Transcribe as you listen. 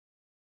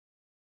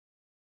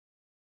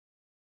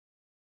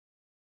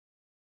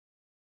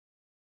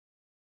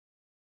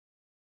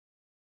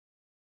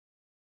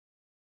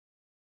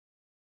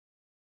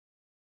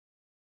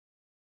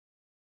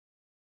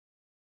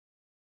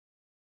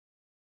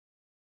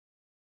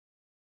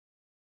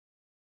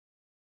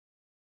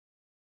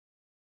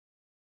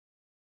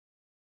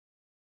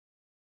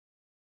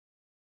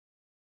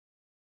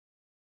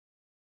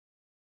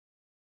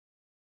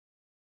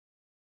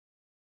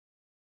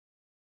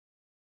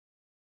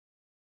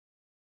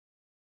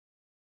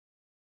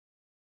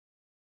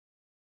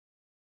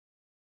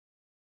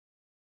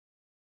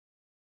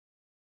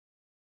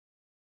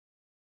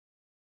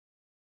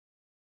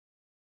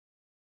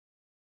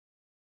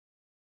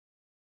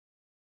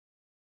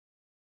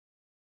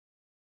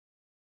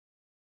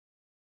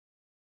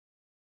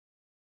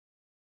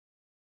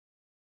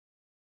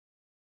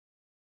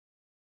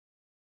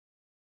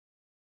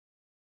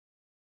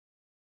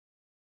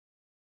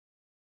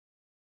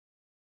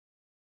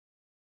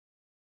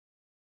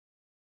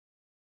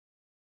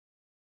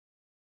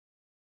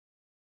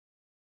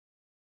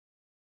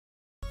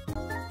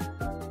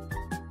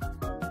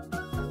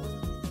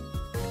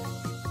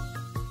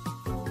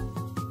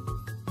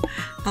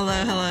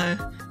Hello, hello.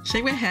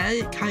 Shake my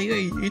head. Call you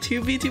a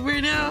YouTube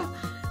VTuber now?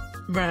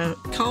 Bro,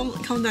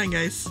 calm down,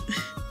 guys.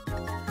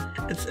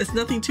 It's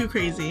nothing too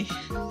crazy.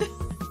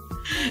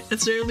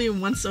 It's rarely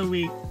once a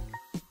week.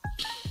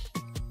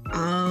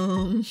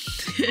 Did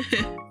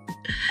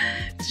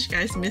you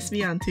guys miss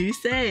me on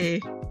Tuesday?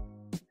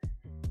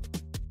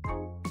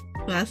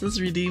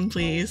 Glasses redeemed,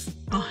 please.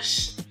 Oh,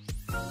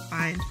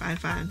 fine.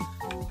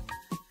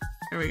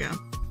 There we go.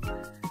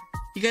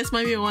 You guys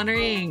might be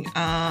wondering,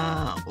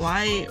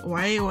 why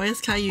is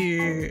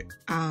Caillou,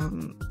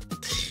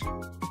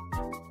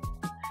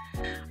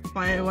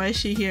 why is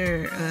she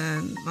here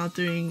and not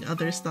doing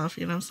other stuff?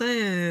 You know what I'm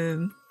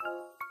saying?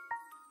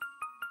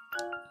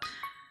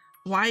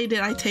 Why did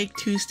I take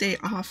Tuesday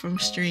off from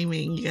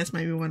streaming? You guys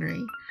might be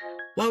wondering.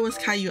 What was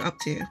Caillou up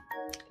to?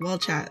 Well,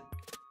 chat.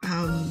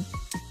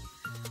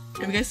 If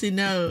you guys didn't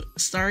know,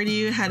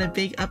 Stardew had a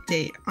big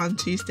update on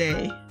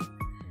Tuesday.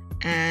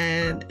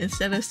 And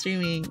instead of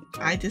streaming,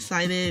 I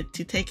decided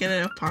to take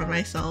it upon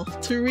myself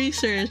to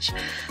research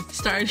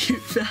Stardew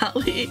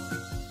Valley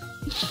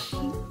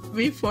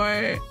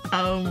before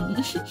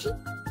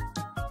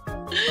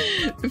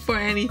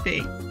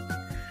anything.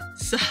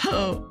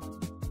 So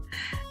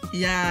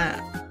yeah,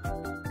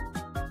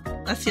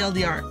 that's the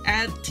LDR.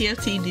 And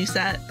TFT new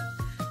set.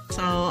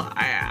 So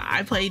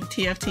I played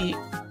TFT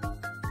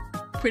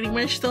pretty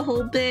much the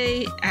whole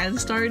day and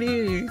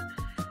Stardew.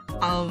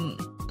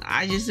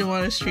 I just didn't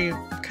want to stream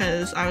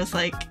because I was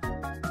like,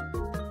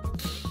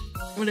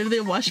 what if they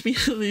watch me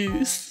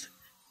lose?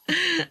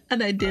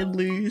 And I did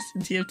lose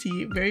in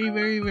TFT very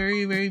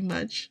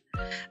much.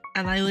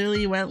 And I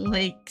literally went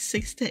like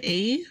 6 to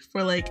 8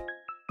 for like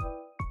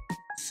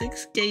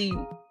 6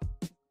 games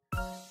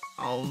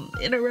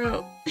in a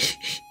row.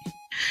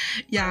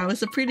 Yeah, it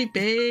was a pretty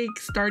big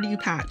Stardew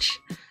patch.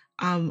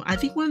 I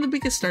think one of the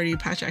biggest Stardew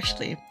patch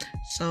actually.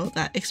 So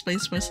that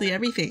explains mostly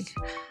everything.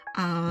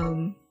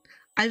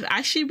 I've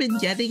actually been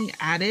getting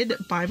added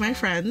by my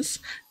friends,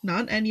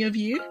 not any of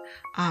you,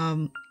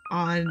 on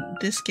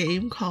this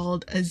game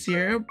called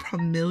Azure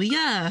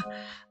Promilia.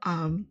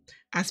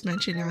 As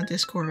mentioned on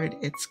Discord,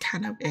 it's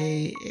kind of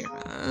a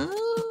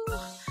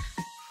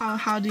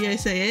how do I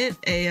say it?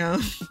 A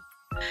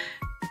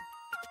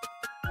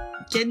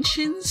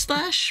Genshin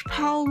 /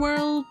 Power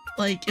World.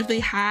 Like if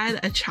they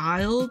had a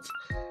child,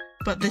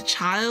 but the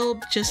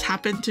child just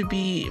happened to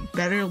be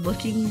better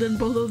looking than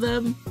both of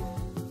them.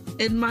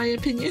 In my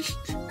opinion,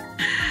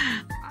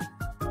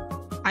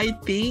 I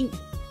think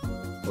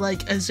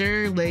like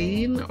Azure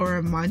Lane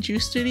or Manju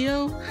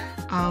Studio,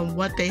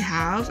 what they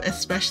have,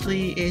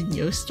 especially in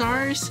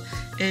Yostars,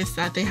 is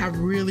that they have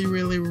really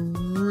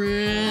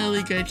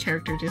good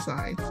character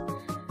designs.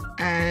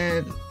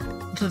 And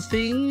the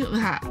thing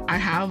that I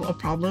have a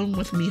problem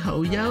with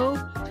MiHoYo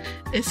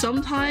is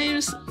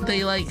sometimes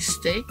they like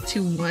stick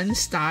to one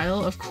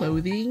style of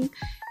clothing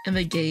in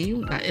the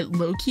game that it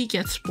low-key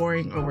gets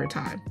boring over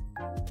time.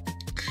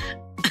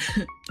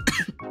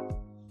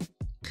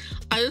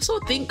 I also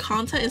think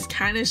content is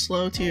kind of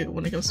slow too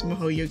when it comes to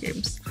MiHoYo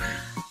games.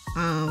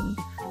 I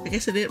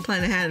guess I didn't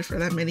plan ahead for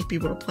that many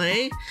people to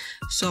play,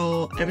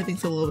 so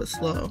everything's a little bit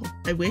slow.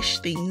 I wish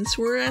things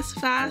were as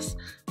fast,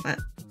 but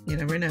you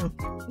never know.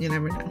 You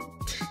never know.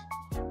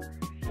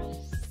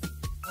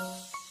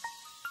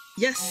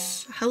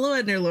 Yes,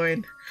 hello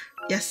Enderlord.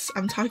 Yes,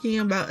 I'm talking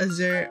about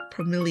Azure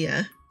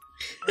Promilia.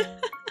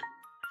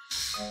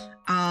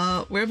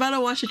 We're about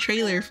to watch a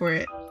trailer for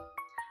it.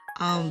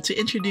 To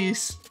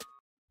introduce.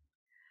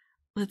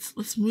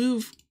 Let's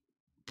move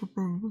to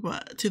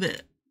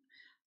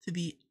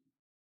the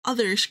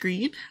other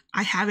screen.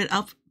 I have it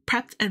up,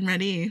 prepped and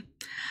ready.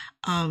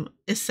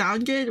 Is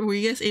sound good? Were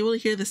you guys able to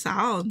hear the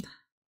sound?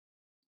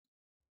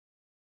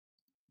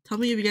 Tell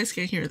me if you guys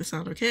can hear the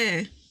sound,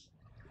 okay?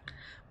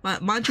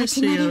 Manju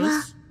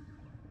Studios.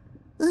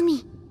 But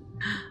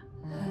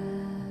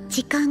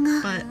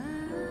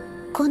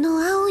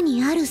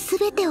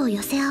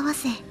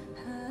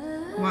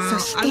wow,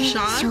 I'm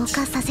shocked.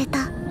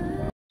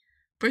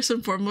 First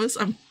and foremost,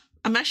 I'm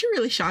actually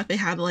really shocked they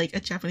had like a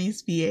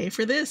Japanese VA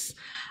for this.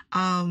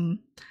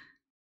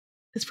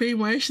 It's pretty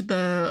much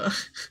the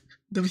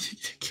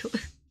killer.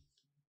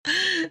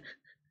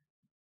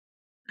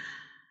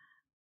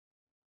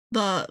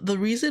 The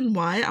reason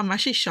why I'm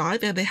actually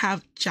shocked that they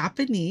have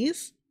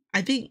Japanese,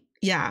 I think,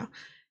 yeah,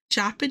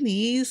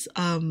 Japanese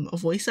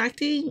voice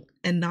acting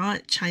and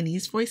not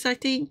Chinese voice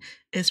acting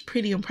is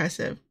pretty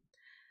impressive.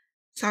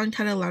 Sound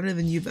kind of louder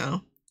than you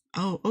though.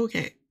 Oh,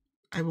 okay.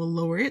 I will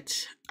lower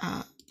it,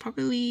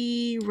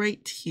 probably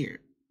right here.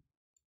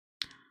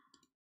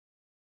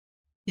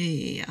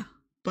 Yeah.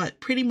 But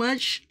pretty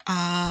much,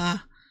 the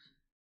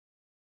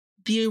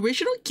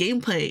original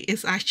gameplay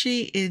is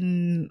actually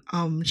in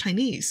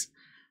Chinese,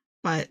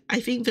 but I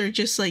think they're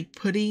just like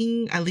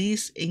putting at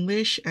least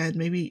English and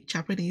maybe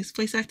Japanese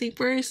voice acting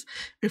first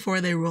before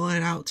they roll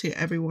it out to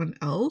everyone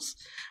else.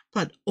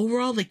 But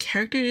overall, the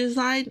character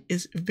design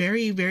is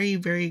very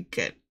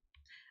good,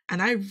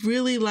 and I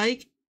really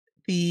like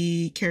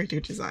the character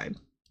design.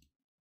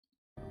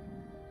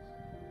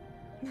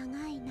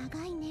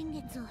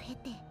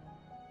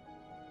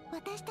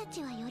 私た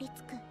ちは寄り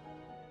つく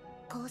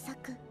工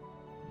作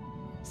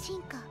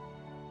進化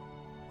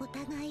お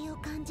互いを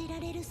感じら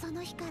れるそ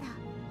の日から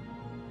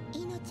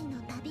命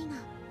の旅が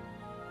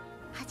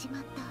始ま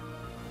った。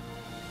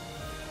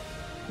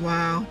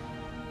 Wow.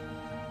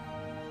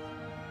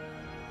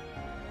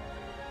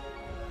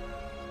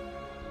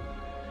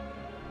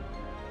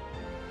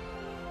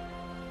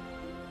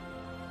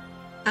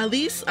 At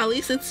least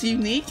it's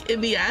unique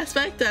in the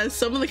aspect that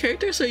some of the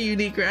characters are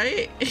unique,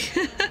 right?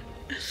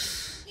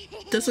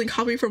 Doesn't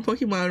copy from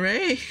Pokemon,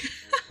 right?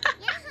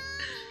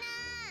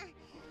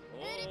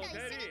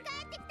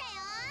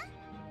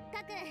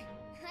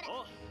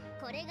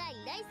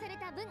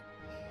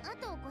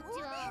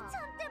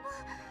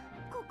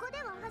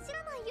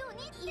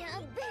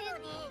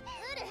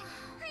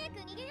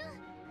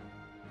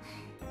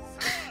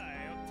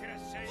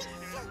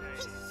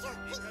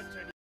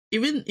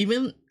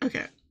 Even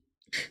okay.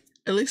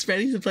 At least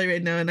ready to play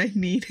right now, and I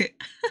need it.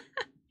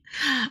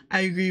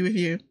 I agree with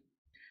you.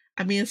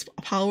 I mean, it's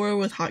power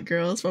with hot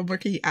girls, but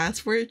what can you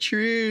ask for?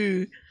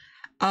 True.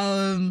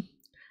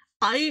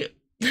 I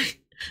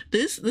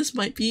this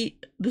might be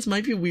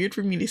weird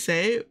for me to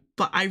say,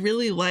 but I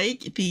really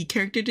like the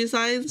character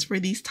designs for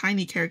these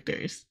tiny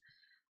characters,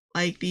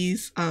 like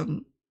these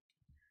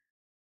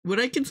what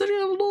I consider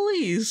them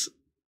lollies.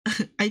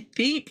 I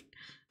think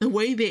the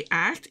way they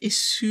act is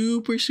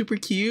super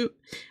cute,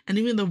 and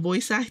even the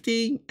voice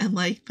acting and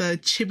like the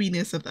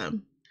chibbiness of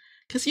them.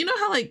 Because you know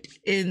how like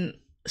in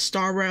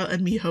Star Rail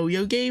and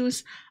MiHoYo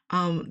games,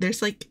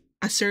 there's like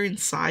a certain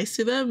size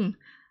to them,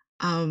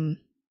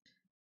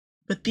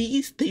 but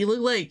these, they look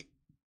like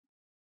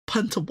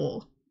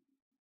puntable.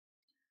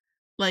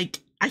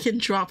 Like I can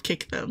drop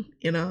kick them,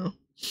 you know.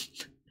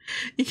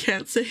 You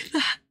can't say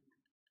that.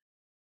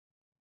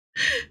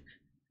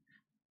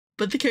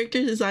 But the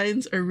character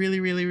designs are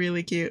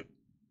really cute,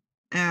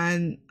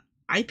 and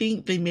I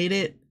think they made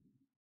it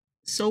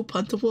so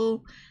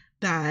puntable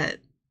that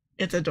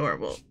it's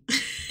adorable.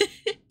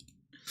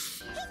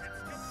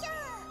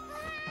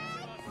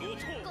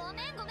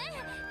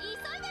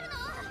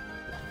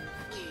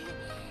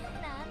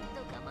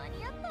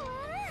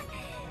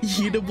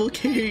 Eatable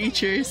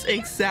creatures,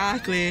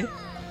 exactly.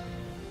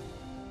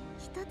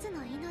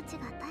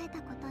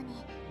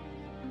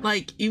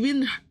 Like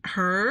even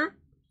her,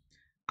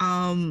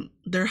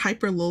 their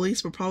hyper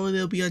lollies, but probably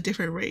they'll be a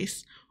different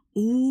race.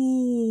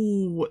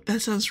 Ooh,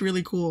 that sounds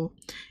really cool.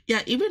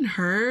 Yeah, even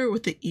her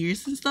with the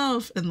ears and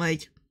stuff, and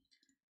like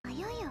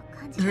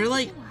they're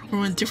like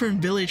from a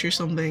different village or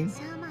something.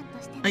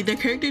 Like their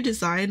character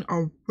design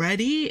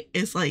already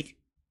is like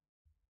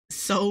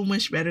so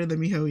much better than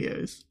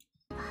MiHoYo's.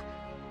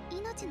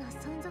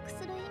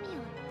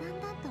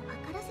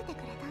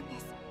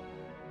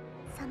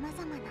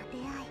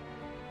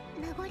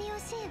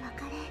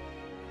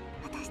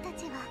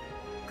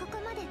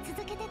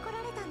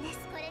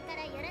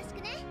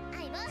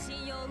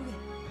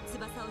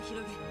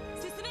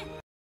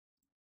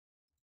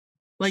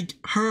 Like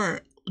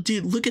her,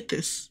 dude, look at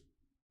this.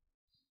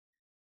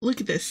 Look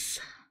at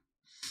this.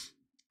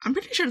 I'm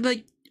pretty sure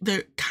like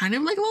they're kind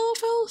of like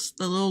Lolofels,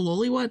 the little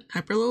lolly one,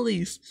 hyper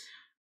lollies.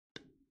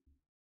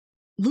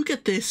 Look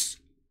at this.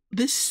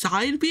 This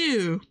side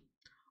view.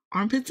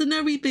 Armpits and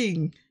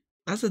everything.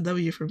 That's a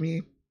W for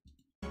me.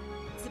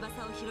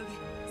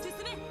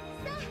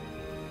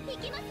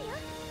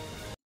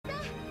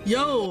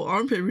 Yo,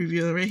 armpit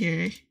review right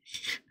here.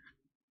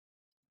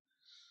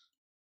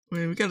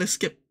 Wait, we gotta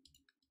skip.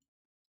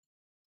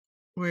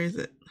 Where is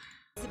it?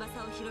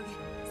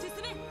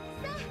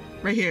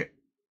 Right here.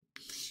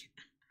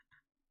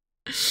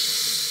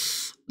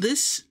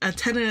 This a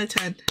 10 out of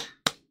 10.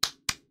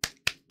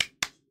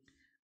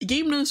 The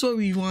game knows what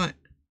we want.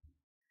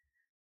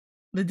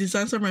 The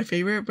designs are my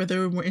favorite, but they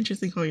were more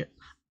interesting. Oh yeah,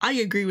 I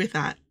agree with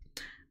that.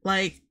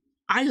 Like,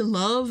 I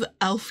love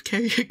elf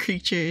carrier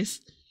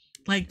creatures.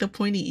 Like the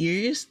pointy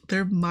ears,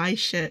 they're my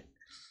shit.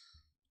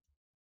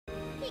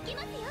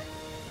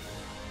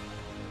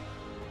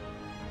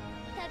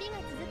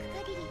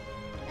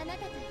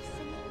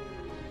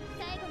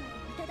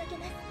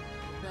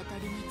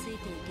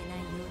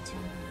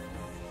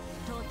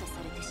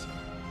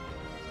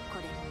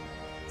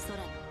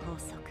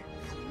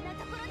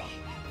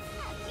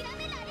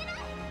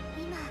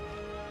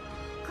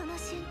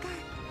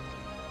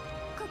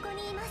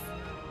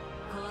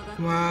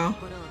 Wow.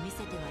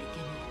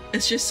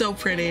 It's just so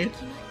pretty.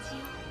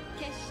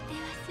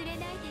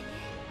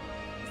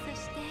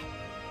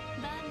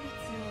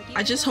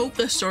 I just hope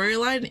the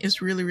storyline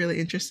is really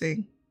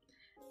interesting.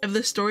 If the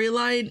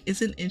storyline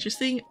isn't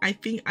interesting, I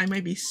think I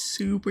might be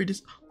super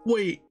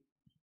wait.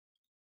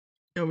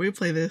 Yo,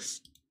 replay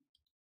this.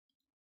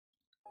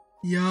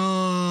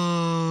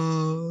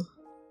 Yo.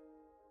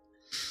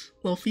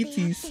 Little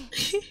feetsies.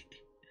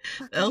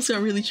 They also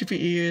got really trippy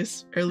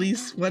ears. Or at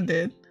least one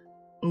did.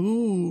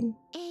 Ooh.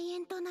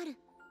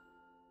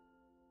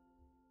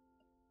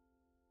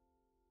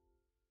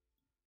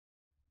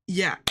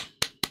 Yeah.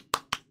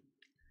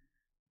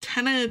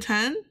 10 out of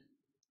 10?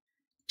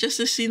 Just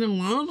the scene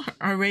alone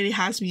already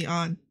has me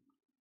on.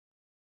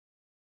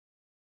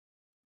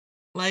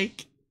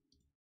 Like,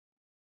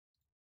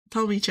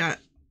 tell me, chat.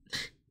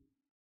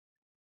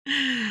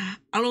 I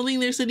don't think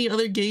there's any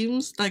other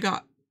games that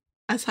got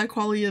as high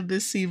quality of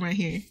this scene right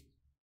here.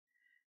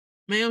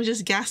 Maybe I'm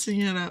just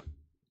gassing it up.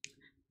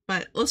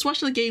 But let's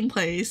watch the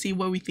gameplay, see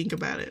what we think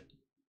about it.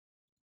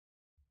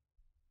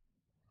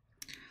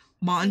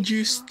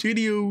 Manju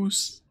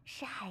Studios.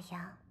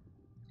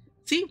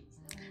 See?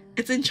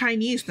 It's in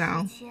Chinese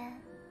now.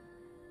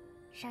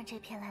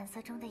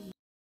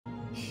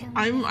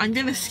 I'm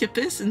gonna skip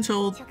this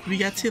until we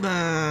get to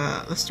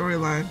the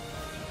storyline.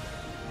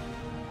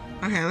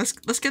 Okay,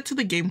 let's get to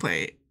the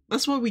gameplay.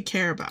 That's what we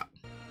care about.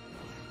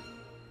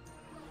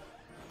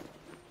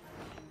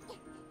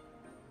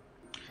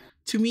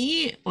 To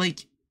me,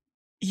 like,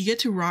 you get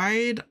to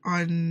ride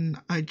on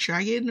a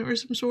dragon or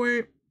some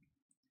sort.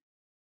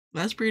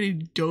 That's pretty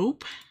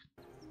dope.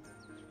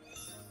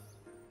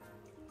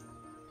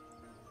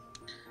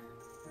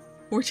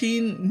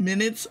 $14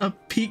 minutes of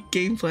peak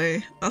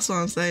gameplay. That's what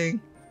I'm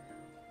saying.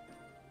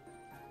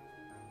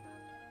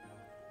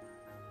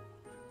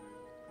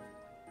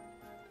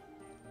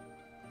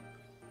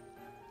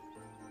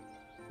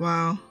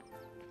 Wow.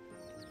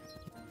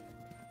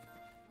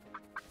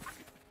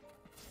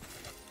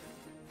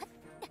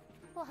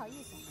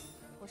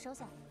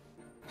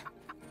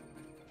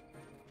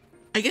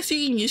 I guess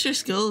you can use your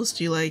skills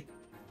to like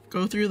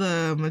go through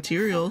the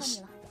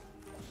materials.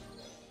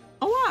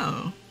 Oh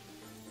wow.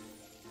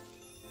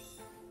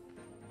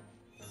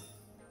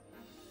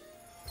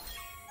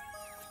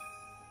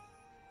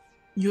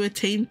 You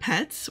attain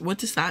pets? What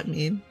does that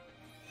mean?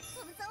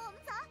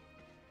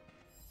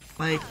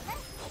 Like,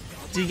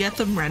 do you get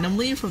them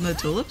randomly from the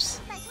tulips?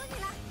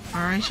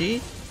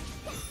 RNG?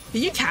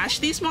 Can you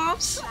catch these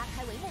mobs?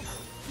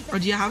 Or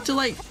do you have to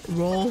like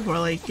roll for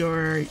like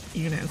your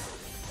units?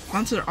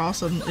 Monsters are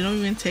awesome. They don't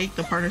even take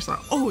the partner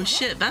slot. Oh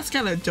shit, that's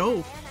kind of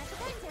dope.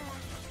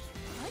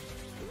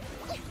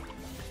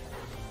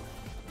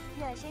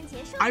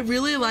 I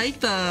really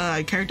like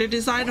the character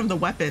design of the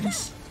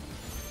weapons.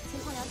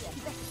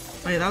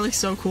 Wait, that looks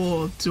so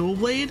cool. Dual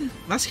blade?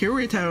 That's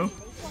Kirito.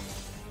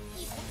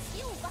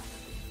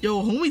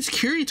 Yo, homie's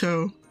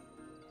Kirito.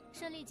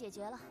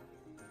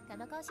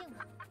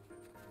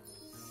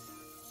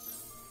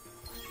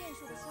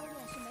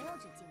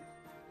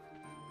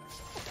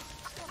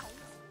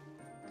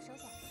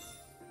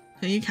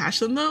 Can you catch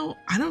them though?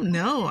 I don't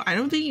know. I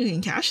don't think you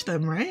can catch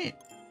them, right?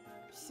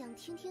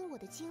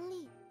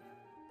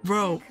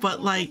 Bro,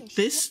 but like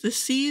this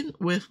scene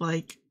with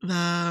like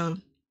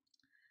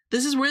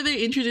this is where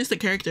they introduce the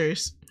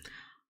characters.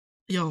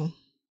 Yo.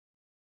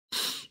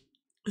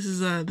 This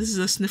is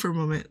a sniffer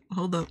moment.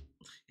 Hold up.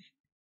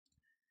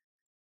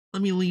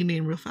 Let me lean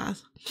in real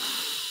fast.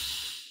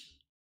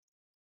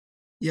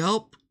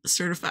 Yup,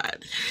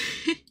 certified.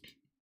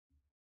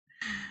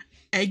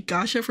 Egg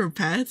gacha for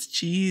pets?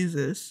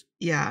 Jesus.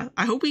 Yeah,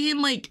 I hope we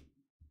can like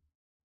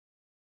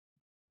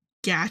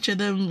gacha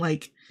them,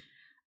 like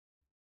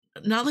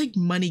not like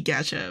money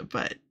gacha,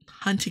 but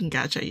hunting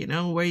gacha, you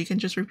know, where you can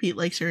just repeat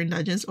like certain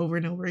dungeons over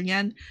and over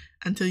again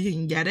until you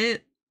can get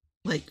it,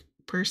 like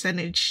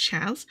percentage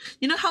chance.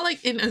 You know how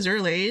like in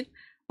Azure Lane,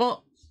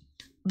 well,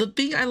 the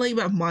thing I like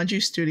about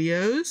Manju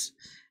Studios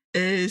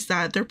is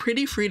that they're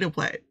pretty free to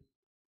play.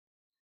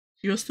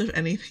 She will stiff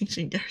anything,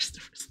 she can get her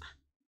stiffers.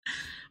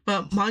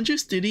 But Manju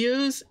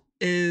Studios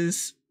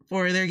is,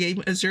 for their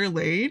game Azure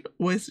Lane,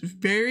 was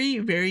very,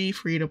 very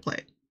free to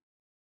play.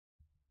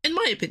 In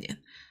my opinion.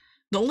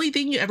 The only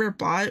thing you ever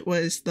bought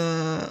was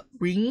the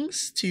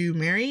rings to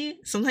marry.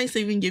 Sometimes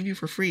they even give you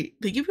for free.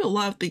 They give you a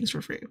lot of things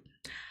for free.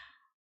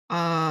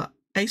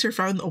 Eggs are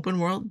found in the open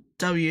world.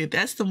 W.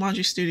 That's the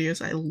Manju Studios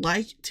I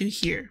like to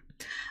hear.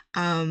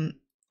 Hi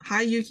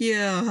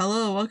Yukio.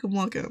 Hello. Welcome,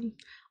 welcome.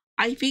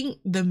 I think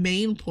the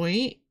main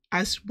point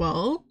as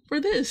well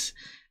for this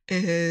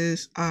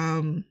is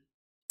oh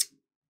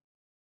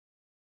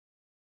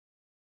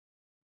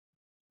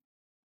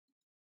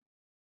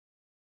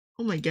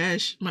my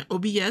gosh, my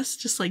OBS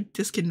just like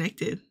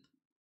disconnected.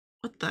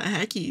 What the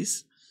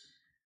heckies?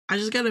 I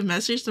just got a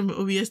message that my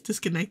OBS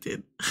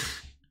disconnected.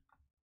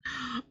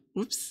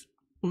 Whoops.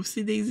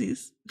 Whoopsie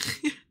daisies.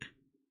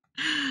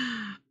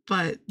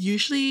 But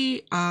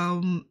usually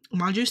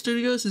Manju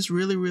Studios is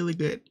really, really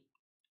good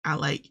at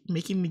like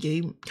making the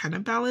game kind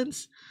of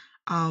balance.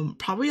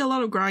 Probably a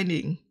lot of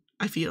grinding,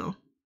 I feel.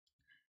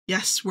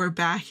 Yes, we're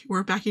back.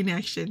 We're back in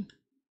action.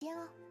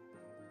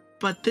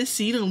 But this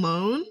scene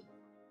alone,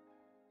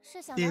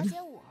 dude.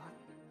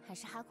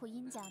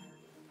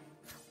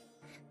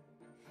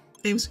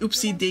 Name's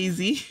Oopsie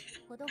Daisy.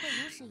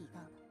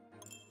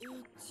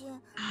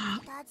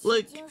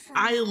 Look,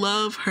 I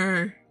love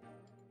her.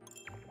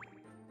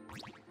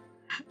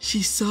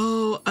 She's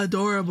so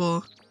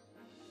adorable.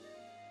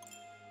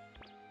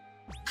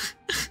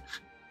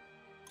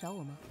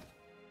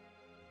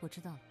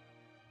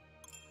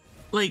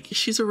 Like,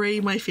 she's already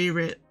my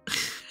favorite.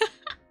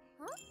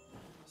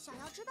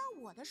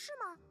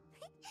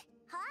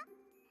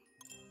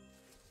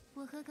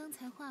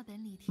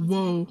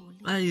 Whoa,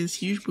 that is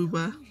huge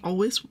booba.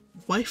 Always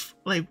wife,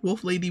 like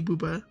wolf lady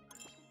booba.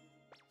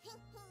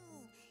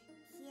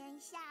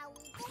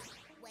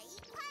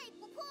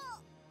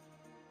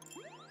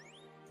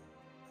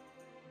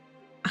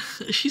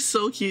 She's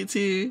so cute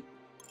too.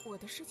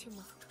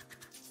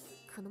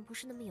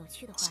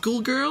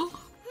 Schoolgirl?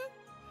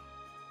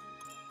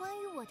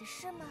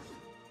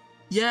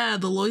 Yeah,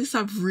 the lolis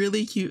have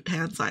really cute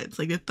hand signs,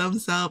 like the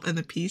thumbs up and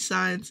the peace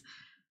signs.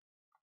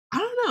 I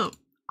don't know.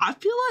 I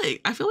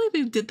feel like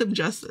they did them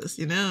justice,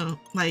 you know?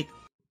 Like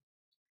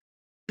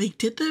they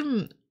did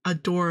them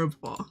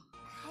adorable.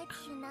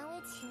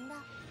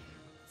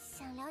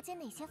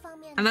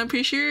 And I'm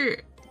pretty sure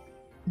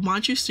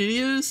Manchu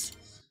Studios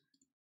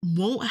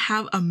won't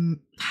have a...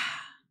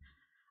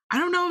 I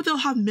don't know if they'll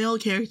have male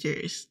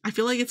characters. I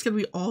feel like it's gonna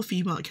be all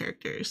female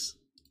characters.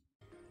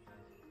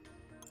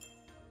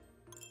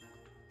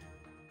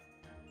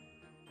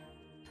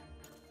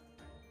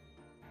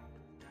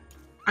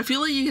 I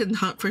feel like you can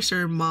hunt for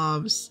certain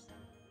mobs.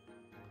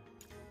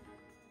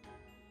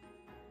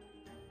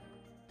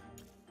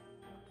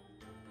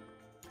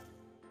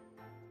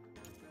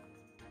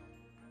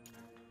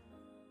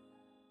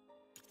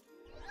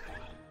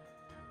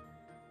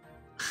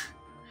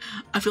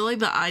 I feel like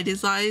the eye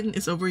design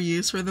is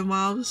overused for the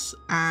mobs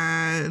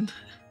and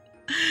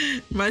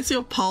reminds me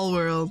of Paul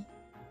World.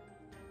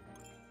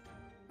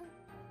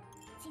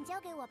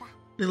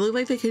 They look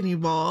like they can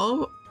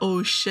evolve.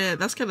 Oh shit,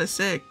 that's kind of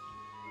sick.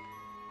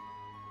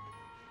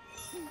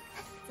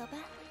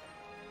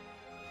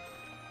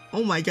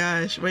 Oh my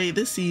gosh, wait,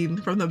 this scene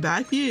from the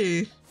back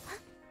view.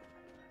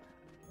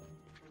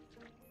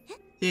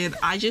 Dude,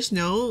 I just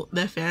know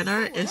the fan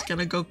art is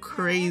gonna go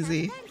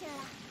crazy.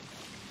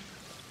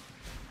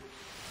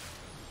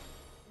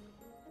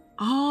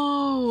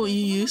 Oh, you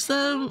use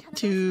them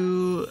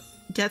to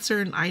get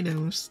certain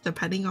items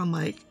depending on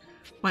like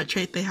what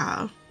trait they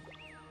have.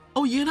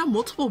 Oh, you can have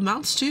multiple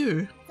mounts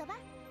too.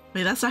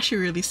 Wait, that's actually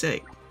really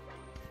sick.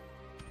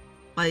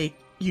 Like,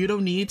 you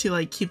don't need to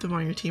like keep them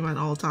on your team at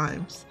all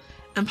times.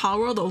 In Power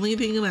World, the only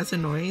thing that's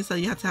annoying is that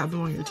you have to have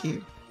them on your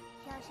team.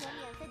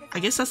 I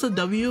guess that's a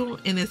W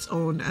in its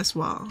own as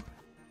well.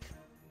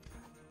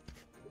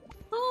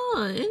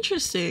 Oh,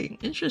 interesting,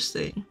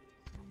 interesting.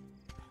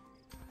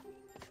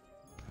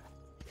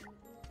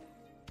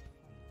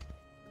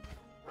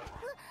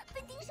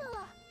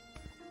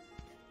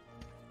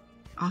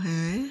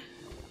 Okay.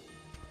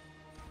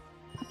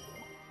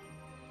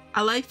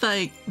 I like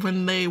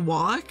when they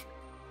walk,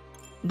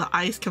 the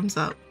ice comes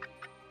up.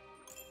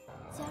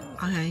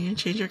 Okay, you can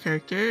change your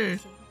character.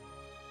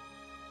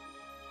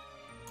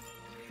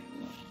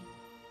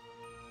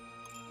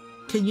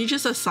 Can you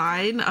just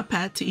assign a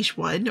pet to each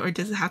one, or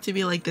does it have to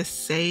be like the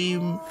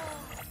same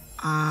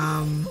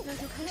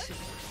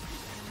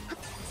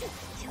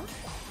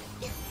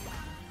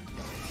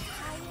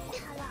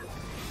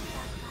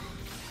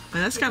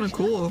Man, that's kind of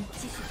cool.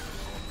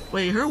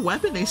 Wait, her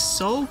weapon is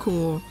so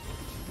cool.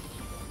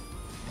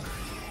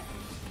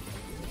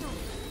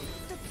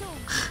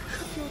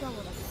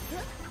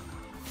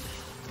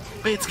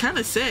 Wait, it's kind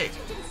of sick.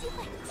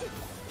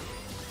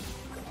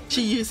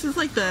 She uses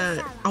like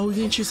the... Oh,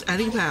 you can choose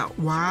any pet.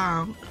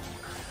 Wow.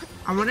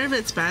 I wonder if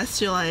it's best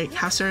to like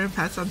have certain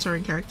pets on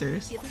certain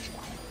characters.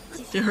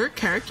 Dude, her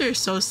character is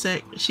so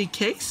sick. She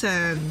kicks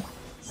and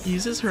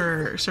uses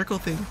her circle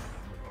thing.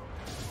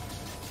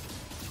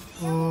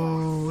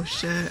 Oh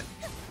shit.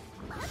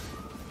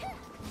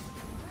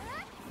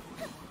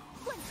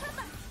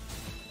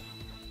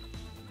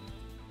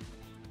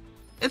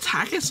 It's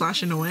hack and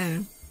slash in a way.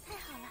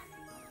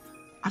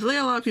 I feel like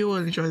a lot of people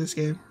would enjoy this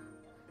game.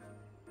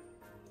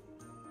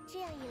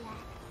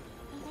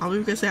 Probably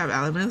because they have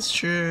elements,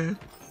 true.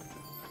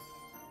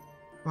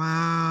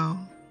 Wow.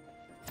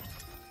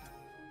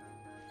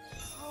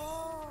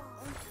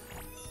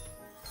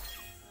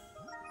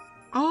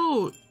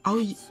 Oh,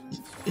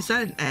 is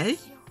that an egg?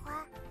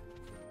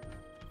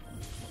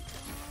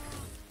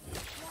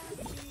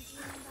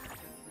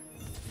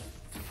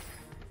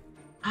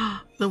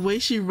 The way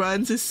she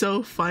runs is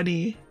so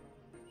funny.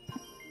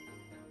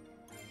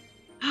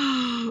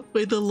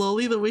 Wait, the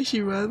loli, the way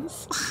she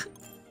runs.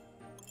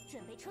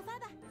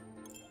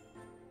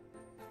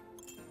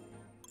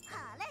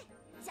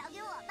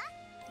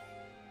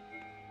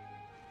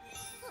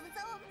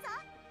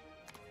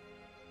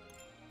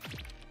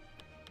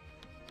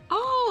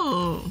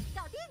 Oh,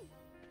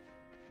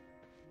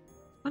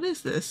 what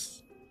is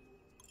this?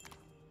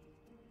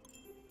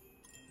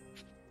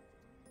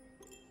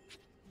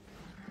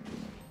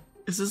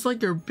 Is this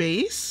like your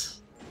base?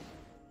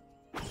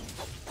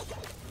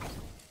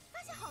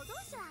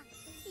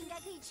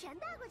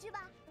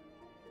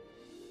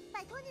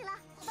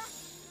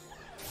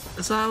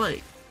 Is that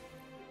like...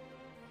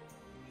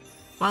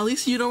 Well, at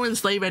least you don't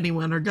enslave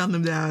anyone or gun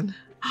them down.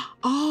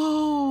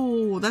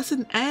 Oh, that's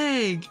an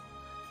egg.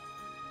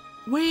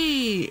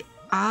 Wait.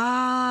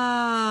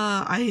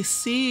 Ah, I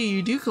see.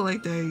 You do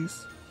collect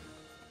eggs.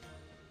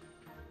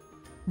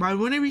 Why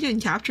wouldn't we can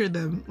capture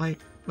them? Like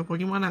the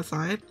Pokemon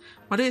outside?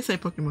 Why did I say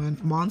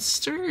Pokemon?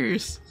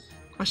 Monsters?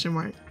 Question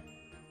mark.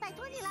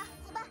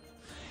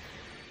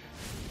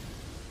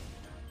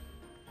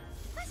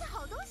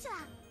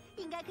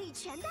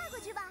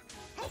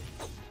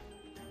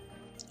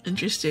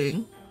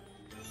 Interesting.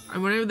 I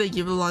wonder if they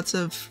give lots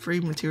of free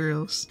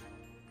materials.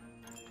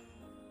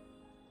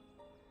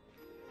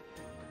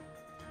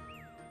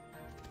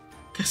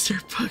 Guess they're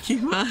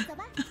Pokemon.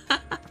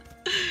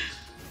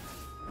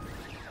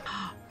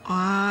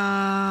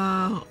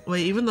 Wow.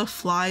 Wait, even the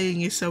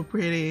flying is so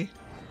pretty.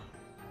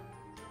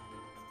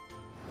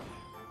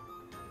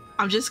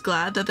 I'm just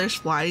glad that there's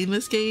flying in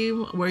this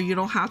game where you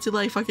don't have to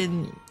like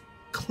fucking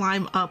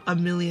climb up a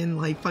million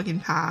like fucking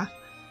paths.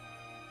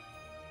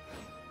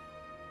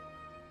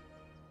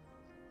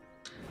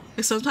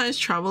 Sometimes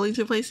traveling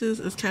to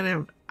places is kind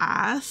of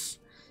ass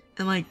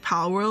in like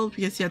Pal World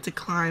because you have to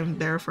climb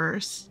there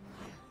first.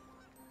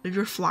 If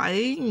you're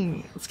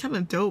flying, it's kind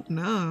of dope,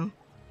 no?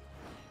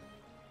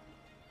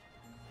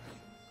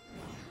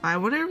 I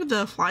wonder if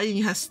the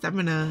flying has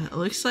stamina. It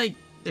looks like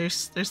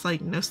there's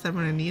like no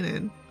stamina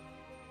needed.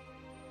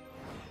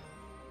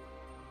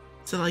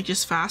 So like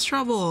just fast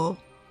travel.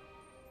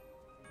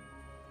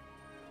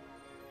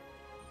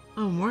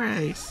 Oh, more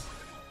ice.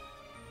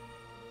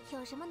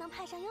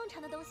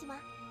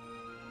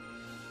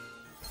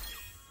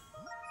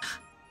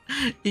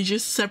 You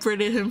just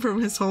separated him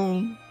from his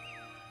home.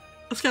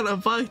 That's kind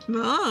of fucked,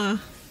 nah.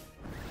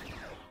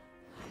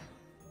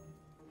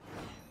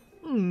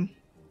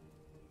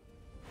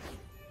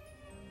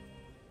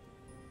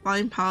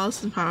 Flying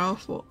Palace and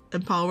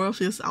Power World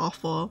feels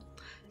awful.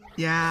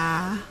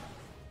 Yeah.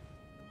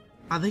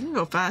 Oh, they can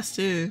go fast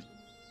too.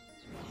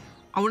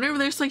 I wonder if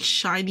there's like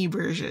shiny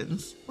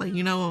versions, like,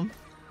 you know,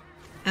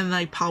 and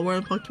like Power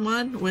World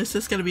Pokemon. When is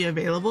this gonna be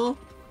available?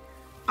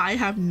 I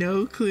have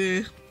no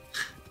clue.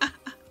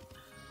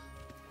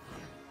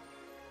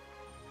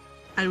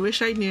 I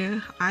wish I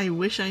knew. I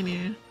wish I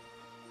knew.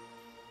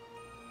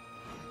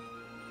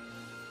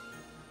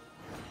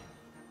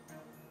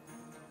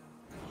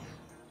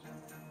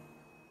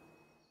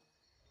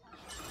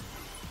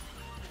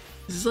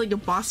 This is like a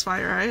boss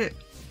fight, right?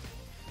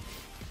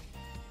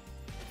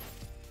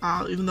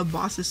 Wow, even the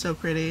boss is so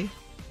pretty.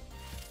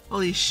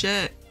 Holy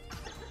shit.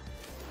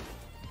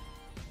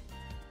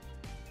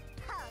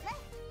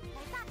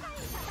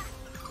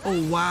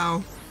 Oh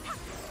wow.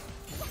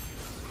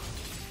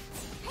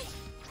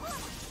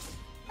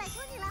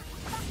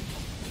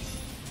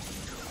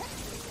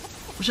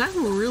 Which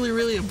I'm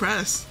really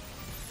impressed.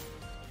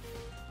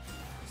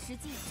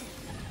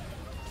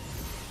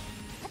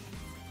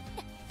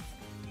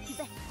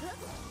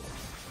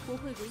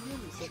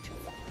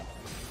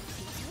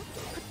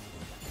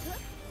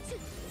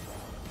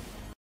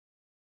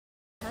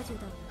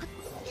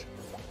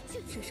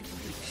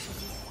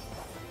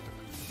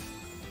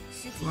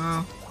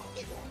 Wow.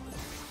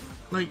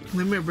 Like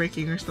limit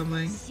breaking or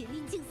something.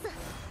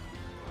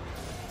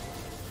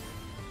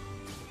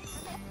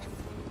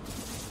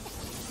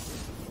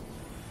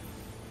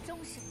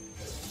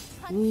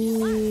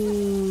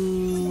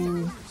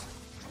 Ooh.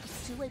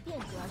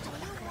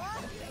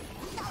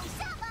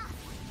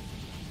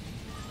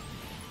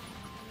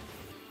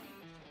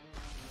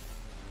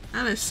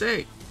 That is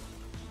sick.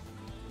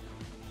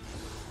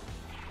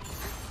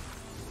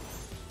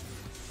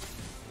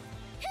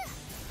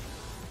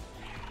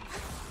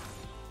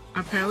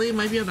 Apparently it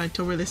might be on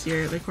October this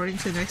year, according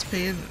to next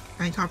pay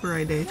and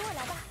copyright date.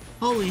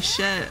 Holy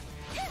shit.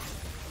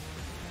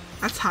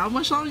 That's how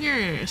much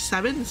longer?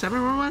 7 more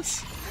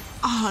months?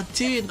 Oh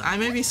dude, I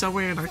may be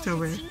somewhere in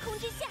October.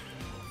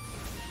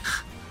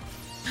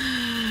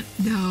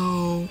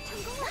 No.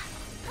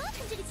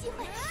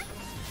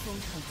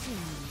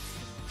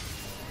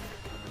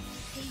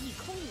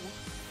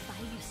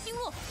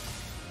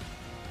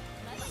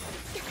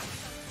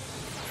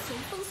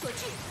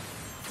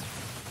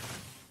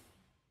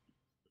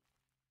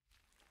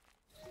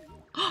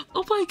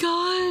 Oh my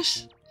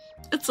gosh!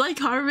 It's like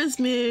Harvest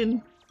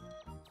Moon.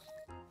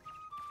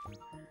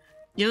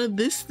 You know,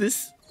 this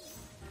is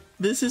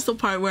the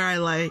part where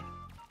I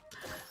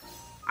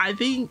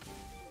think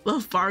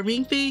the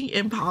farming thing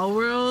in Power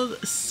World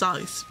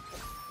sucks.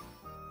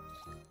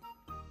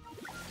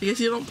 Because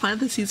you don't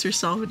plant the seeds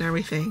yourself and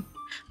everything.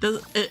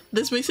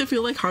 This makes it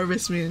feel like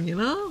Harvest Moon, you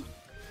know?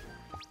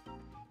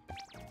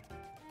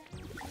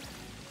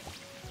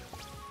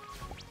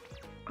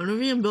 I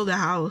don't even build a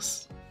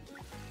house.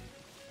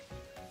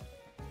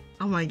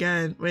 Oh my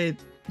god, wait.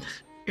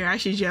 You're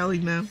actually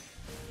gelling them.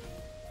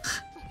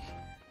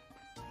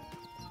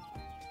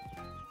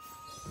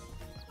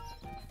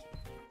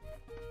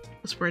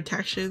 Those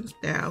protections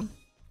down.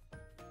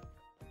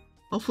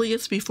 Hopefully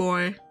it's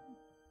before.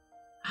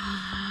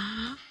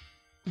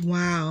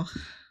 Wow.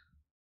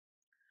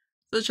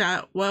 So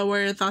chat, what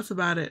were your thoughts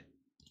about it?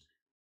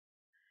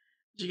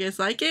 Did you guys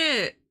like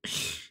it?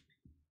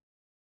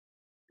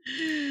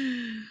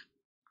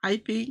 I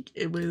think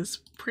it was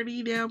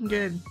pretty damn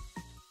good,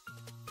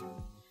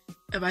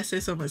 if I say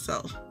so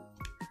myself.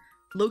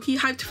 Low-key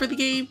hyped for the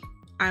game.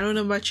 I don't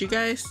know about you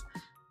guys,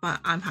 but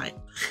I'm hyped.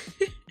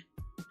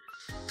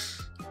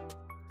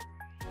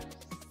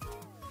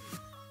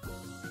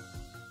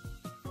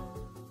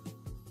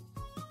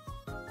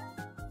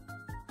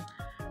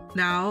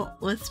 Now,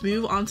 let's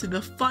move on to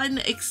the fun,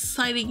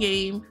 exciting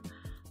game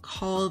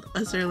called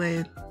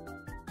Azurland.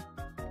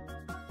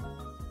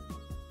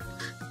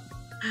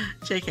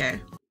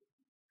 JK.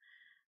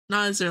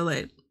 Not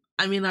Zerlane.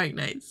 I mean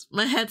Arknights.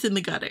 My head's in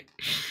the gutter.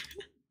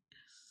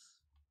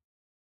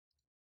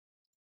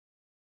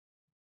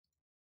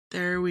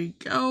 There we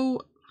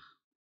go.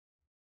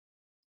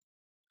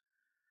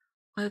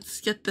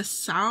 Let's get the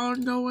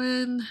sound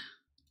going.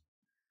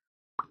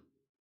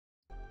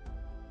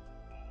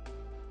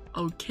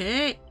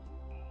 Okay.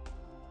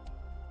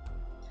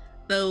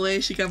 No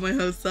way she got my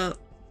hopes up.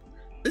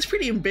 It's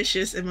pretty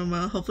ambitious,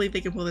 MMO. Hopefully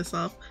they can pull this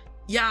off.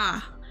 Yeah,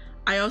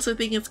 I also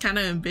think it's kind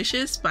of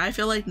ambitious, but I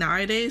feel like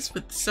nowadays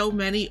with so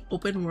many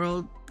open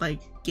world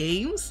like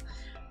games,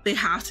 they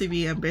have to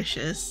be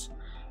ambitious.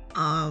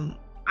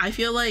 I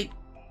feel like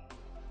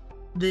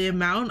the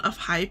amount of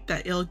hype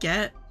that it'll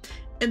get,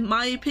 in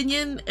my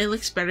opinion, it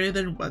looks better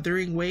than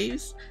Wuthering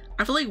Waves.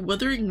 I feel like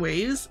Wuthering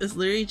Waves is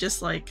literally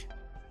just like,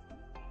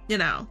 you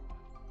know,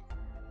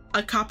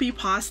 a copy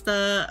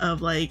pasta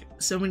of like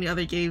so many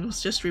other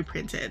games just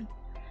reprinted.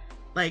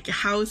 Like,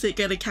 how is it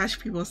gonna catch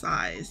people's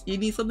eyes? You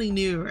need something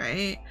new,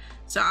 right?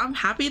 So I'm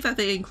happy that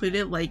they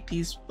included like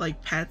these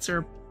like pets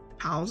or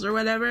pals or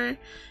whatever,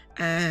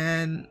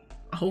 and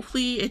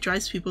hopefully it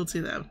drives people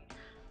to them.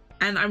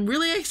 And I'm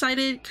really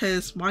excited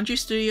because Manju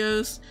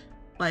Studios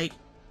like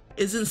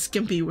isn't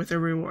skimpy with their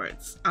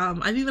rewards.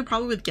 I think the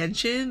problem with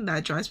Genshin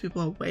that drives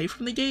people away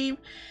from the game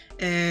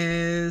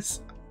is,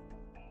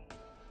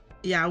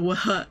 yeah,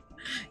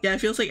 yeah, it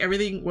feels like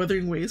everything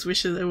Wuthering Waves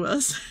wishes it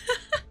was.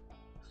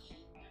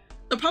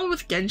 The problem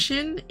with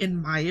Genshin,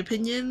 in my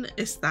opinion,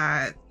 is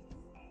that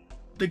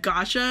the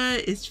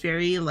gacha is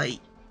very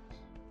like,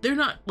 they're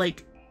not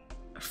like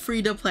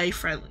free to play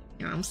friendly.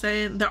 You know what I'm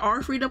saying? There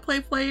are free to play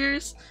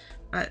players,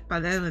 but by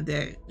the end of the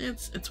day,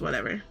 it's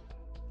whatever.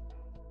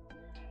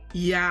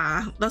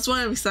 Yeah, that's what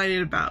I'm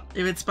excited about.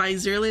 If it's by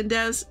Zerlane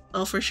devs,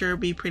 it'll for sure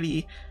be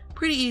pretty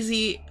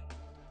easy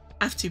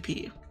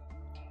F2P.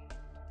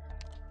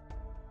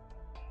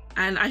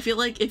 And I feel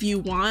like if you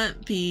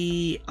want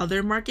the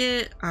other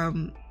market,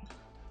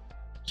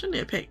 shouldn't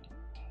I pick?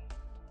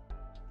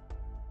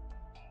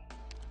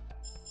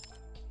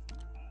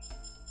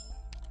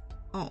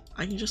 Oh,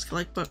 I can just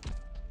collect book.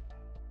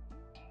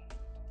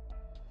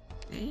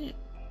 Okay.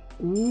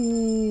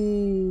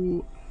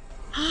 Ooh.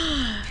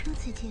 初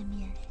次见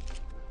面，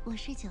我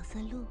是九色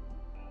鹿。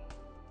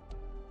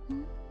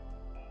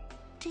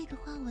这个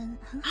花纹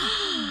很好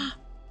看啊。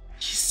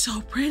She's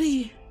so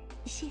pretty.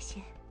 谢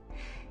谢，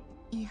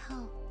以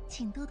后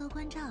请多多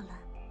关照了。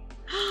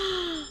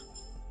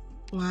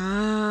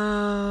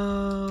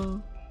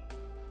Wow.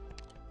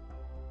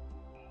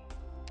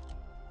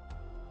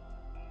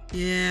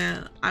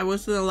 Yeah, I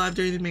wasn't alive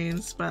during the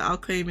mains, but I'll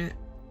claim it.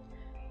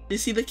 You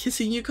see the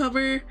Kissing You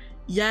cover?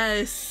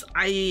 Yes,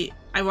 I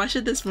watched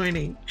it this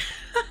morning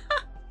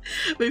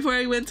before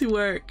I went to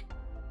work.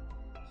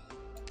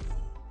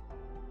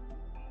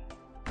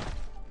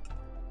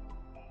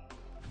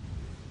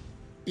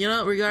 You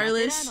know,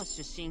 regardless,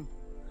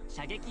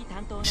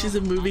 she's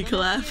a movie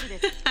collab.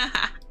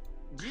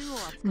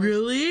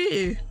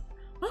 Really?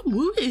 What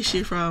movie is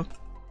she from?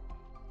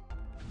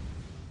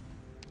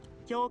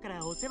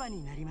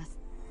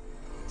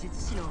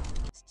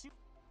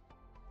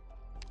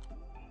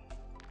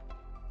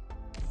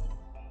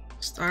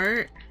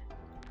 Start.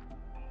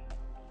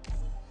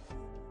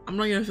 I'm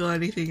not gonna feel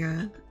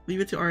anything. Leave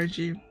it to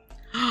RNG.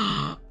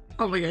 Oh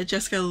my god,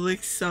 Jessica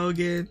looks so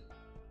good.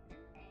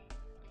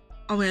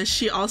 Oh man,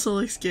 she also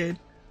looks good.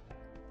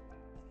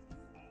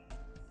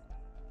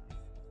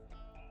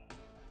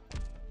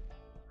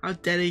 How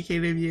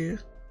dedicated of you.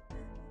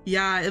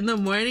 Yeah, in the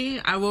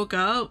morning I woke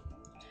up.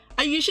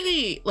 I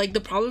usually, like,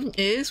 the problem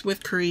is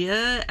with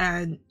Korea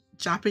and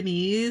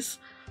Japanese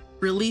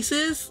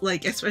releases,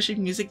 like especially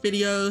music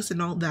videos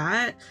and all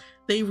that,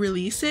 they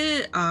release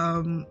it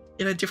in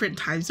a different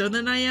time zone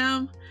than I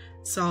am.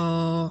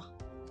 So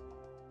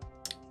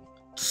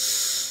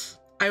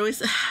I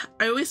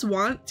always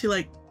want to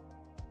like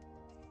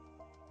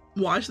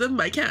watch them,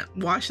 but I can't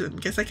watch them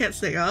because I can't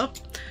stay up.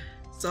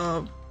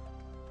 So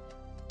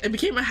it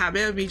became a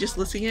habit of me just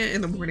listening it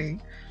in the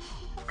morning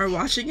or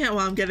watching it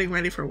while I'm getting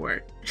ready for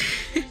work.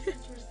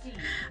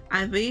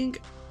 I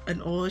think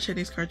an old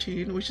Chinese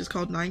cartoon which is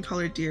called Nine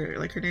Colored Deer,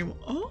 like her name.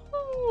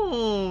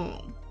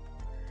 Oh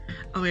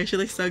man, she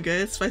looks so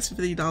good. It's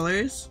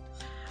 $50.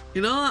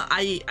 You know,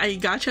 I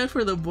gotcha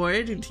for the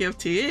board in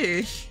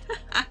TFT.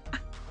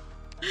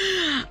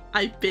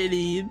 I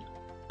pitied.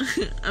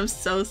 I'm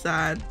so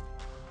sad.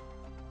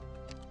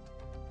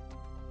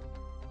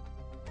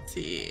 Let's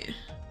see.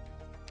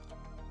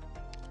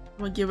 I'm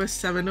gonna give us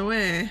 7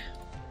 away.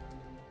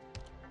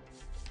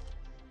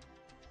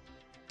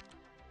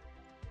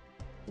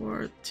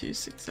 4, 2,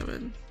 6,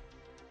 7.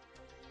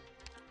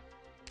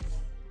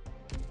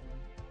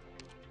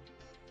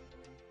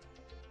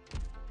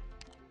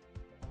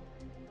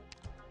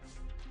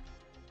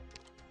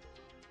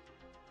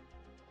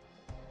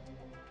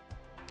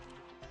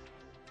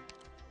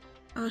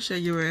 I'll show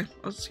you away.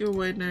 I'll just give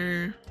away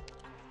no.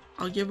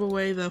 I'll give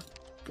away the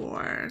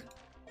 4.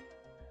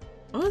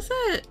 What was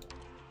it?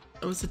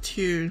 It was a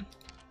 2.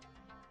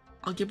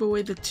 I'll give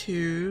away the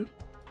 2.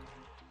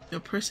 The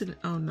person,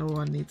 oh, no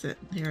one needs it.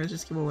 Here, I'll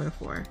just give away a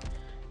 4.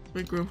 Let's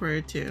make room for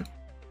it too.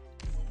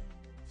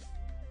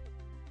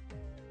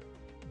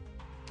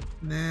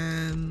 And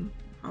then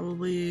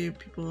probably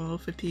people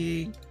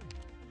fatigue.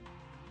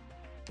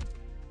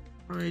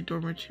 Probably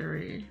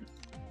dormitory.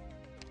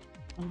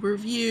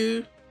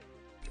 Overview.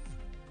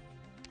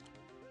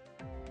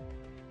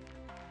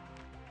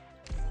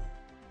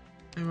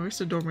 And where's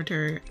the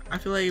dormitory? I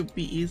feel like it'd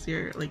be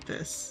easier like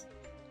this.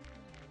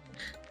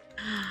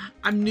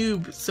 I'm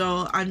noob,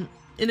 so I'm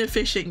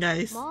inefficient,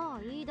 guys.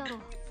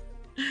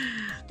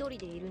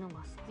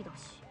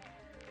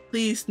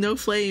 Please, no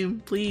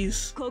flame,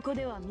 please.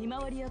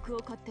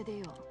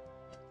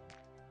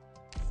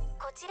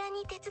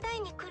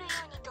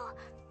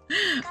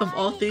 Of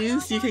all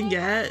things you can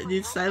get,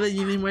 you decide that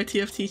you need more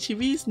TFT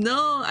chibis?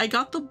 No, I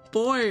got the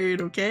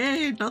board,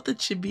 okay? Not the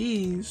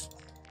chibis.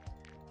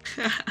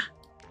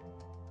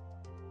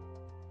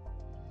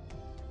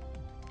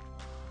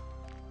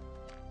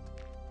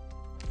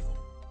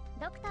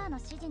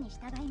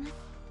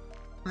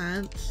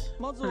 Let's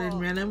put in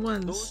random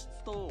ones.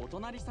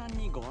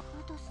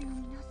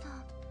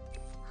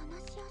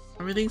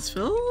 Everything's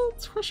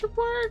filled? Question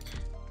mark?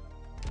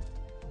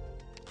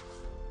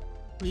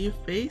 Leave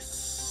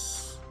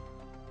face?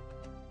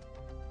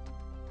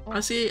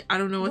 Honestly, I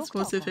don't know what's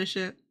most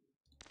efficient.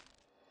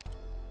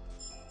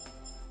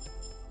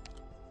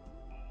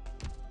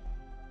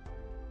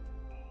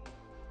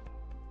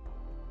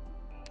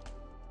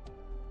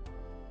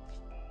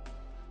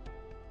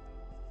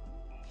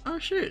 Oh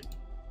shoot.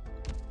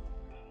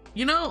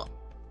 You know,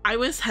 I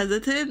was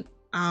hesitant.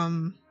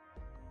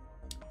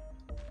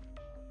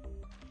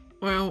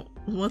 Well,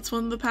 what's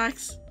one of the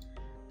packs?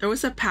 There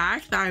was a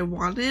pack that I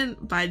wanted,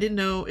 but I didn't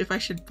know if I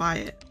should buy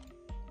it.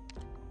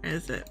 Where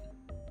is it?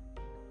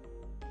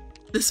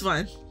 This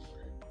one.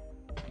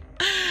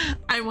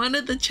 I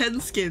wanted the Chen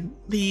skin,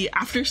 the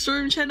After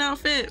Storm Chen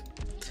outfit.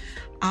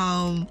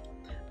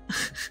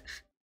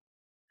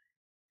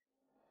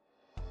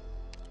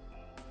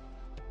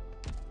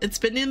 It's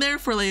been in there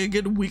for like a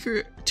good week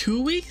or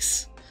 2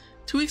 weeks?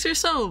 2 weeks or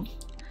so.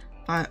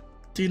 But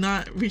do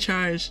not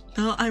recharge.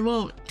 No, I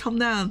won't. Calm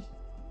down.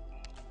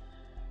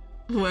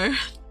 Where?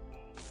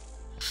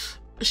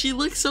 She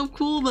looks so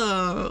cool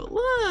though.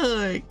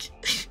 Look.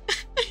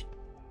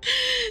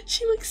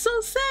 She looks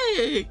so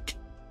sick.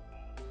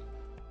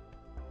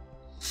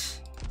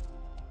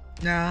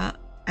 Yeah.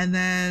 And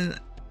then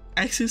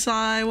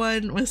Exusai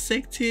one was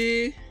sick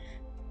too.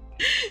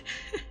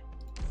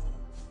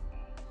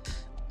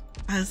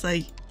 I was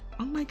like,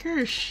 oh my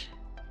gosh.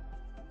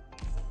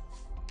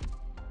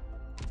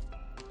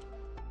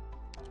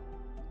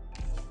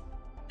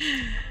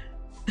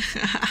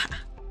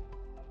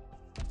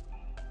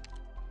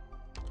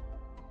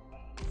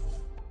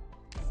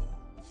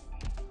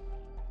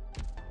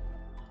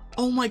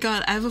 Oh my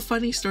god, I have a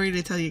funny story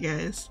to tell you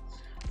guys.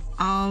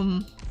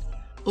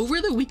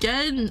 Over the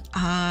weekend,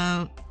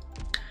 I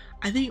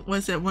think,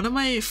 was it one of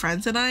my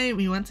friends and I,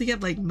 we went to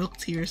get like milk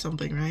tea or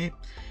something, right?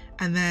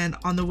 And then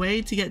on the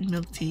way to get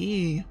milk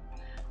tea,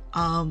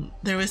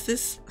 there was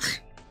this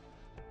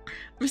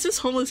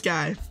homeless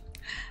guy.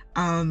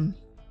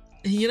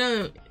 You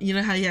know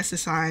how he has to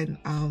sign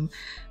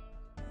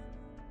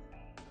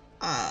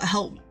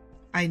help,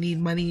 I need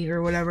money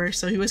or whatever.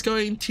 So he was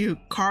going to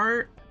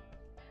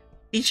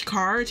each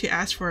car to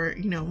ask for,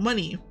 you know,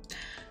 money.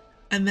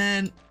 And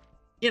then,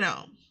 you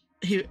know,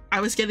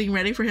 I was getting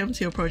ready for him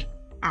to approach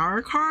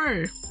our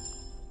car.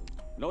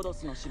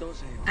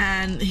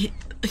 And he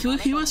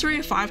was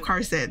already 5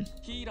 cars in.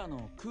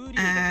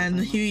 And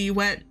he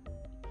went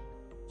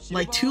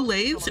like 2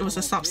 lanes. It was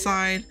a stop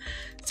sign.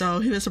 So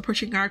he was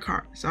approaching our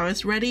car. So I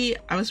was ready,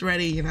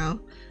 you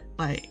know,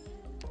 like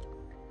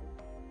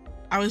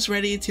I was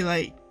ready to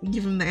like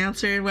give him the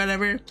answer and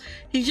whatever.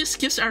 He just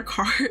skips our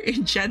car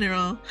in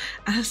general.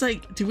 And I was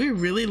like, do we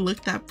really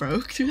look that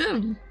broke to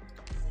him?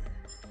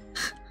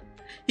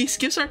 He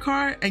skips our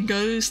car and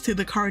goes to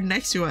the car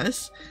next to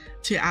us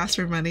to ask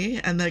for money,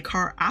 and the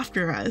car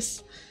after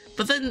us.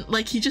 But then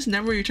like he just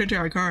never returned to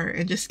our car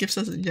and just skips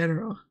us in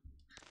general.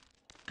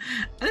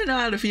 I don't know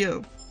how to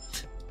feel.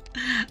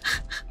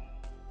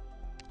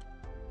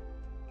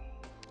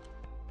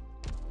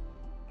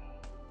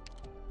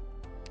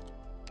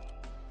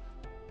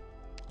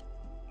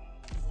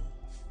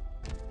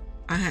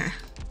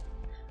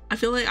 I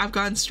feel like I've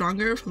gotten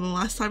stronger from the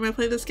last time I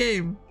played this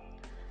game.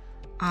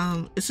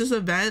 Is this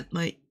event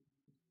like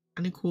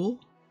any cool?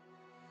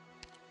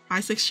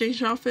 Ice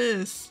exchange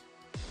office.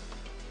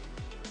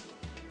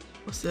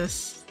 What's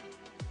this?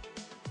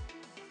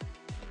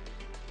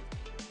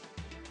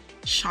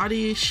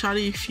 Shoddy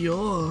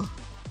fuel.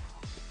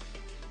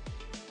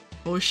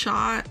 Oh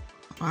shot.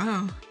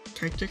 Wow.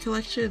 Character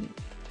collection.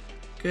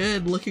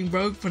 Good. Looking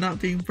broke but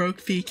not being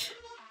broke peak.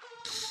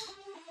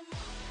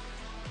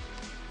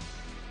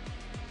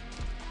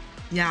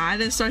 Yeah, I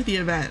didn't start the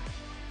event,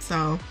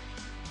 so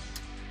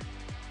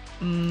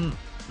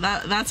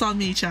that's on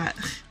me, chat.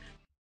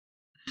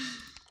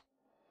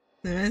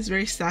 The event's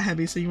very stat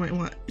heavy, so you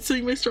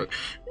might start.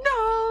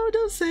 No,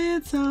 don't say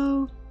it.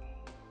 So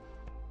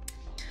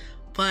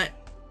but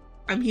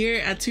I'm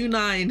here at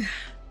 2-9.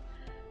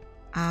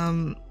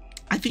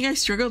 I think I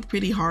struggled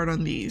pretty hard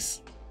on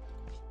these.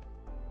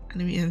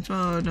 Enemy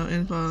info, no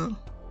info.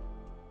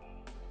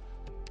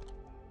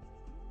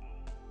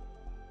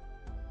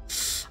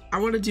 I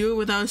want to do it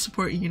without a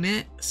support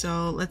unit,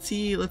 so let's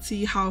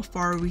see how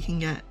far we can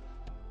get.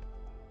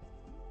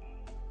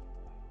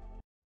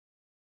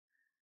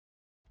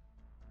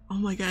 Oh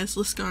my god, it's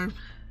Liskarm.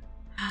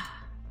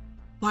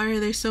 Why are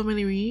there so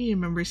many reunion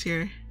members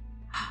here?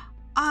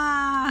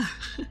 Ah!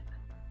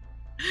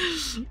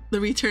 The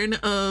return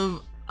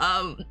of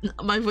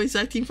my voice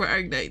acting for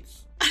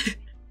Arknights.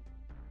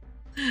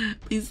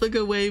 Please look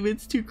away,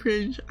 it's too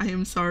cringe. I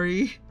am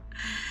sorry.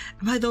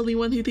 Am I the only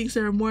one who thinks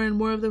there are more and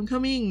more of them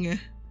coming?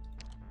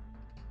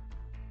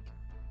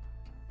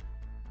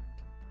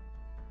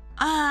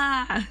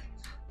 Ah!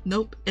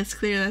 Nope, it's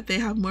clear that they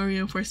have more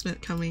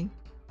reinforcement coming.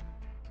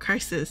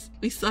 Crisis,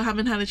 we still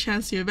haven't had a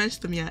chance to avenge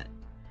them yet.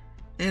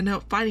 They end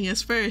up fighting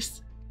us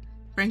first.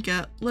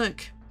 Franca,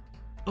 look.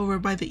 Over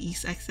by the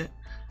east exit.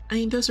 I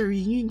think those are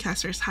reunion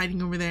casters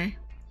hiding over there.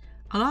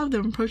 A lot of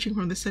them approaching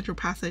from the central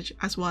passage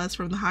as well as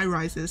from the high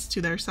rises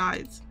to their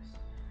sides.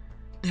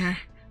 They're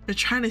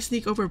trying to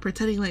sneak over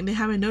pretending like they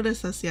haven't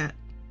noticed us yet.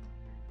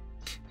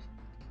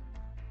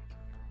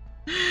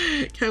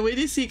 Can't wait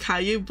to see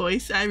Caillou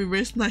voice at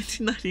reverse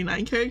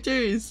 1999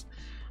 characters.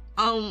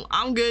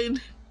 I'm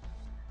good.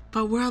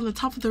 But we're on the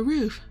top of the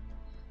roof.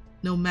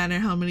 No matter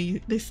how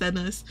many they send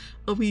us,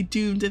 we'll be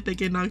doomed if they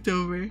get knocked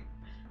over.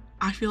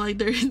 I feel like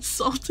they're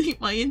insulting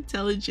my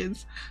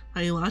intelligence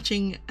by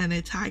launching an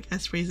attack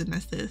as brazen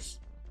as this.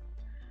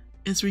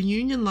 Is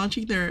Reunion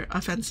launching their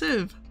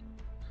offensive?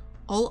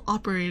 All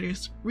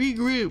operators,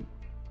 regroup!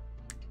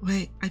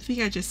 Wait, I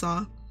think I just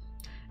saw.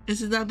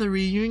 Isn't that the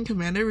Reunion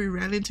commander we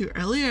ran into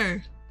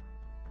earlier?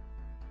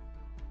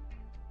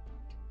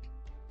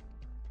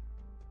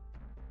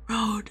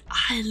 Rhode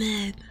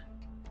Island!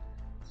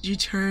 Did you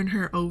turn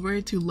her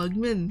over to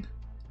Lungmin?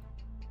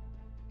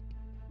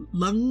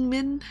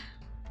 Lungmin?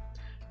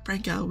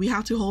 Franca, we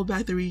have to hold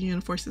back the Reunion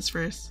forces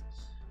first.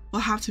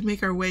 We'll have to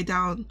make our way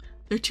down.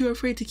 They're too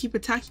afraid to keep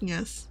attacking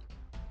us.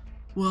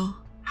 We'll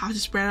have to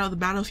spread out the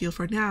battlefield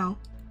for now.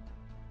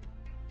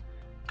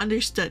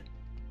 Understood.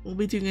 We'll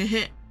be doing a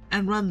hit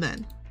and run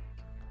then.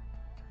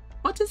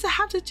 What does it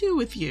have to do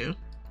with you?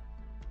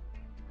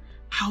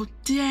 How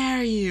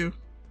dare you!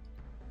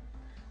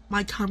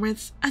 My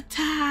comrades,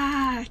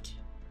 attack!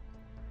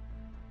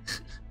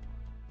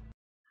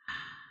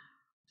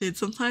 Dude,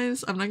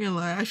 sometimes, I'm not gonna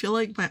lie, I feel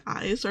like my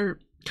eyes are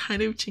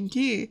kind of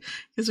chinky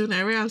because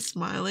whenever I'm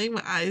smiling,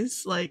 my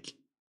eyes like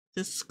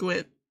just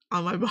squint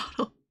on my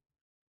bottle.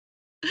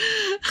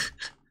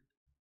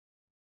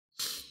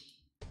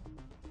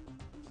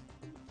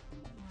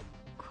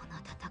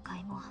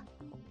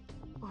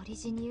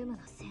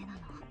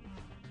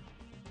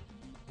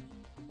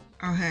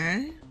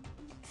 Okay.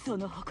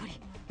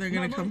 They're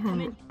gonna come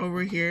from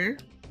over here.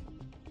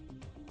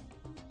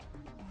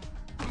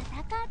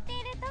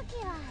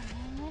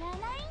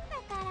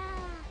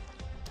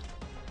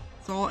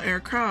 It's all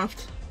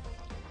aircraft.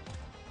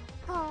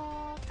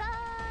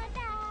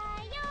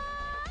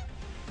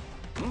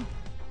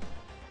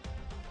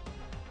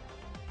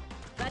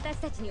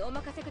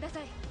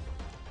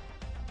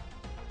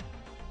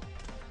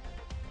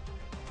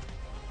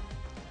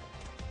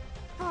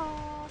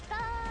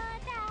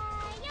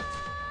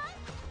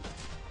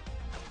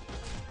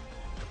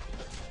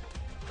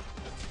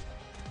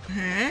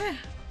 Okay,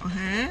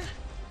 okay.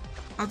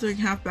 I'm doing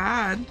half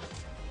bad.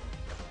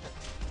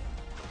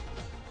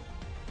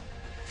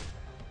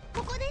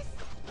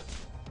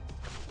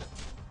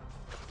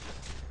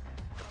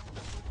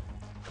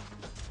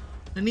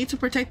 I need to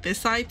protect this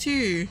side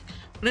too.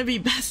 Wouldn't it be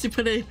best to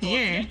put it in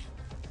here?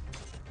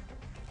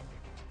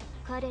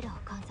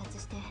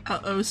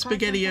 Uh-oh,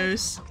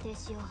 SpaghettiOs.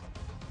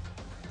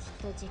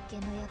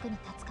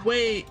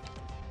 Wait.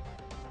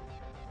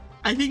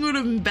 I think it would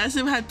have been best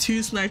if I had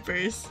 2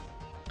 snipers.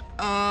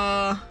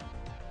 Now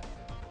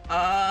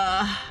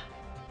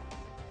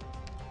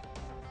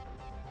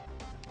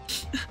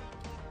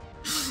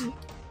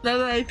that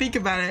I think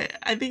about it,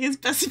 I think it's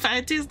best if I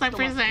had 2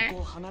 snipers there.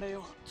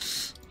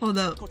 Hold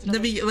up.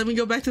 Let me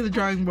go back to the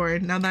drawing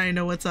board now that I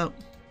know what's up.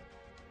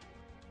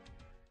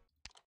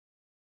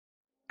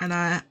 And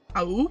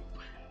oh,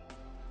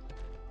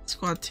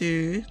 squad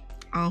 2.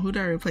 Oh, who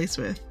do I replace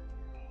with?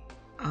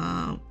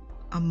 Probably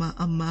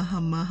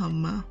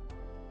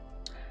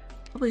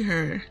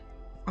her.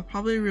 I'll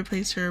probably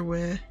replace her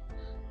with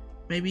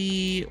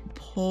maybe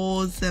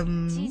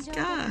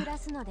Pozemka. I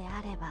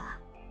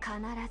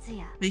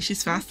think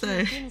she's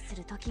faster.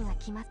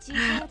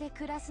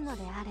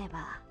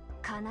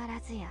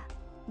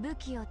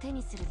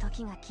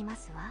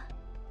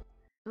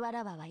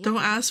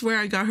 Don't ask where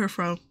I got her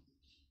from.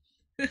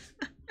 At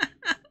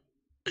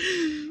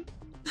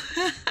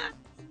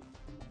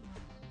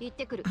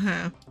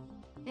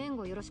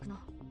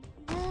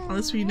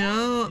least we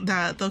know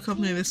that they'll come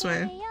through this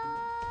way.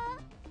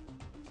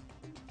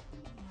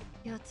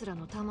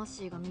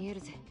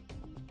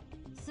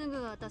 す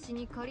ぐ私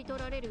に刈り取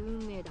られる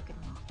運命だけど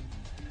な。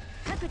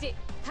各自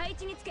配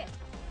置につけ。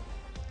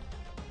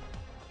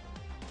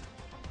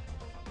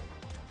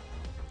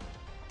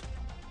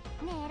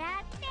狙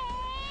っ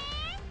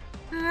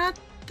て狙って。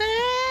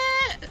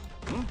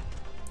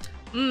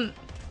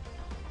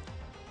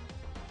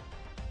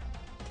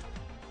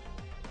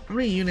How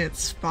many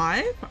units?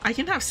 5? I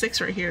can have 6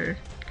 right here.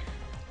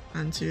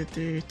 1, 2,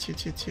 3, 2,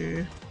 2,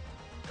 2.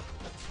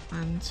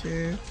 1,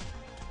 2.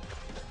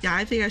 Yeah,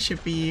 I think I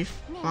should be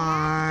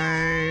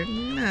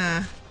fine.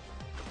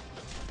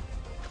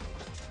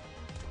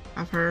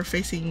 Have her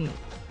facing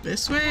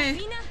this way.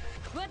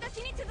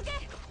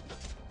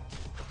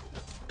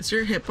 Is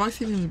your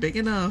hitbox even big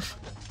enough?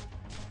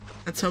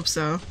 Let's hope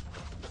so.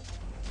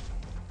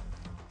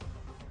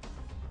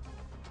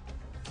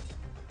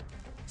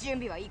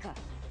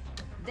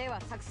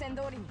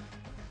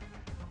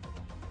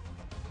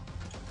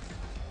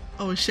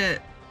 Oh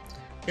shit.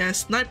 Yeah,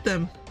 snipe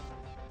them.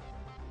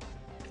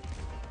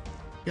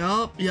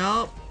 Yup.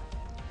 Yup.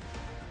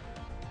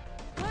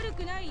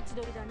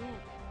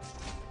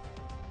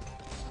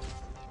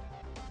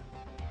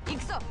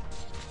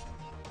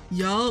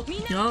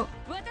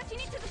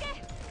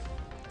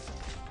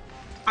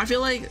 I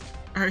feel like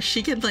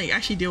she can like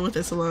actually deal with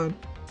this alone.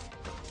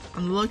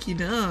 Unlucky,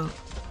 no.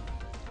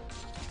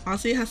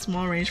 Honestly, has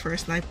small range for a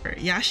sniper.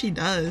 Yeah, she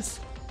does.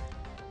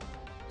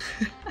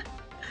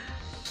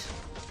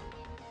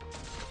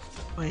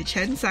 Wait,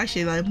 Chen's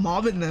actually like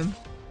mobbing them.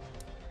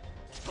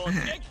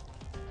 Okay.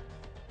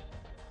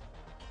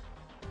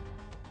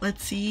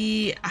 Let's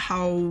see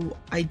how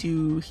I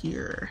do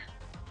here.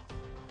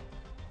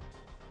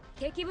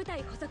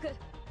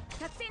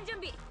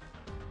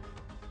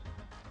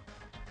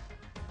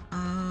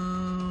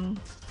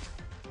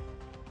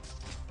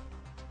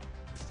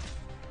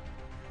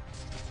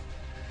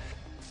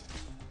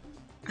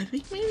 I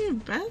think maybe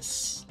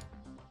best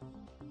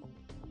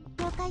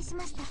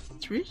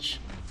to reach.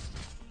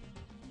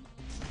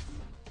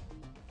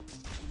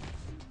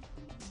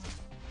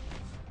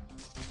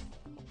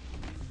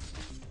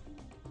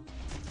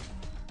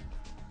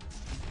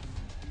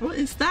 What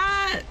is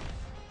that?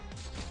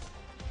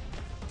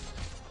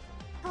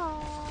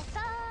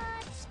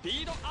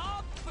 Speed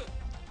up!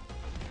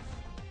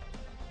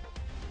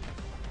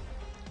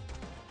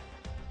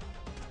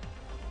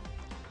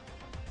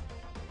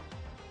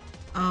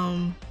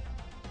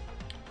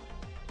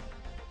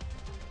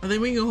 Are they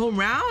making a whole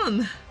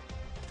round?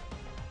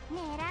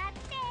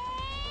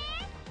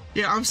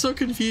 Yeah, I'm so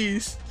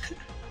confused.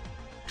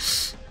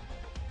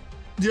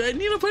 Do I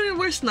need to put in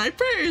more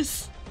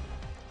snipers?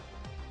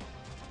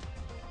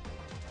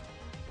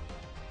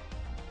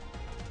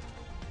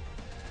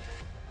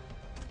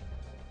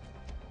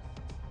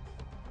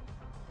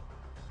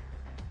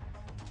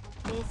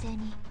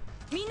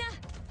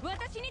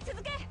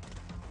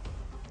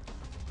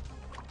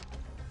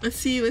 Let's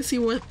see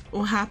what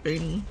will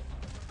happen.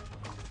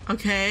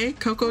 Okay,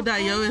 Coco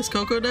Dayo is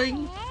Coco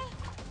doing.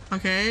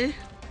 Okay.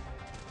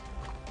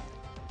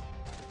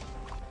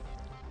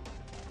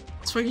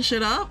 Let's fucking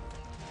shit up.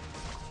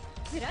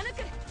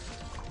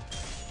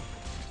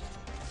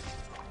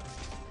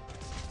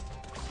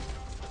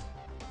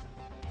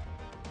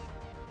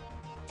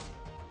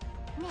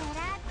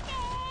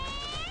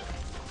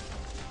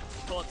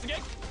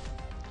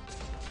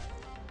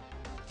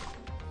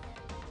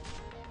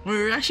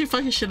 We're actually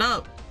fucking shit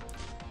up.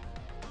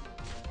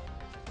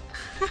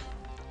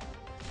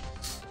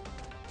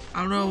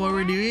 I don't know what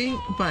we're doing,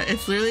 but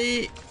it's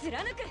literally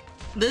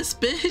this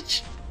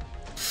bitch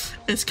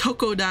is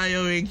Coco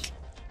Dayoing.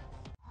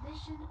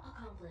 Mission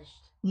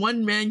accomplished.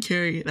 One man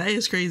carry. That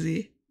is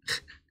crazy.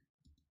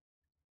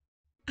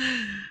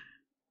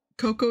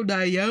 Coco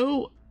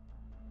Dayo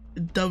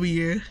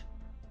W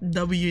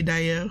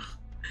Dayo.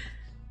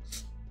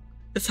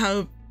 That's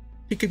how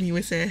Pikami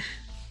would say.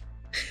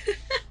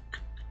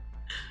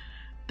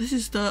 This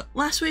is the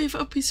last wave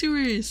of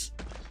pursuers.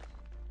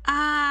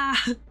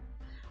 Ah,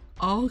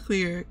 all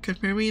clear.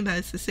 Confirming that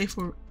it's safe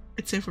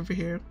over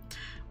here.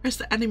 Where's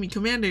the enemy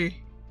commander?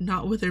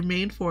 Not with their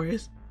main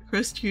force.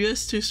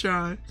 Just too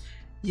strong.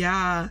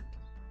 Yeah,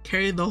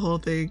 carried the whole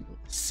thing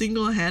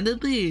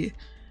single-handedly.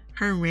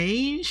 Her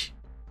range?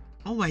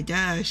 Oh my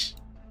gosh.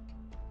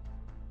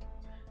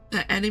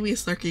 The enemy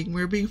is lurking.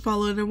 We're being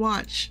followed and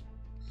watched.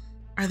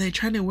 Are they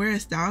trying to wear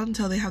us down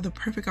until they have the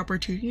perfect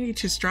opportunity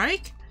to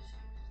strike?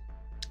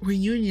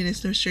 Reunion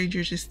is no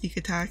stranger to sneak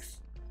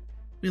attacks.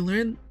 We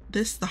learned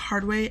this the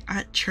hard way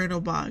at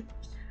Chernobog.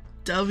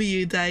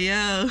 W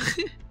Dayo.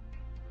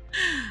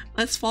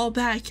 Let's fall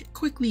back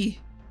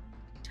quickly.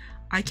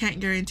 I can't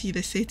guarantee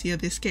the safety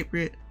of the escape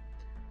route.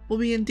 We'll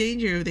be in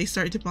danger if they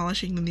start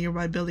demolishing the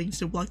nearby buildings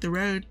to block the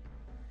road.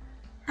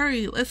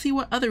 Hurry, let's see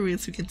what other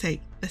routes we can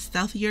take. The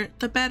stealthier,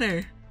 the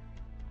better.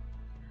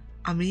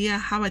 Amiya,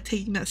 how about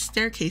taking that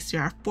staircase to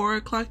our 4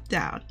 o'clock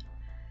down?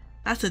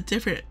 That's a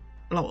different...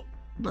 blah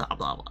blah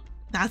blah.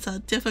 That's a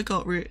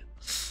difficult route.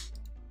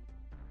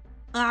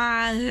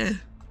 Ah,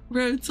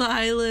 road to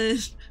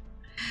island.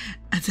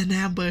 It's an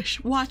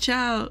ambush. Watch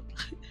out.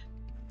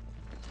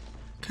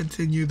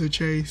 Continue the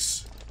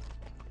chase.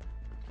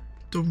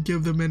 Don't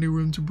give them any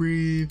room to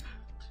breathe.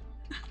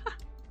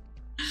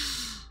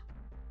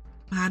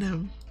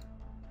 Madam,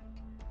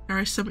 there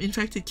are some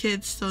infected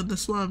kids still in the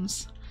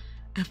slums.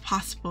 If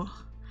possible,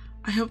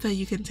 I hope that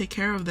you can take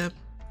care of them.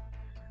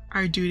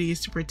 Our duty is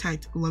to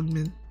protect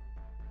Lungmen.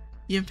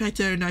 The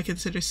infected are not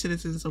considered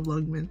citizens of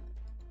Lungmen.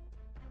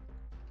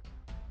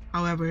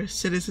 However,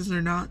 citizens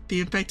or not,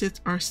 the infected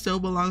are still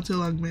belong to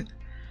Lungmen.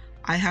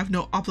 I have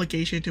no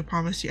obligation to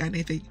promise you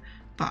anything,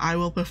 but I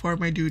will perform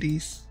my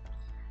duties.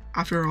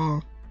 After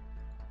all,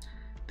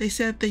 they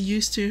said they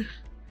used to.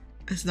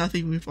 It's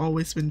nothing we've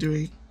always been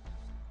doing.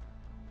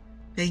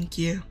 Thank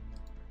you.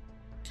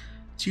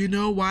 Do you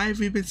know why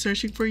we've been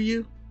searching for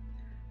you?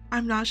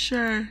 I'm not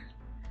sure.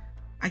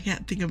 I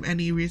can't think of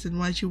any reason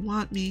why you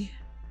want me.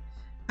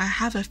 I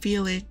have a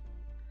feeling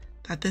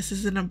that this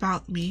isn't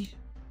about me.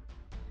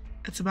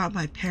 It's about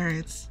my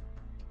parents.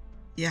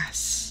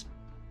 Yes.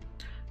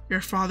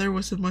 Your father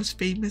was the most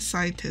famous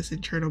scientist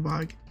in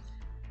Chernobog,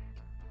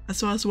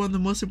 as well as one of the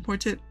most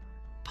important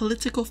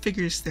political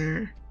figures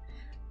there.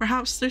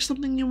 Perhaps there's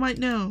something you might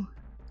know.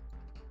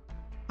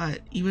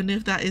 But even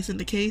if that isn't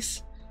the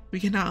case, we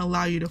cannot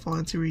allow you to fall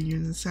into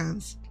Reunion's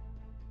hands.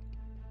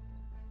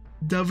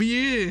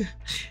 W!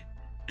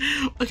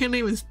 What kind of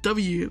name is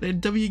W? They're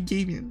W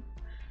Gaming.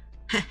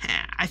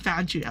 I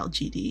found you,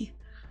 LGD.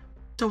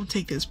 Don't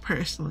take this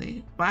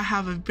personally, but I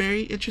have a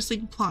very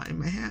interesting plot in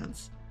my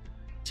hands.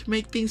 To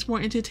make things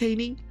more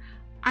entertaining,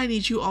 I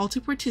need you all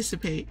to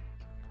participate.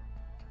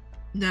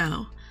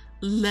 Now,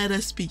 let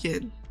us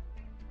begin.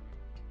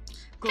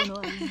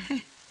 Level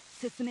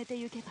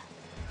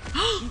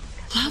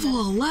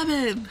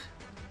 11!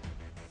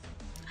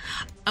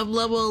 I'm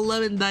level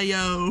 11,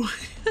 Dayo.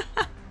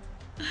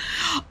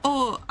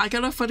 Oh, I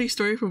got a funny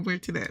story from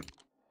work today.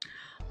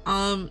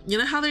 You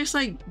know how there's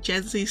like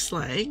Gen Z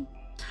slang?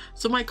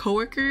 So my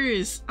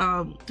coworkers,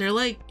 they're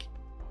like,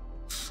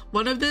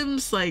 one of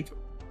them's like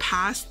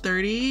past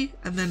 30,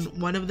 and then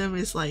one of them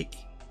is like,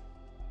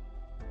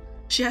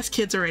 she has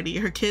kids already.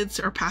 Her kids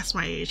are past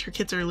my age. Her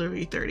kids are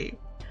literally 30.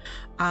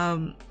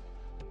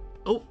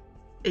 Oh,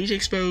 age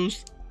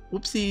exposed.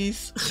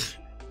 Whoopsies.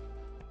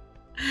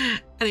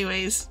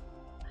 Anyways,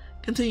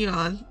 continue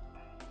on.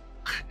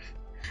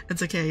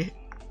 It's okay.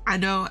 I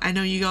know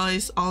you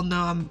guys all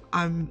know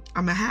I'm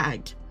a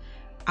hag.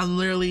 I'm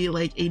literally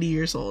like 80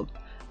 years old.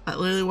 But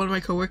literally one of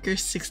my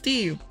coworkers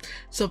 60.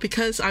 So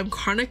because I'm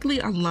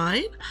chronically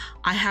online,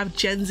 I have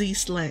Gen Z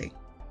slang.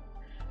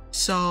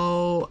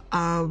 So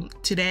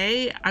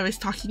today I was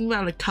talking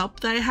about a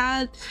cup that I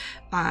had.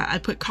 I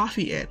put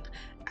coffee in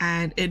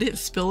and it didn't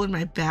spill in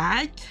my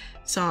bag.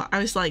 So I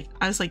was like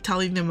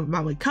telling them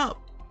about my cup.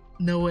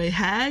 No way,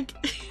 hag.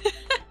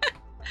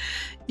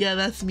 Yeah,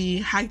 that's me,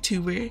 hag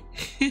tuber.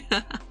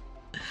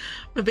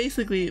 But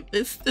basically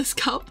this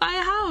cup I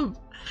have,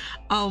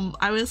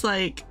 I was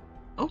like,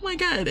 oh my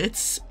god,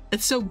 it's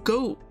so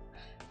goat.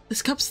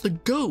 This cup's the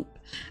goat.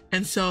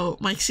 And so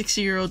my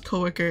 60-year-old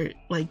coworker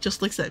like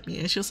just looks at me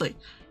and she was like,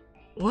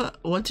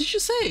 what did you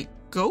say?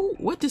 Goat?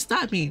 What does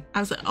that mean? I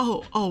was like,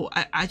 oh,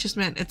 I just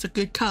meant it's a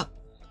good cup.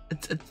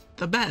 It's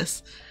the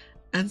best.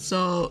 And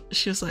so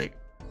she was like,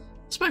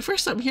 it's my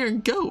first time hearing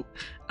goat.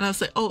 And I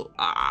was like, oh,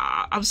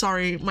 I'm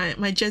sorry,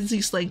 my Gen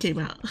Z slang came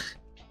out.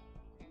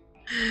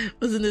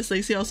 Wasn't this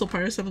Lacey also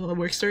part of some of the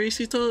work stories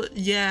she told?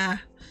 Yeah,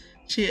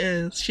 she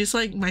is. She's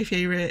like my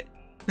favorite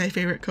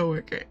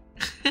coworker.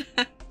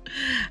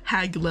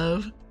 Hag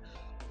love.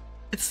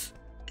 It's,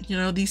 you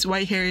know, these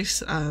white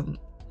hairs,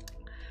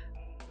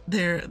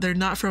 they're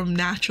not from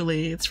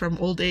naturally, it's from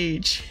old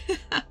age.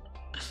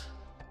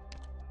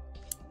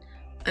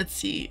 Let's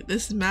see,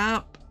 this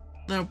map,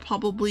 they'll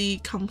probably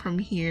come from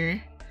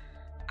here.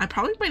 I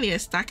probably might need to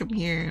stack them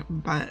here,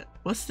 but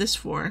what's this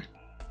for?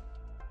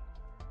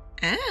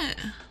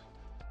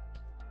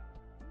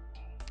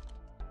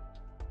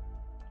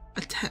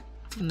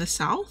 From the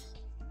south?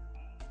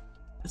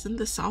 Isn't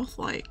the south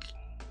like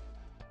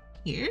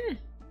here?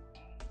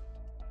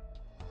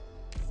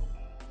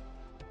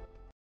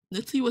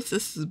 Let's see what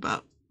this is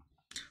about.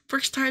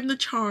 First time the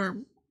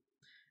charm.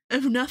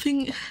 If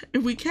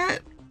we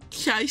can't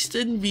heist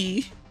and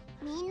V.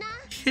 Mina.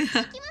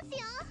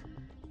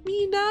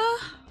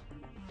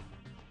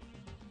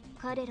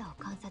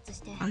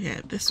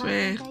 Okay, this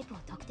way.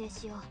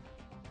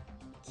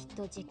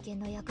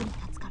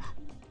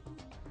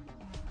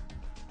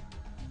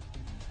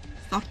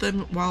 Stop them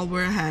while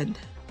we're ahead.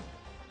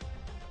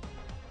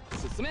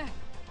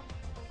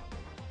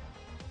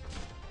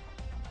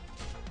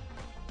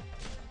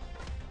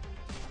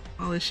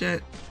 Holy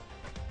shit.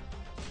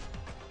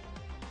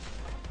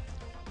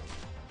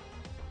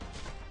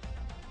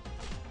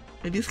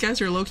 Hey, these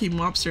guys are low-key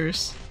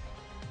mobsters.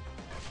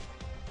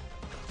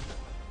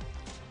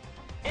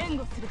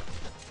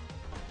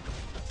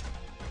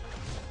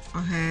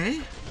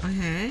 Okay,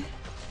 okay.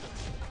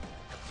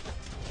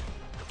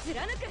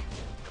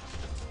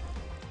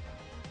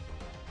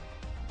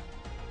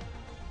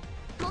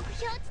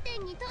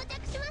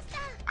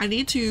 I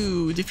need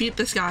to defeat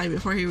this guy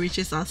before he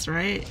reaches us,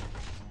 right?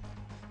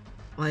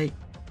 Like,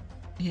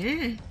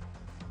 here.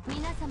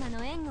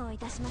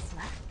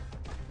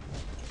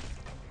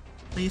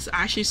 He's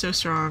actually so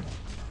strong.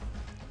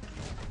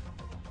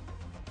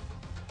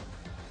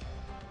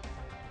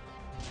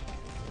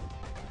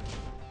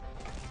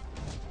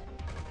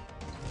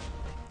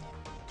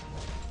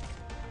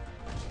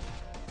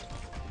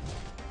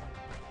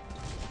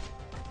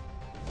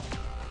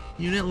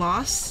 Unit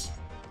loss?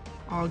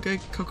 All good,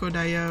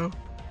 Kokodayo.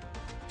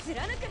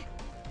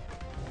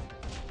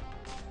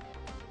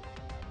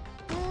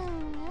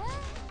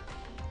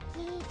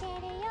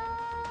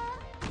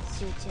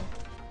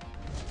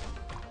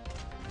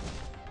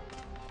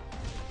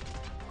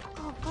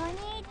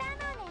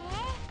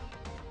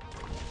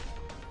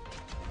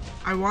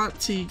 I want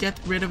to get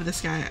rid of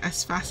this guy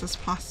as fast as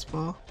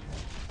possible.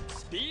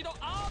 Speed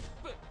up!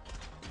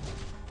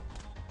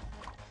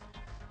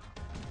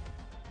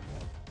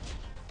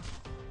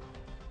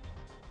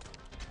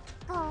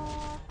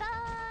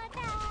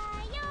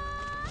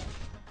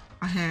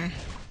 Okay.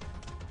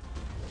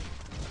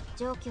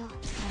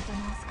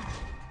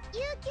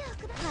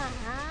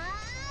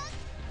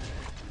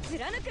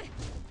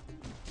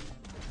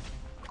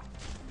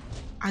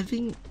 I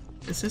think,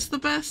 is this the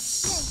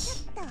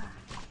best?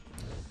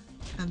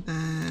 And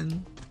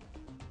then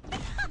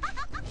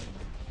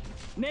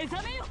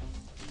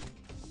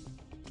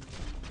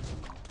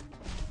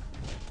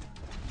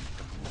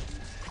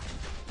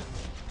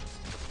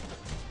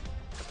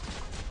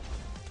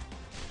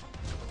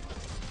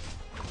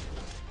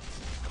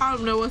I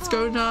don't know what's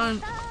going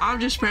on. I'm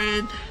just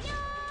praying.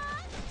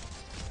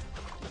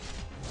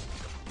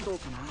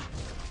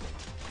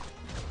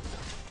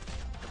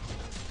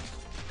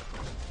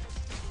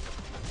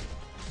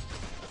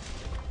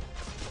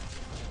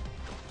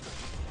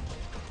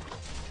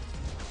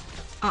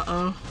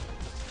 Uh-oh.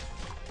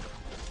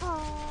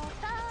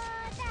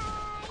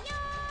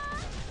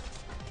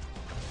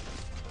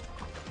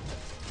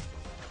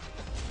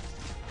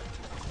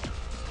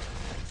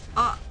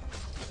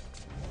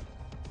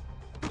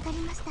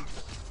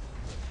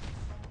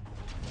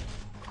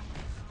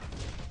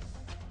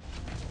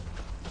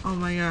 Oh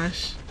my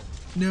gosh.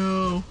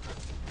 No.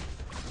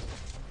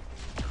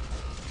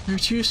 They're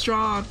too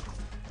strong.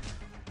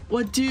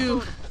 What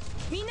do?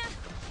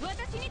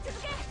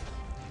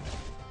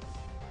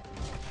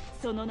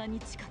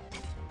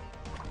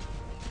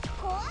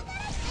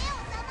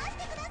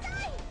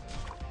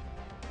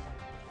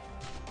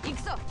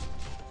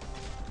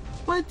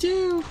 What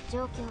do?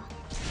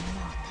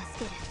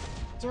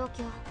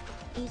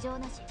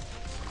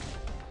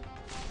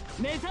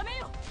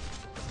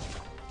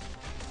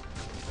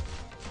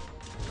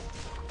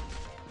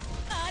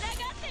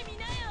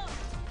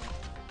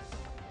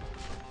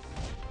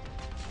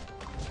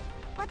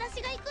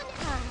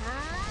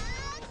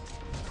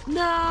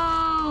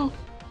 No!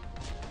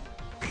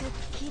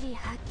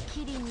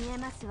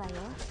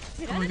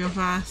 Oh my god,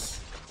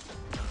 fast.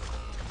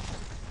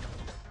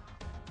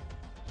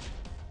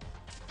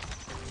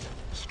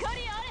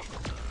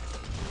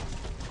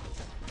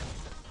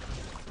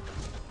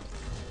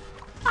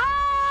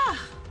 Ah!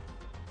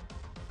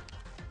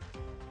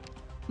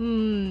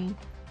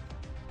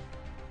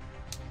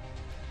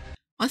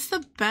 What's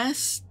the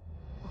best?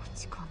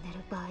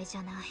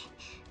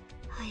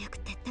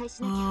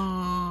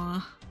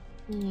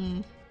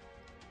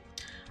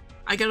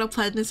 I gotta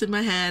plan this in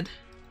my head.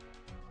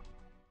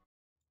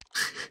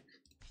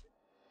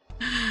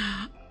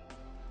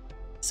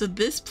 So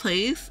this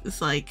place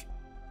is like,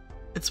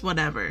 it's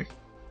whatever.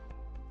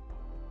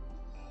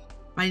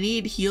 I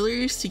need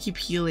healers to keep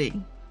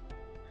healing.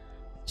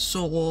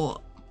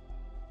 So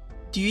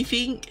do you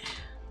think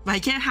I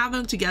can't have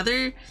them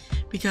together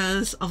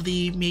because of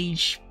the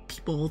mage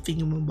people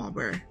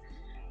thingamabobber?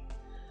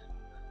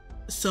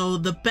 So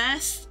the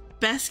best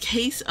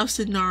case of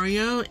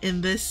scenario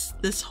in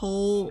this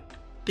whole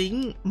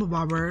thing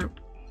mabobber,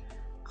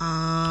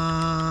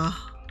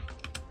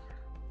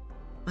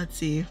 let's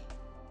see,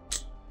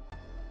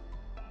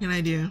 what can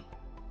I do?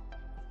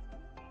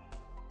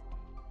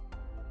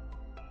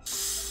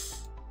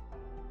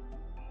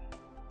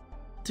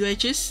 Do I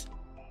just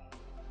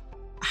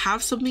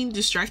have something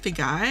distract the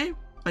guy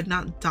but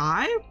not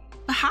die?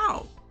 But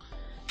how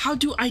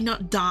do I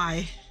not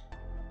die?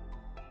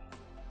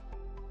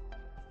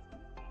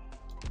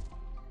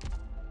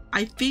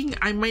 I think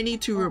I might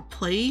need to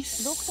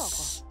replace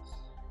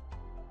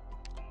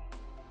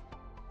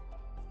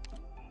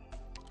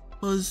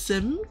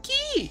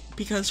Ozemki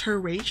because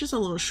her range is a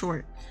little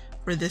short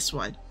for this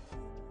one.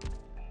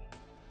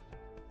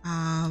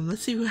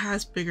 Let's see who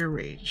has bigger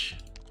range.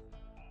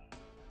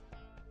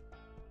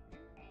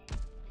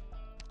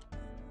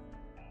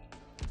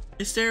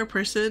 Is there a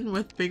person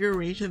with bigger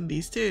range than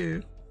these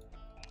two?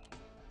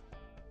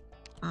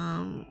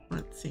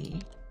 Let's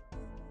see.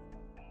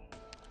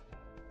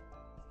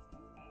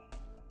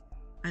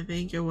 I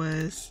think it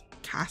was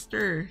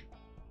Caster.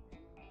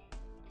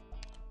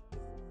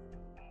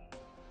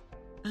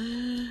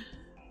 Her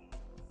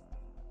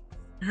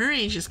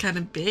range is kind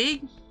of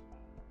big.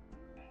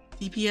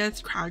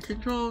 DPS, crowd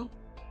control.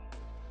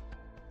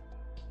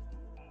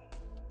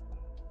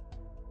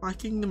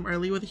 Blocking them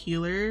early with a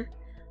healer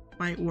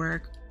might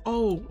work.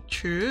 Oh,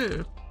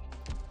 true.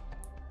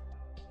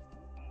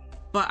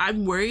 But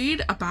I'm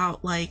worried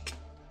about like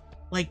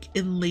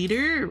in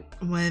later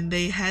when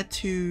they had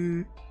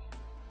to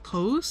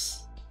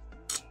post.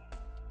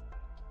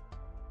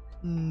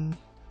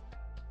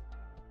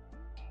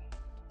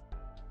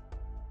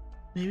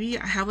 Maybe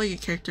I have like a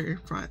character in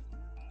front.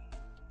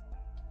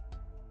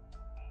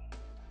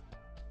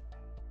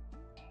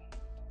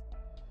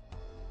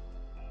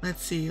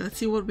 Let's see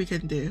what we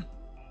can do.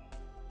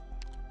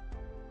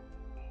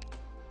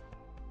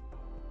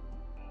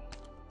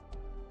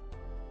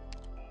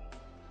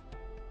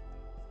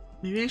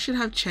 Maybe I should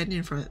have Chen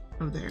in front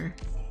of there.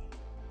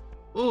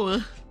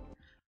 Oh,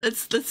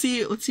 let's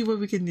see what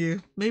we can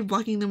do. Maybe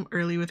blocking them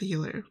early with a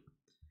healer.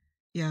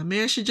 Yeah,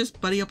 maybe I should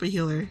just buddy up a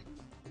healer.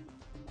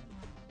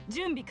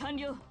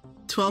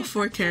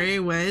 12-4 carry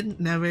win?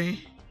 Never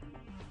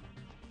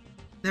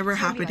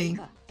happening.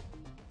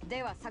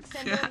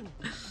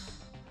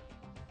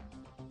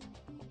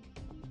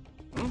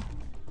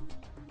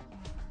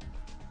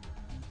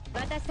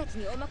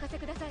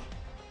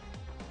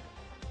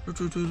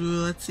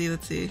 Let's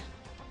see.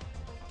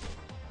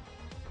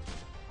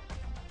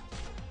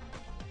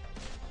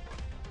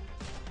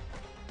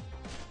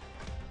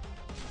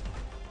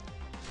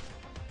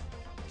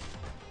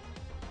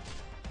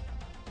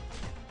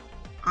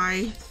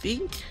 I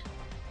think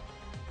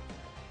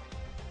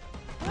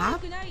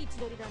not.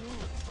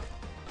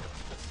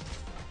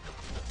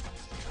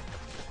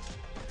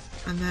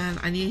 And then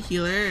I need a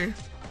healer.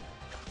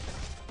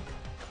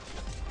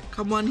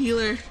 Come on,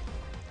 healer.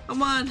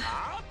 Come on.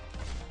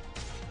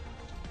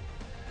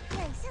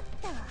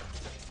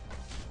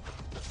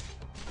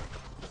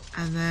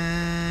 And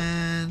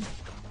then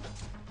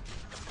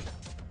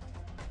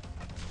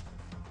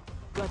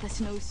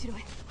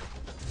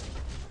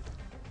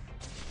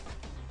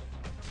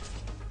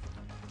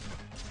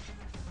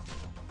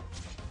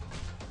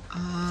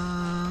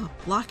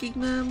blocking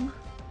them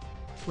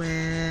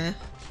with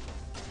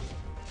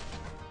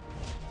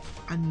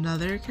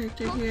another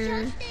character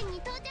here.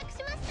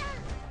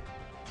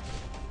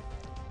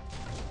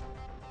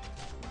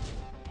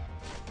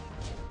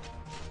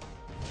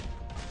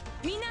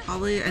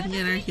 Probably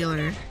ending our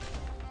healer.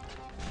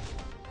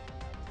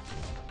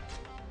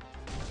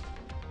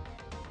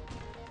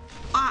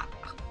 Ah!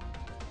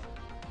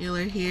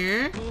 Healer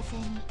here.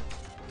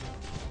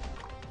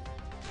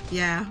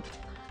 Yeah.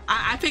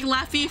 I picked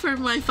Laffy for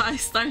my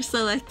 5-star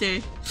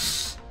selector.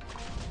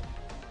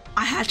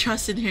 I had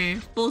trust in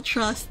her. Full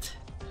trust.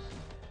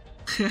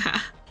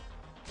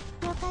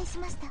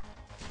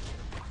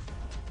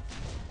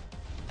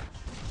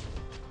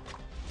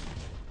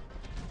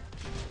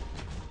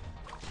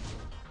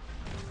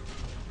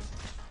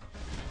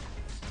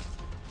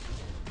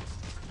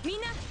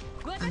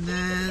 And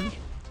then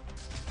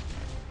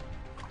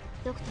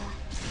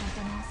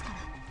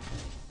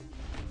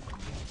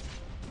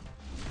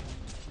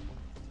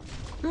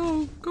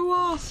go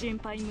off.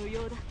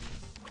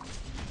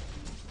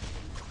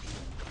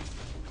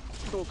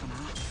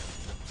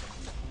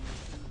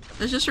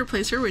 Let's just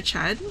replace her with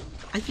Chad.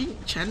 I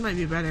think Chad might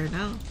be better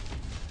now.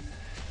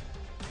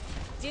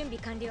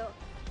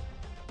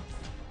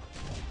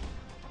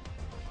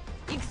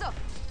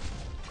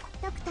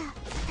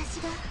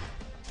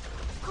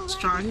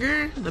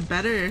 Stronger, the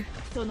better.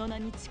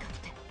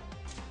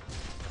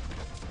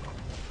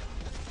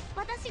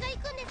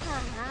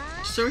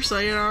 Source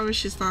Sayonara, but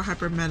she's not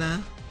hyper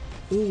meta.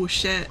 Oh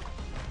shit.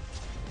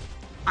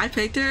 I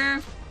picked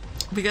her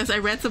because I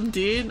read some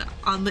dude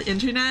on the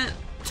internet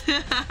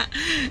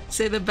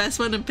say the best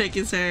one to pick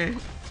is her.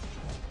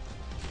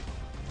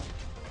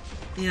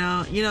 You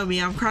know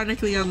me, I'm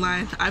chronically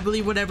online. I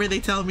believe whatever they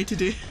tell me to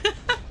do.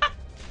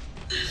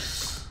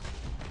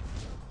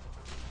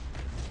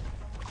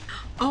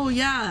 Oh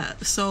yeah,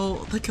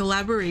 so the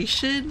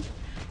collaboration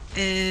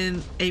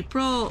in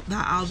April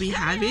that I'll be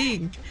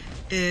having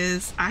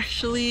is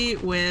actually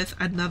with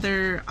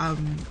another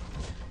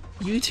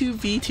YouTube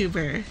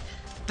VTuber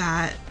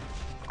that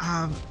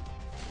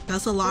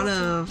does a lot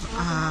of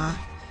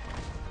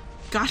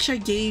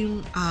gacha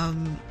game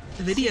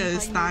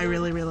videos that I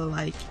really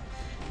like.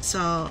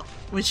 So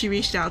when she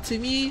reached out to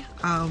me,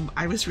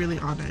 I was really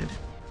honored.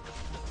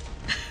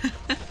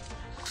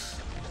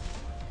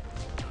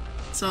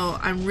 So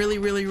I'm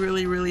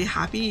really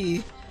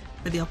happy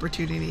for the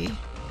opportunity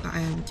that I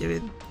am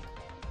given.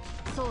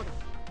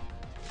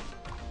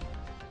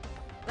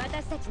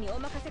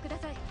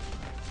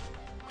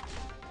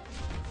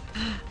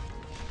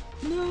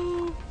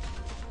 No.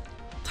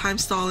 Time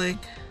stalling.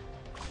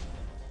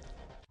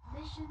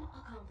 Mission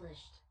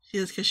accomplished.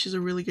 Yes, because she's a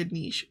really good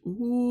niche.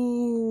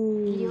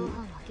 Ooh.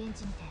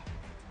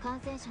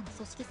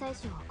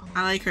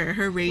 I like her.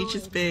 Her rage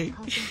is big.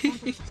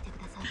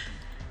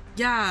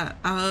 Yeah,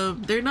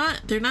 they're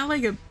not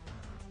like a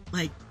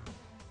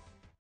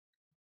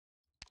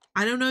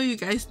I don't know, you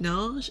guys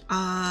know,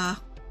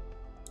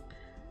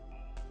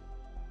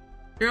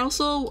 they're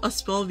also a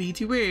small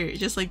VTuber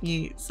just like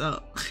me,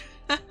 so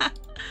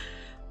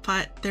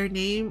but their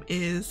name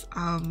is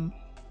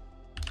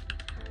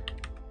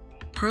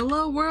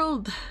Perla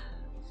World.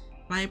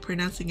 Am I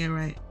pronouncing it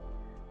right?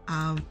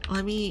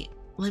 Let me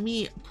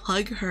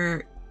plug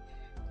her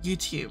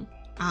YouTube.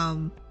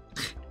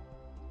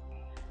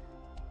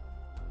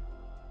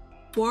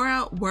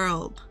 Phora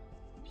World,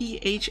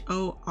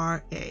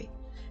 Phora.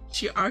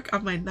 She arc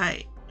on my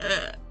night.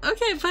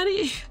 Okay,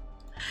 buddy.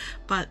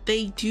 But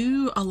they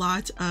do a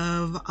lot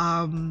of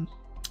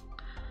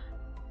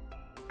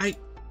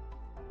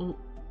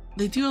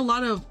they do a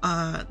lot of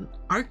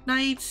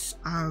Arknights,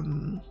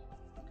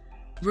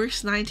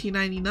 Verse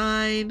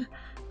 1999,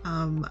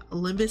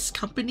 Olympus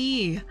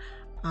Company,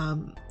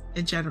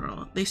 in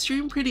general. They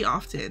stream pretty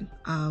often.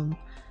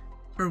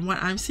 From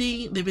what I'm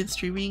seeing, they've been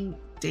streaming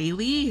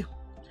daily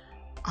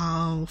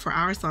for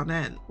hours on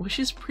end, which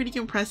is pretty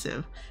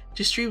impressive.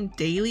 To stream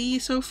daily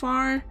so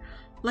far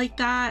like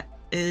that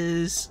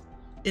is,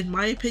 in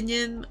my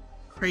opinion,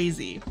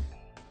 crazy.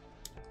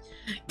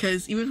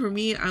 Because even for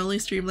me, I only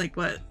stream like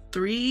what,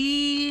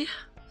 three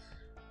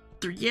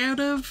out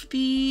of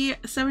the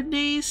 7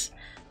 days,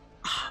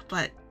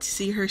 but to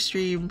see her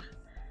stream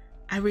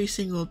every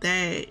single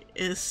day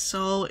is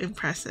so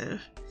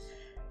impressive.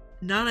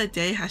 Not a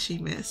day has she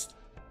missed,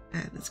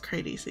 and it's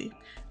crazy.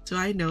 Do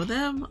I know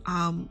them?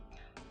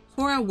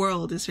 Phora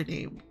World is her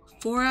name.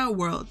 Phora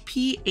World,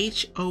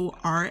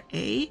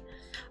 Phora,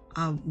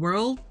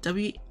 World,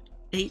 WHIRLED.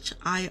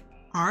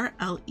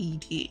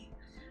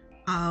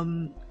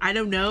 I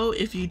don't know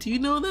if you do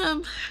know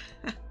them,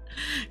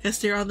 because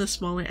they're on the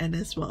smaller end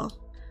as well.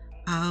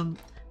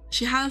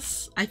 She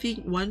has, I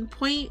think,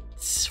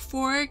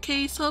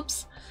 1.4k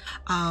subs,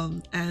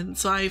 and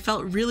so I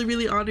felt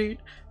really honored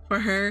for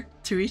her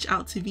to reach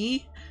out to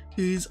me,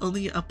 who's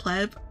only a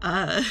pleb,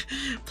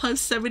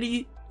 plus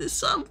 70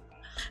 sub.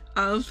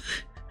 So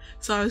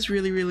I was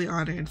really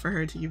honored for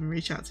her to even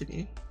reach out to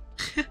me.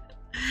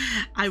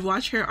 I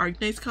watch her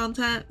Arknights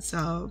content,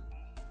 so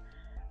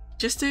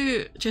just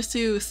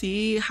to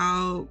see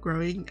how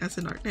growing as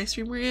an Arknight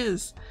streamer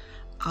is.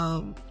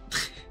 So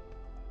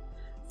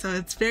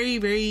it's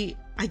very,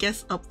 I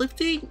guess,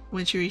 uplifting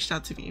when she reached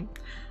out to me.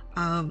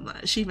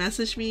 She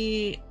messaged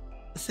me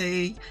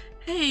saying,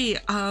 hey,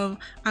 I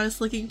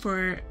was looking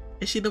for,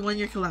 is she the one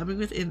you're collabing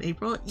with in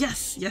April?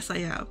 Yes I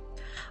am.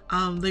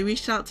 They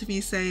reached out to me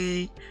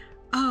saying,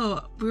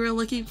 oh, we were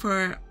looking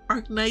for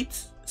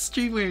Arknights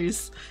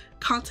streamers,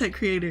 content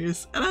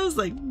creators, and I was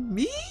like,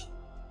 me?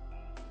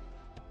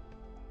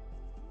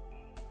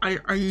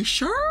 Are you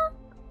sure?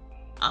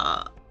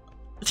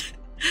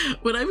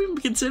 Would I be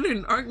considered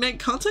an Arknight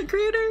content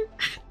creator?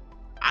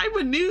 I'm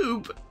a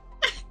noob.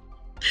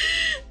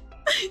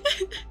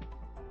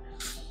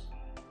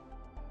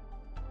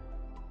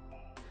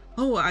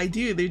 Oh, I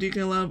do. They're doing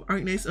a lot of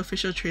Arknight's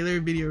official trailer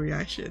video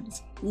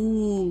reactions.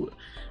 Ooh,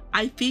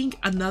 I think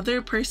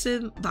another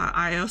person that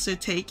I also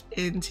take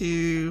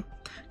into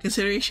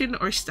consideration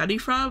or study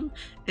from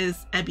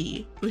is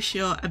Ebi,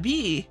 Ushio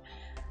Ebi,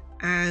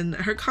 and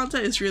her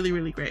content is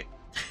really great.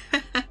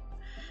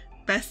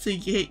 Best to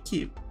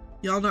gatekeep.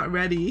 Y'all not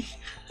ready.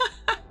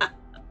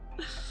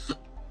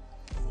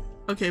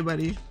 Okay,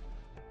 buddy.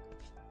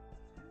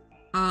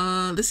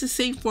 This is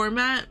same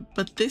format,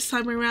 but this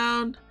time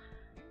around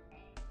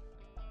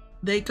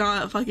they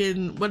got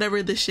fucking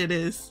whatever this shit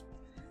is.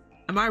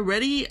 Am I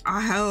ready?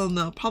 Hell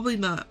no, probably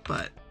not,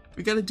 but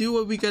we gotta do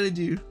what we gotta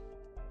do.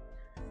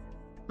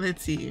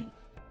 Let's see.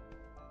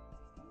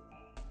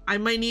 I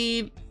might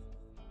need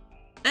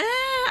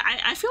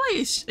I feel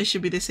like it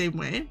should be the same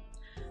way.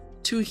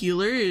 2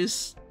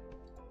 healers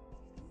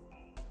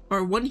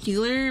or 1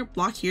 healer,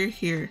 block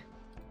here.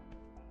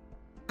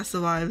 That's the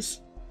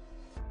vibes.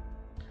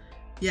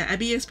 Yeah,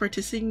 Abby is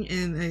participating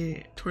in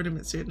a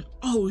tournament soon.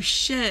 Oh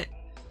shit,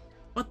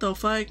 what the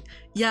fuck?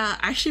 Yeah,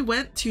 I actually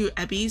went to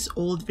Abby's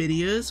old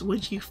videos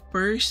when she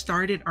first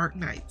started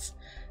Arknights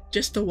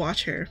just to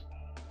watch her.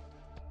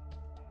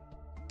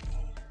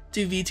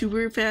 Do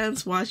VTuber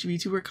fans watch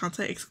VTuber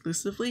content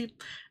exclusively?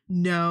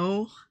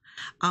 No.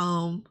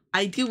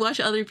 I do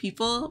watch other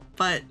people,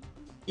 but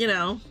you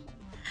know,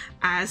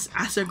 as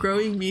a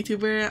growing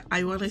VTuber,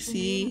 I want to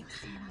see,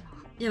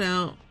 you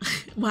know,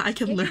 what I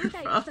can learn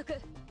from.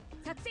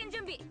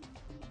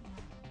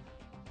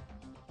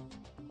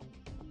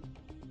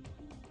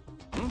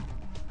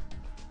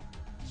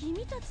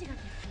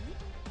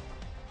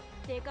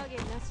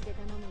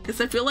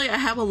 Because I feel like I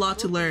have a lot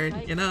to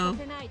learn, you know?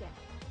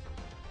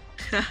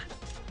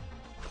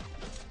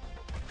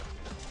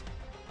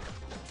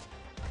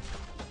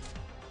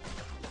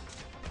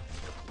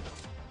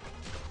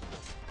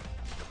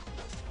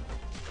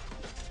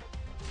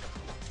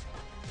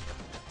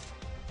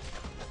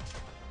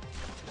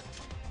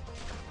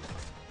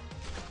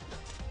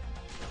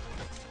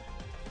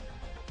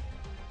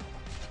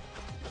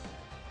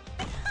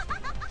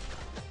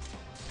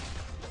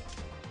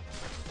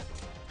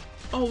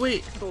 Oh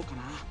wait.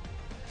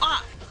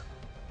 Ah!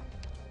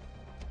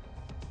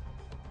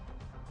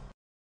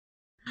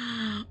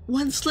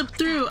 One slipped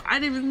through. I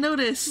didn't even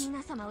notice.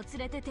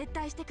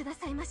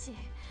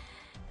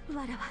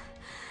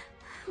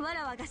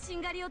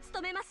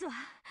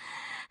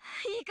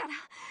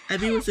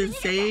 Abby was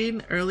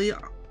insane early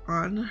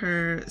on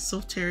her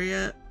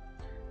Solteria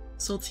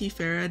Salty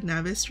Farah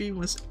Navis stream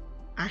was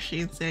actually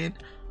insane.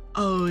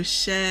 Oh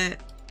shit.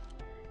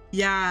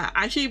 Yeah,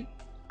 actually,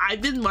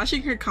 I've been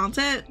watching her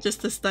content just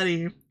to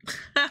study.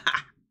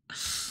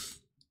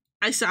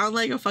 I sound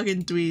like a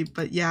fucking dweeb,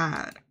 but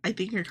yeah, I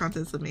think her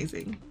content's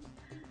amazing.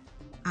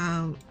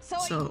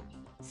 So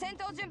戦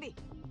闘準備。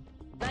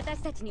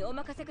私たちにお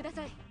任せくだ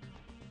さい。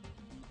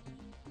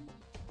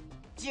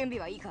準備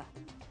はいいか。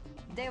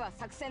では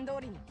作戦通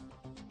りに。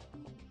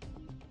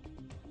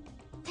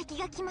敵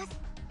が来ます。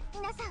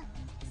皆さん、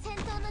戦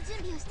闘の準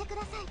備をしてくだ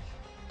さい。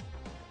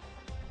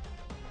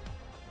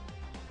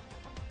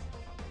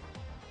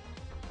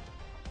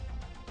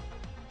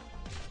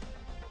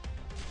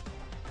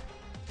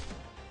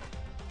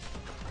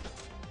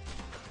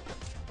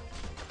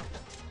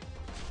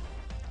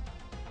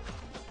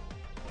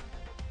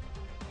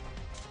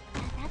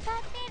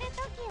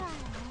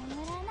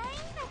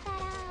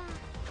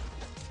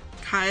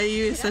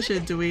Caillou is such a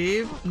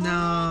dweeb?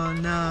 No,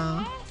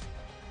 no.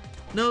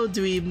 No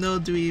dweeb, no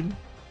dweeb.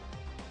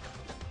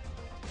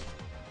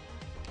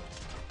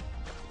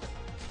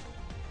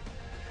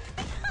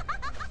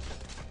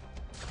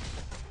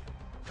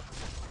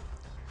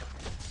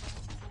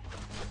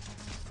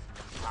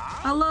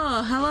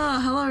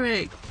 Hello,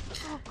 Rick.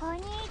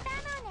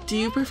 Do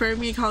you prefer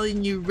me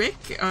calling you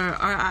Rick or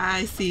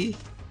R-I-I-C?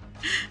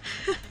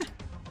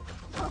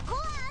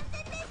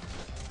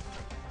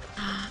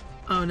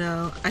 Oh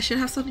no, I should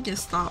have something to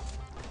stop.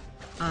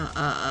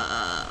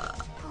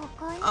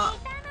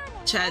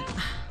 Chat.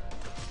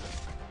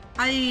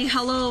 Hi,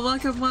 hello,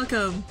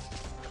 welcome.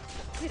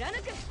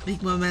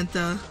 Big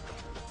momento.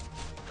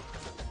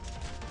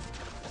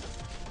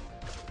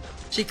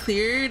 She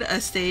cleared a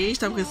stage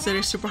that was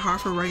considered super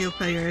hard for regular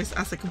players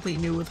as a complete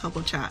noob with help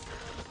of chat.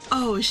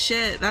 Oh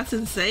shit, that's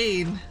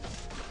insane.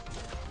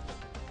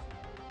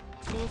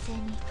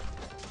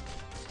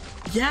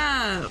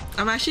 Yeah,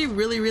 I'm actually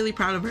really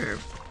proud of her.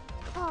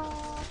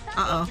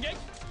 Uh-oh.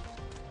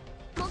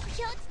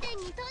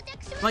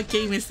 What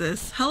game is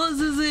this? Hello,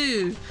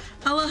 Zuzu!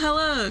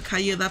 Hello!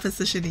 Caillou, that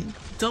positioning.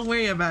 Don't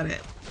worry about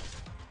it.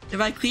 If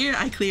I clear,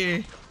 I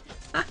clear.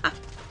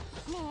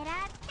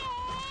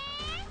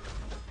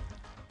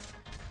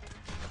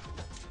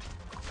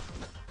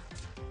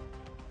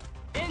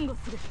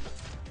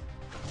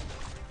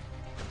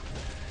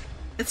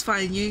 It's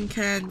fine, you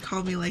can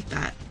call me like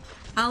that.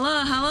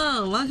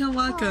 Hello!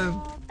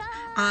 Welcome.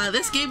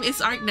 This game is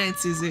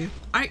Arknights, Zuzu.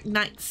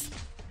 Arknights.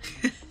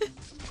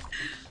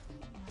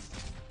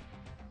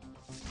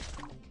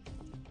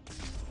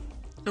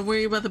 Don't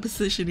worry about the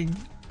positioning.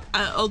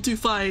 I'll do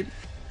fine.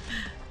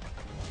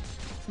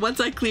 Once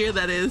I clear,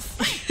 that is.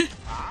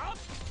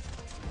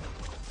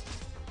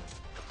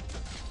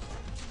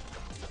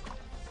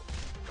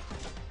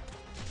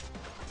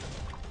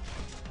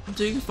 I'm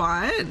doing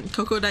fine.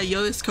 Coco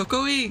Dayo is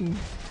cocoing.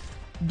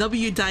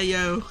 W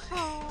Dayo.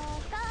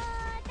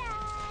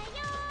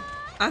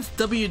 That's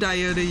W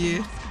Dayo to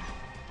you.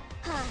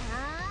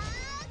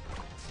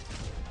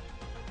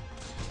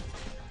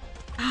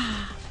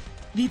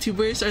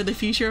 VTubers are the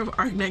future of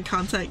Arknight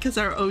content because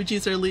our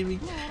OGs are leaving.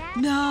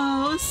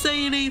 No,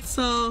 say it ain't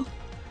so.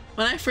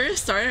 When I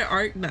first started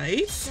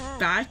Arknights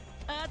back,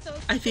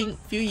 I think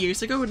a few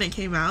years ago when it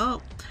came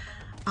out,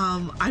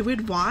 I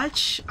would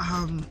watch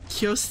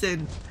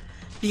Kyosin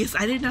because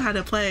I didn't know how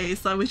to play,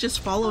 so I would just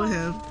follow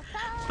him.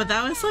 But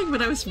that was like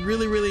when I was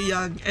really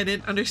young and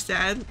didn't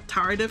understand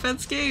tower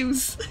defense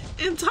games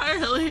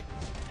entirely.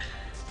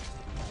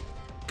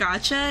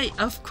 Gacha?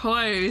 Of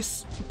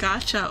course.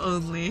 Gacha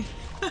only.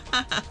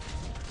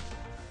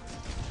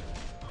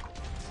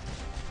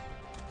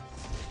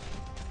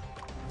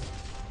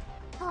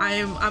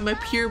 I'm a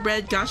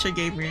purebred gacha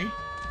gamer.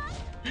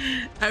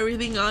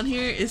 Everything on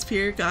here is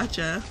pure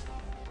gacha.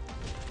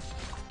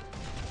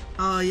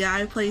 Oh yeah,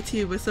 I play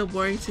too, but it's so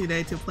boring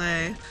today to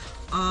play.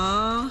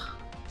 Aww.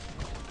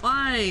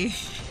 Why?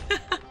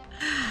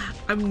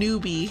 I'm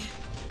newbie,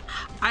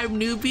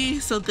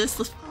 so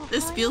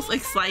this feels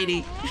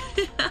exciting.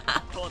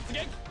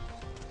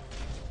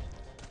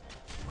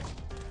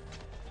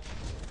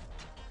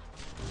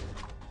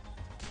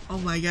 Oh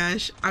my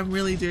gosh, I'm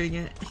really doing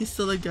it. He's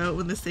still a goat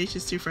when the stage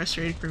is too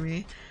frustrating for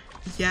me.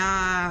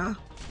 Yeah,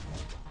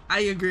 I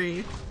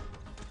agree.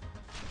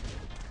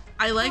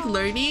 I like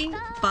learning,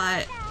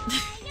 but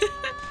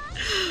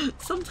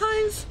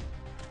sometimes,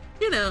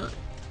 you know,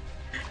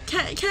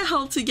 can't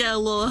help to get a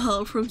little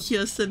help from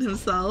Kyosin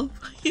himself.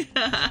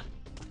 Yeah.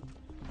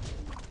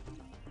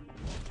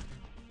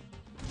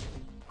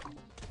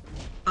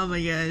 Oh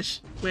my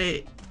gosh.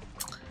 Wait.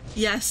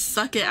 Yes,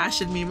 suck it,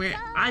 Ashen Memer.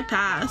 I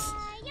pass.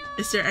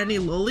 Is there any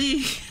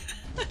loli?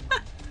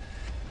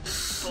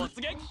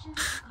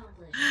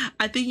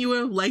 I think you would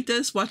have liked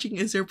us watching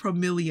Is There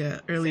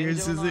Promilia earlier,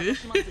 Zuzu.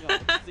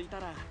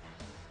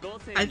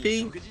 I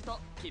think...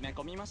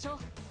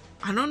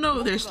 I don't know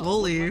if there's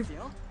loli.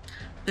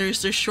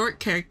 There's the short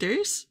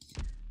characters.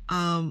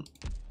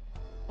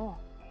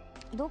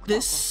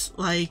 This,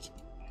 like...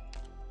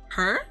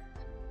 her?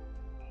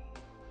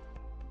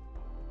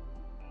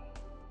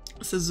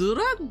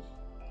 Suzuran?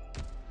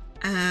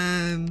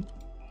 And...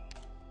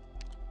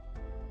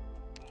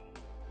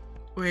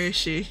 Where is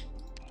she?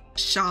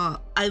 Shaw.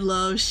 I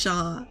love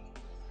Shaw.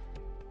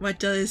 What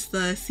does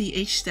the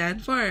CH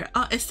stand for?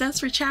 Oh, it stands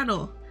for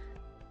channel.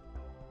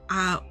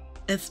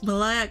 It's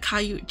Malaya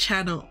Kayu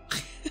channel.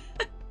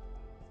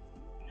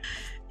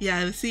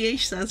 Yeah, the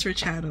CH stands for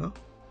channel.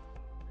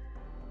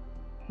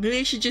 Maybe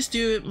I should just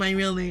do my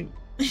real name.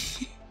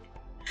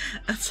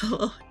 That's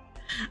all.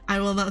 I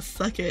will not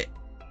suck it.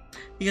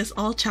 Because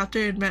all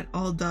chapter and meant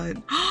all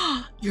done.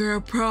 You're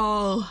a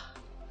pro.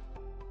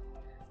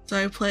 So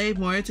I play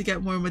more to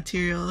get more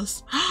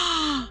materials.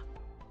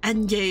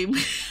 Endgame.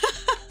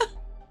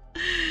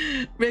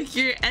 Rick,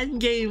 you're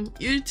endgame.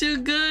 You're too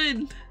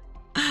good.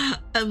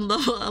 I'm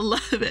level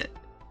 11.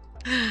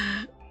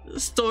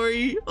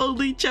 Story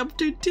only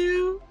chapter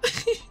 2.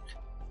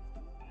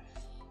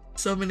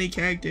 So many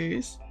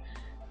characters.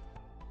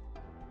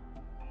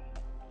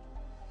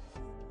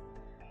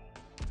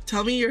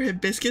 Tell me your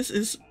hibiscus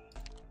is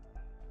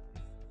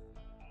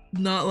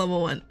not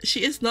level 1.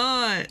 She is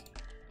not.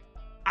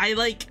 I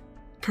like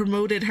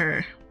promoted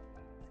her.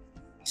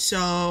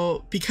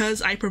 So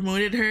because I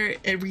promoted her,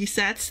 it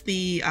resets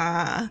the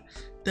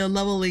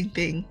leveling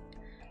thing.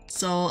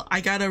 So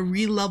I gotta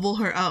re-level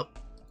her up.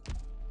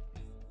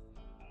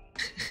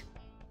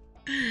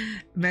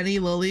 Many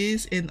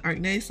lollies in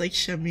Arknights like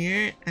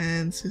Shamir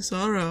and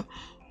Susoro.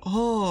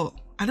 Oh,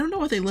 I don't know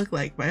what they look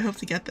like, but I hope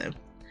to get them.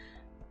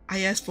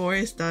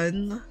 IS4 is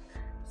done,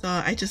 so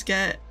I just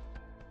get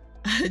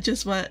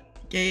just what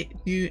gate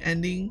new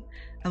ending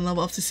and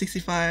level up to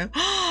 65.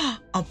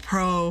 A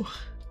pro.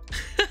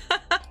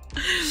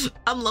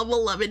 I'm level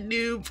 11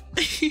 noob.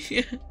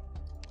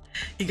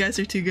 You guys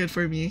are too good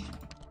for me.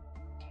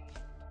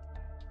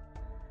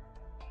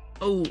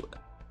 Oh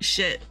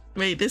shit,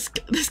 wait, this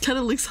kind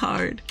of looks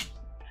hard.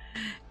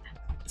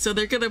 So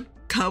they're gonna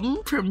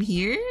come from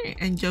here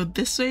and go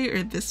this way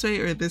or this way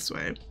or this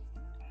way.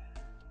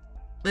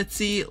 Let's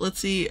see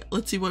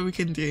what we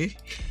can do.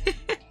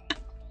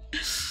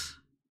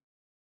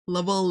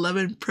 Level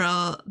 11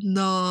 pro.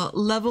 No,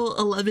 level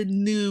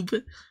 11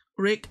 noob.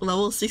 Rick,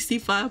 level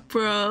 65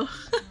 pro.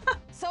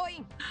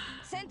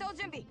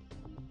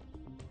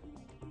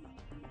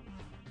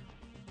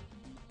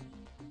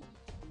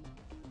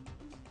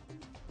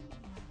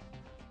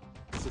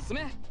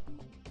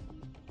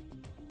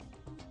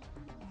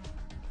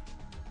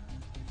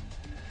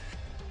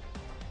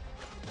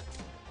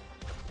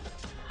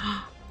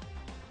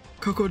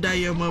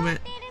 Crocodile moment.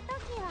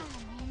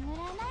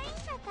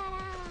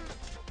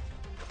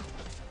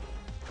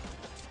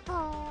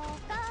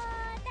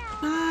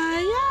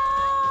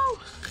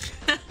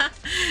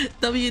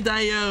 W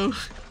Dio.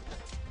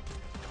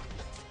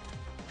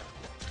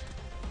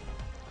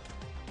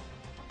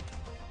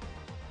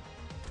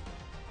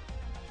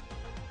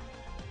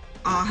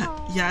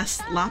 Ah,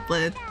 yes,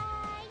 Lapland.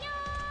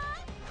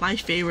 My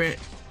favorite.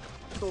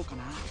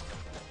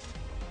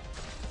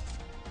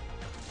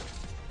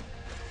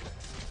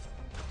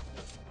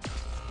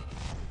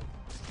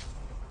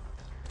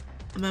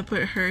 I'm gonna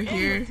put her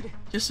here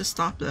just to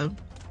stop them.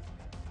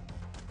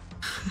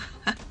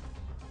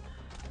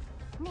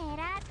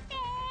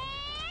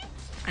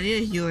 I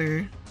need a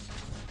healer.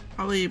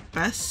 Probably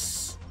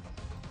best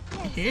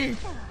here.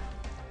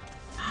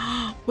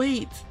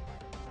 Wait,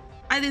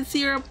 I didn't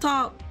see her up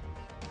top.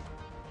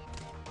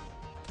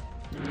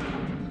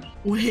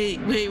 Wait.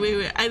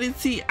 I didn't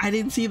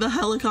see the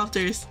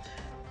helicopters.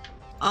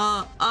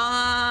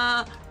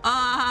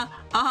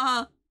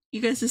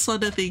 You guys just saw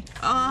nothing.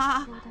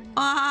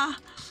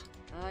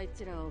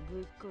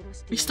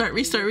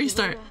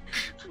 Restart.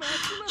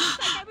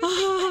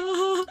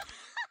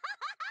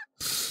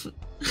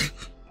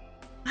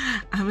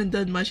 I haven't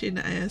done much in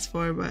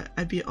IS4, but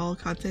I beat all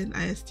content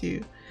in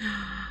IS2.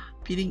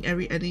 Beating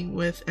every ending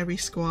with every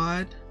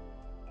squad.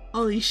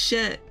 Holy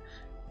shit.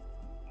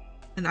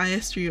 And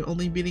IS3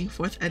 only beating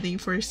 4th ending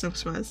for some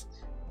squads.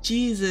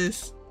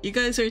 Jesus, you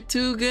guys are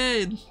too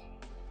good.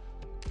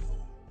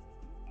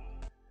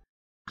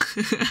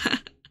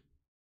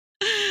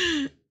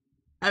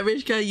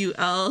 Average guy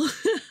UL.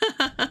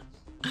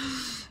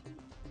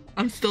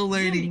 I'm still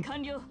learning.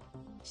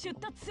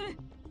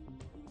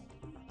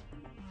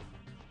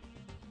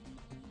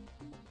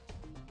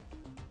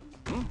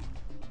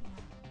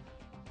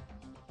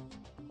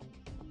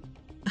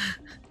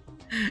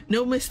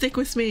 No mistake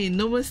was made.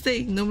 No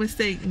mistake. You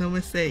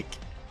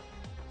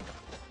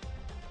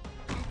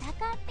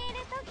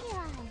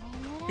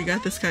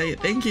got this, Kai.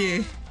 Thank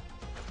you.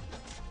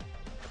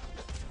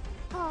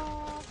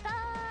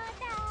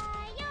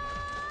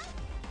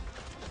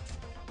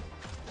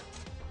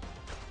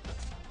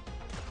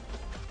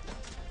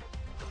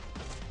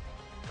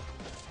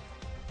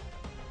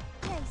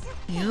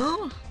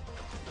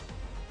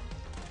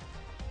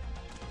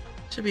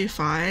 Should be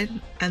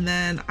fine. And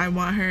then I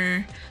want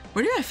her.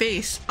 Where do I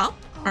face? Up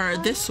or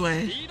this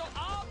way?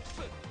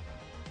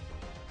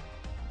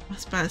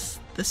 What's best?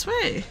 This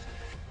way.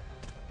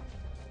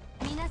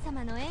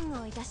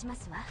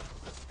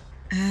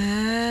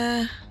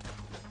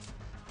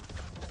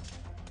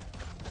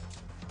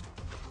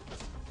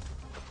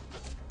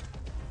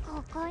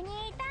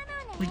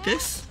 Like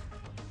this?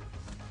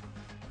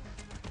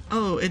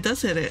 Oh, it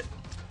does hit it.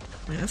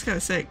 Man, that's kind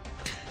of sick.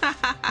 I'm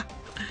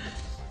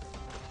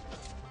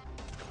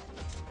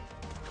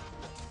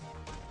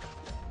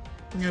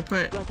gonna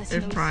put it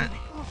in front.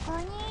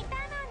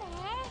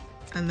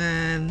 And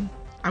then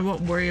I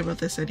won't worry about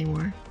this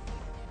anymore.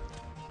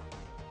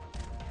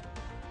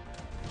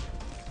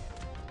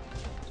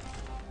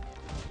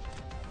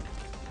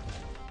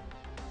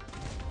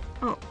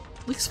 Oh,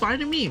 looks fine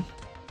to me.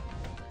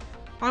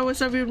 Why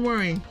was everyone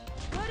worrying?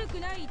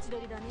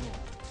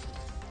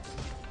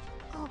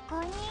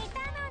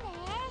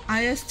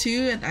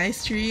 IS2 and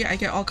IS3, I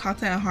get all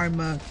content at hard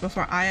mode. But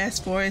for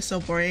IS4, it's so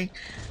boring.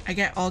 I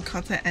get all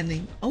content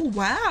ending. Oh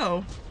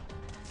wow!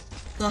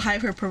 They'll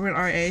hype for permanent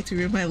RA to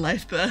ruin my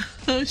life though.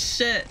 Oh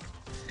shit.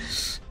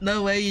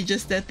 No way you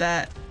just did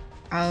that.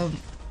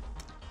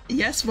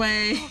 Yes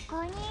way.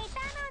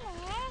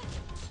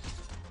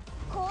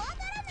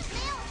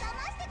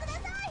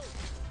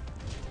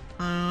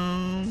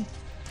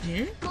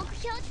 Here?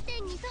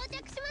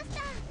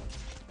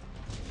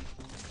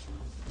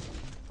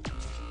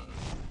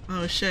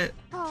 Oh shit.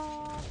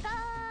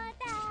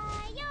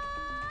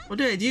 What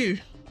did I do?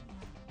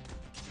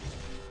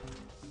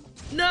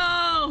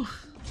 No!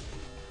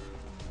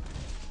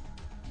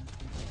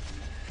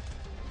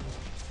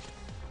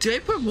 Do I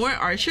put more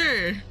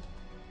archer?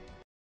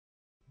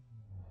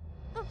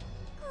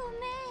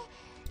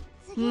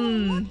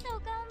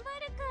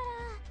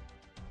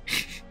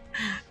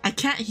 I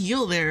can't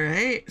heal there,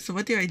 right? So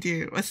what do I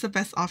do? What's the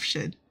best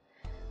option?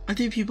 What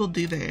do people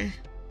do there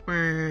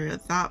for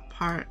that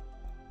part?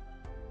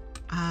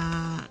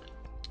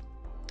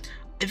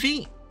 I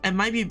think it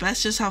might be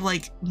best just have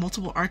like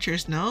multiple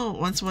archers. No,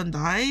 once one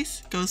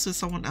dies, goes to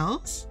someone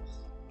else.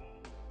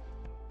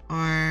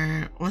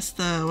 Or what's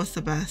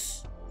the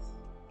best?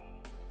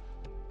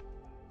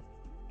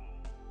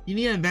 You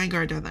need a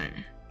vanguard down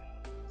there,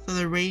 so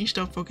the range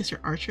don't focus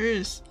your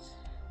archers.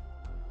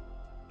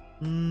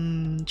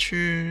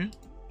 True.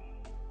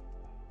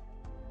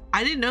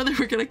 I didn't know they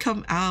were gonna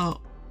come out.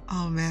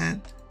 Oh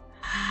man.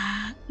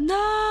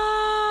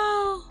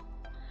 No.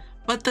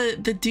 But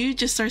the dude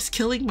just starts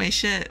killing my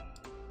shit.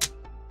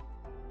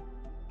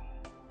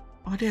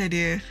 What did I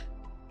do?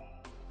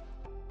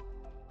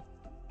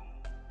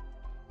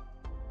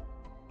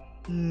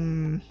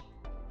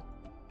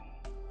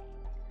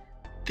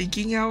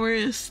 Thinking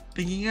hours.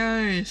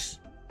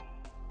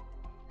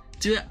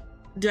 Do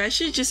I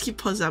should just keep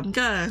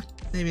Pozemka?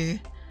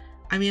 Maybe.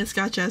 I mean, it's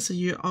gotcha, so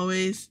you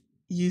always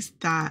use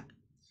that.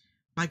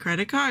 My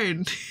credit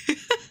card.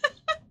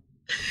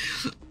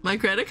 My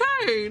credit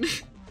card.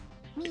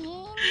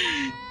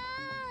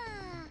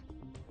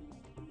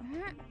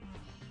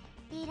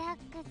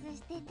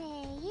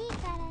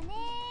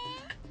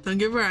 Don't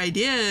give her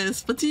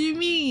ideas. What do you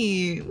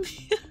mean?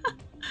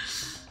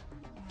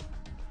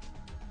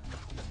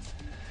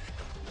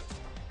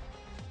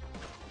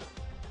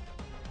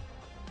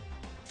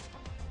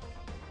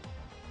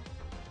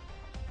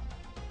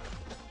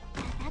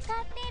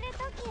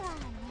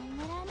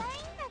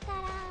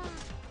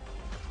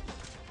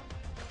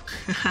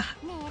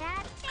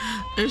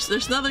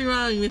 There's nothing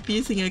wrong with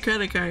using a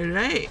credit card,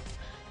 right?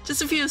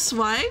 Just a few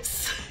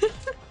swipes.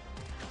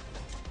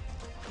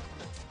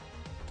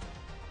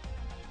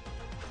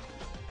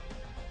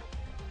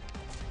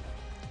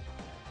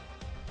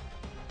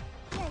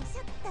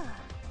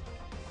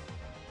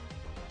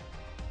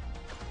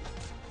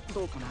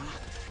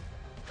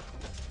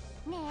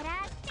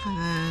 And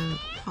then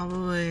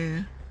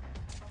probably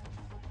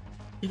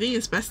you think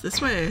it's best this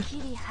way.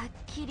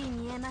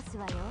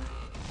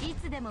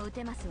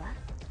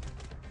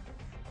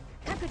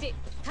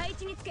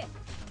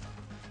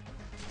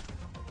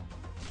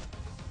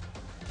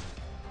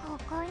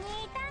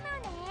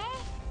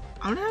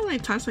 I don't know how many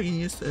times I can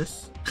use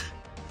this.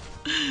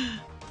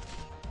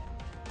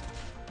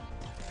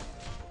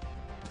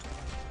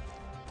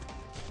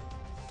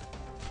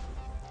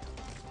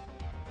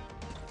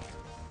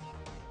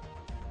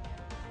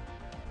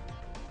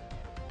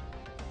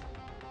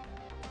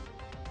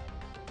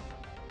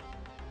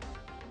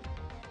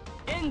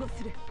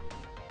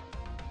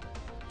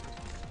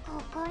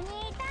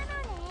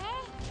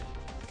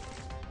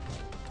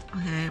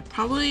 Okay,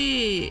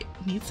 probably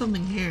need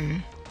something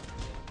here.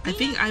 I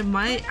think I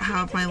might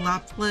have my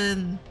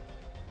Lapland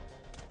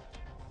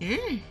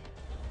here.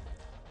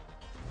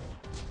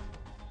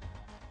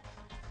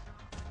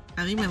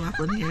 I think my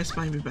Lapland here is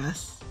might be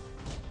best.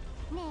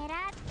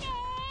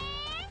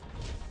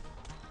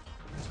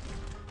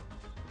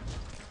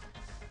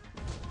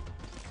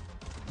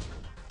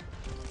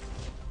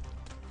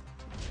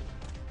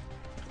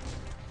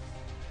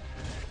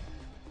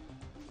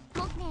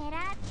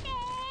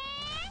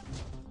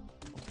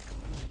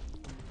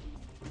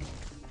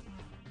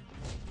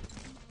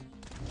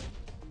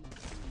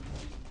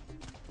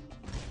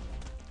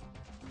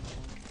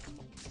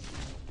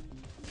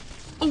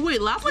 Oh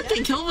wait, Lapland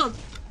can kill them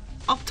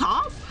up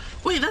top?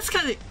 Wait, that's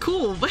kind of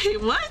cool.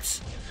 Wait,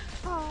 what?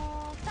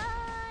 Huh?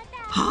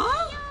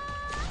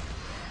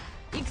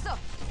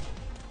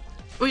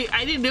 Wait,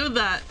 I didn't know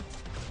that.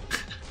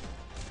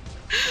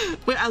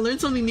 Wait, I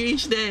learned something new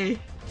each day.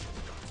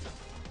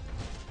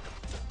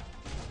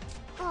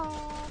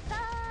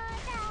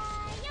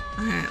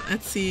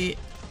 Let's see.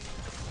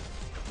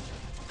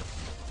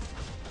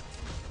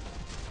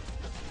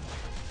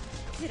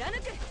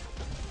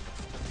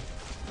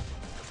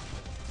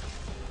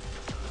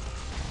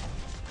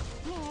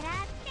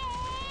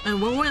 And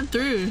what went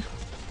through?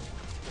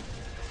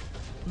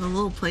 The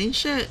little plane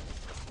shit?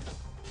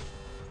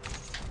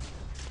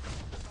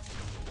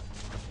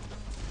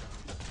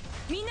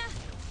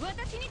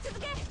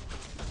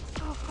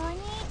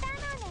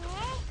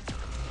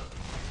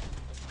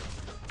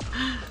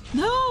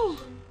 No!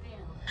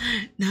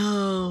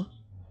 No.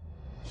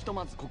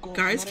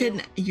 Guards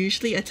can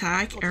usually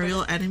attack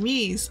aerial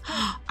enemies.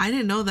 I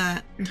didn't know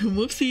that.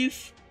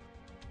 Whoopsies.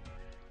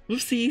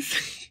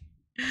 Whoopsies.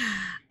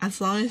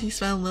 As long as you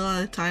spend a little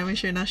at a time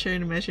and you're not sure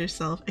to measure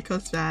yourself, it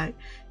comes back.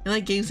 You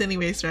like games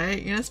anyways,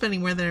 right? You're not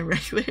spending more than a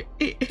regular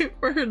 8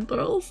 for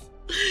hurdles.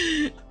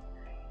 You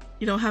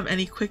don't have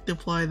any quick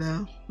deploy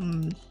though.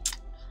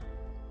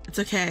 It's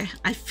okay.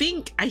 I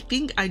think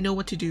I know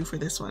what to do for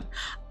this one.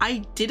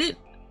 I didn't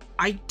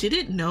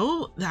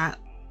know that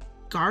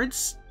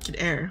guards could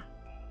air.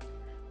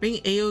 Bring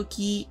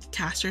Aoki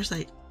casters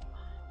like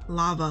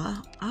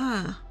lava.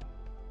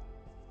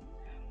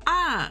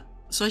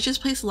 So I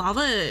just place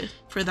lava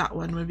for that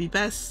one would be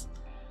best.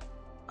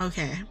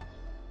 Okay.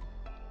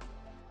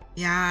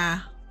 Yeah,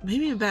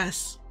 maybe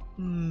best.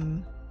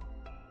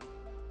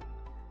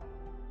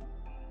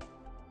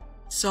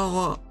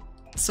 So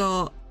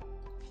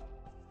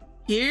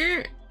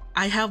here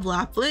I have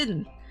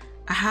Lapland.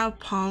 I have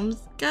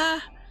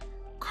Pomska,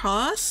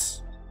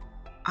 Cross,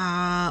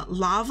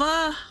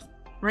 Lava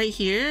right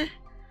here,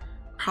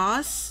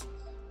 Cross,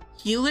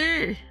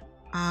 Healer,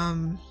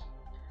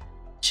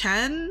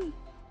 Chen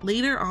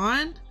later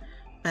on,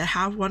 but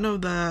have one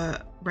of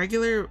the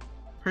regular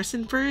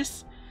person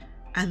first,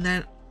 and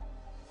then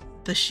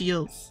the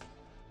shields.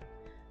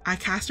 I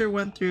caster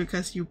went through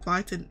because you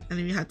blocked an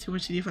enemy had too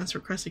much defense for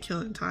Crest to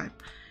kill in time.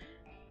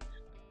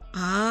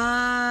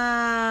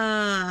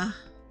 I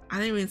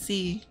didn't even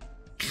see.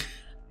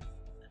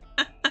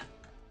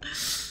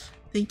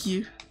 Thank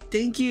you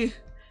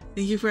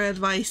for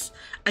advice.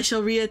 I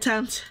shall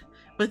reattempt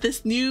with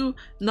this new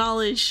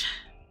knowledge.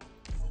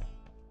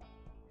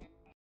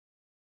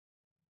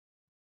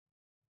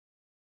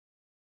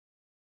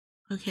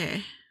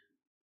 Okay.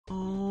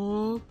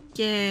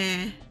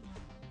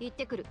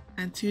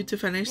 And 2 to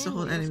finish the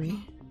whole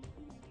enemy.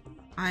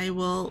 I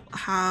will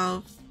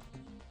have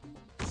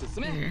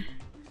here.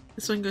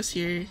 This one goes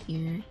here,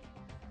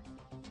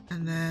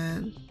 and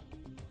then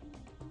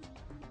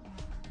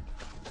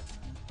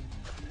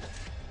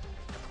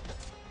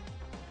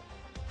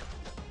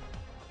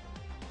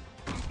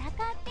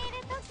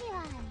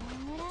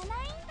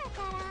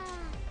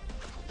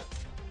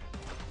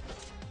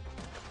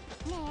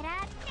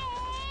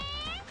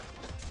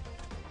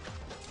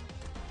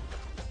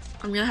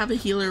I'm gonna have a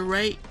healer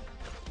right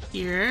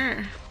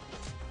here.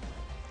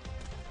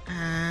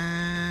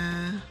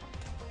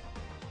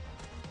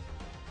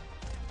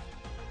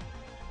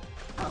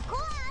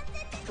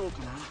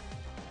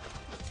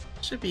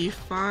 Should be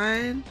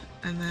fine.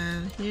 And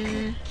then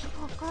here.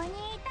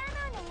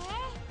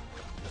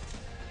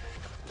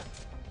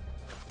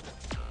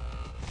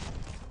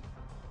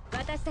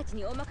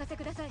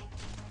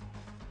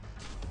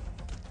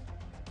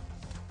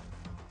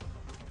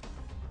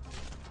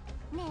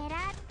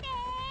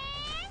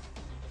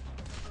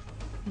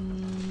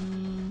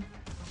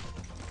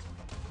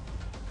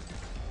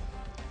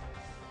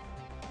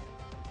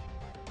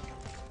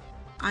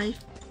 I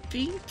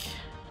think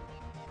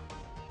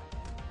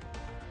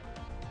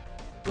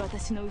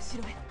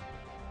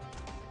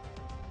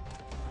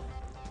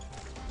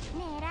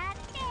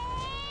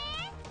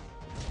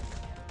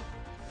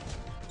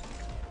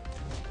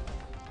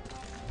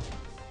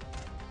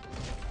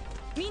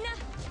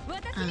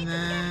and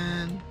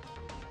then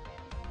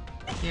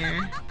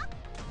here.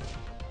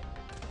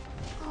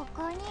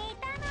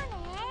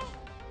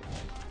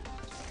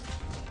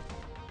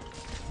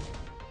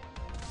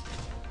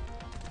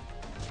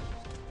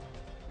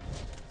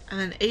 And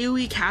then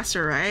AoE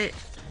caster, right?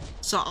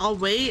 So I'll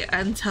wait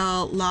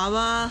until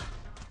lava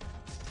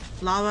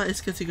is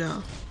good to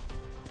go.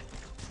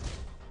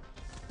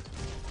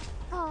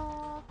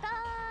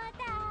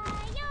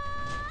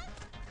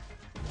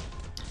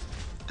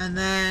 And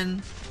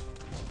then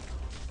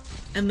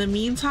in the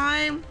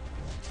meantime,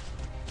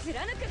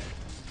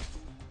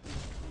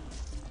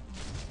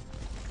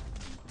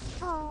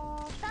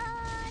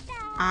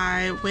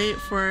 I wait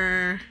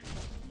for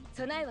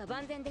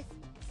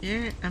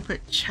here and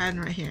put Chen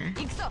right here.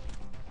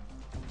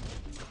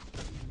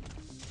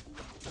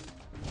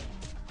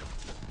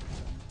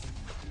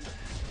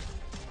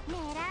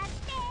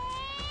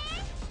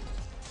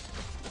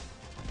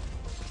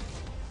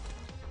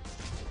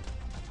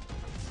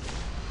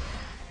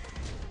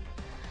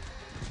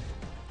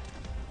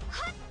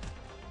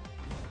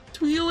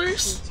 Two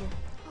healers,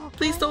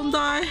 please don't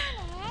die.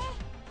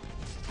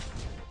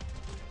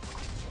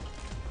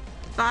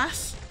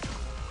 Fast.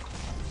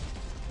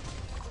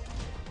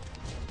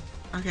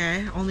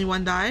 Okay, only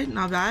one died,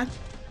 not bad.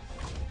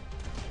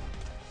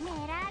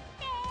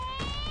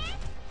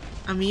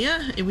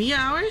 Amiya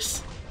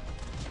hours?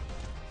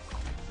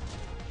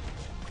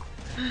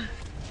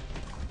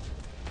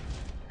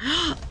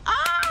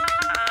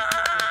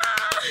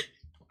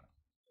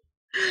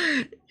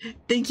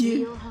 Thank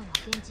you.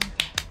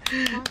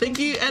 Thank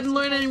you,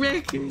 Edlord and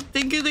Rick.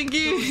 Thank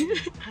you.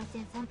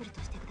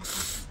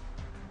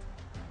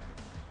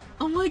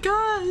 Oh my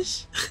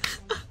gosh.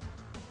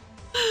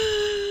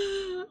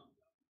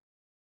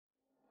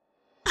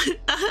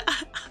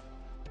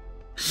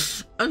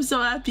 I'm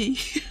so happy.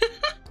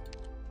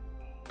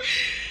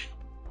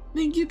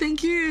 Thank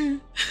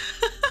you.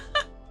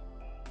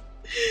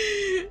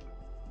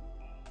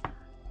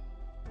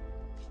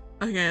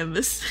 Okay,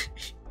 this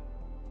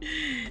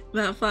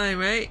not fine,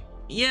 right?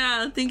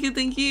 Yeah,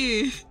 thank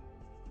you.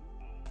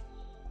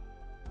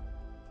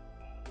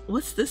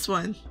 What's this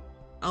one?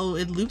 Oh,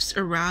 it loops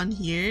around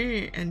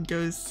here and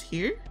goes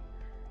here?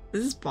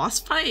 This is boss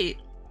fight.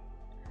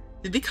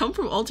 Did they come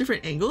from all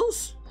different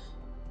angles?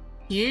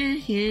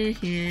 Here,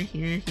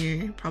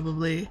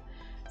 probably.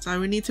 So I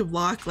would need to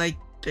block like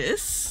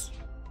this.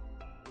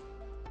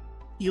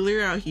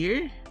 Healer out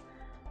here?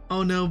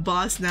 Oh no,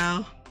 boss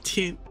now.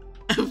 Dude.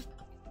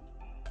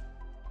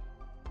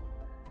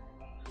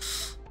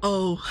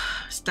 Oh,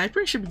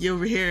 sniper should be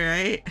over here,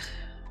 right?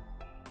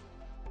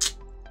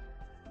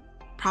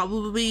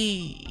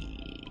 Probably.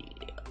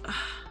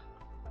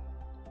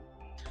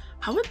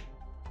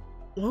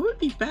 What would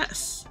be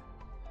best?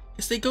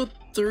 Guess they go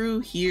through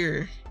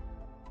here.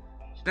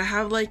 Should I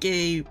have like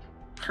a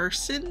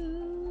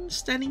person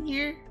standing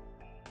here?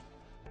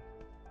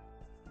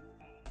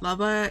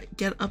 Lava,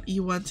 get up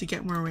E1 to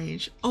get more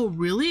range. Oh,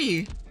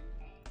 really?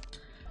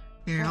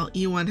 Here, I'll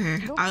E1 her.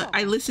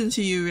 I listen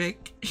to you,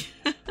 Rick.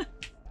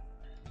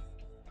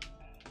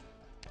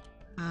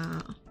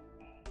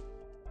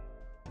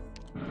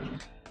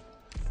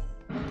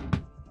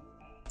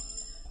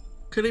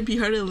 Couldn't be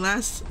harder than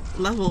last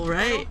level,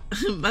 right?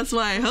 That's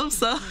why I hope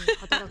so.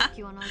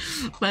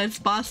 But it's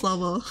boss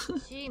level.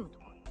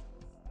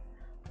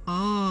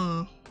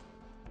 Oh.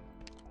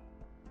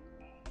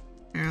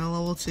 Here, I'll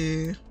level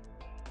 2.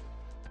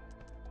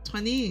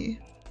 20.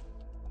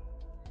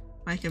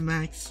 Mike and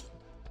Max.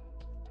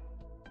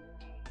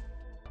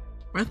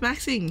 Worth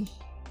maxing.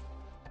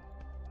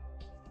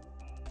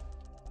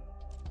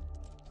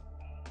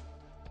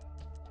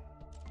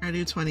 I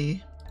do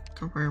 20.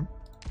 Confirm.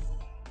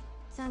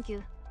 Thank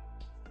you.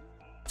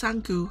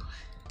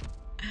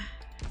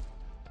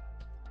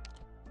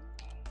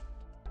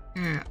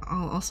 Here,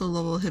 I'll also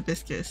level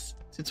Hibiscus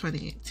to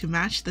 20 to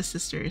match the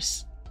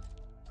sisters.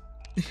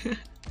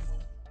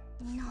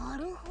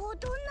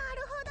 Naruhodo.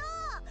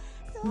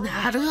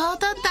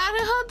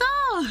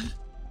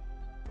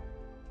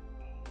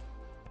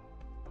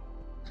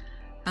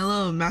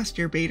 Hello,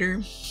 Master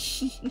Baiter.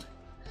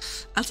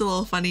 That's a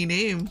little funny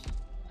name.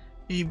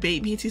 You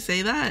bait me to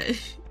say that?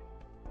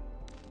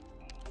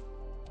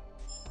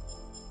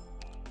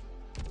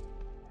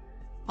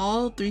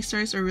 All 3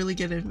 stars are really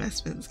good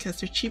investments because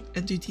they're cheap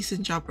and do a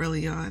decent job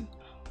early on.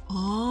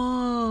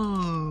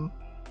 Oh.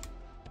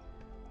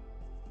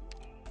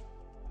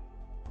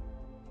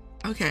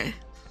 Okay.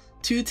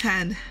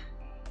 210.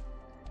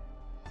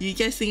 You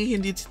guys think I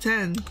can do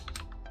 210?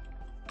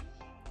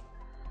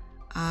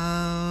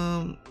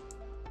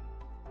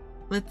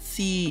 Let's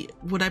see.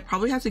 Would I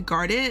probably have to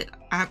guard it?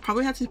 I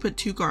probably have to put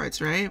 2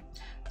 guards, right?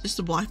 Just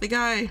to block the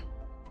guy.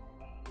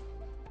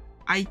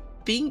 I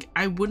think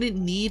I wouldn't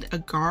need a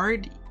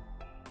guard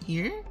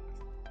here.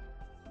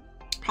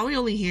 Probably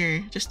only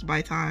here, just to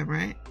buy time,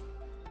 right?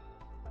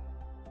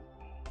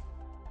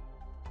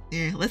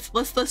 Yeah, let's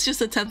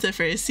just attempt it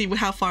first. See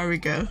how far we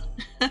go.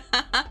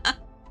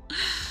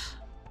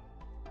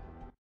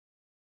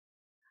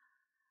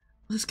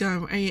 Let's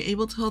go. Are you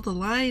able to hold the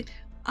line?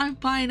 I'm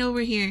fine over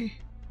here.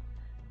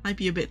 Might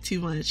be a bit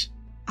too much.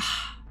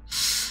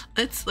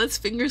 Let's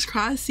fingers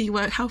crossed see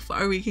how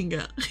far we can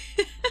go.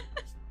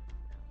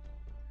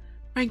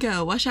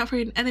 Franco, watch out for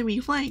an enemy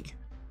flank.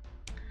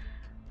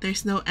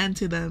 There's no end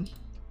to them.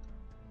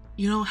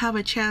 You don't have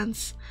a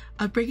chance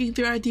of breaking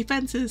through our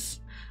defenses.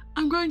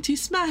 I'm going to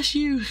smash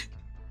you.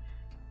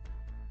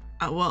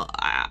 Well,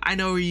 I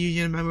know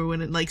you remember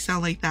when it like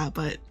sound like that,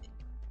 but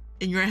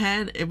in your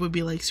head it would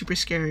be like super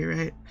scary,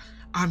 right?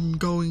 I'm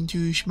going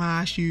to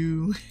smash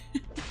you.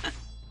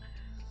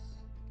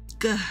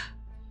 Gah.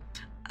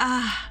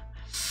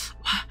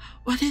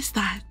 What is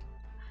that?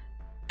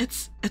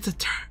 It's a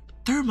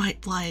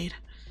thermite blade.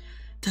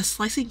 Does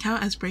slicing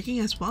count as breaking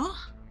as well?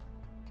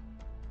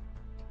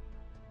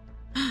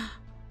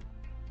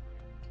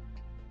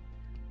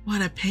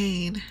 What a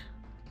pain.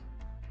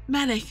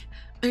 Medic,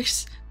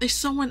 there's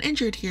someone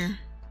injured here.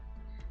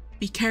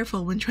 Be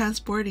careful when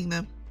transporting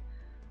them.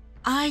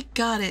 I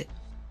got it.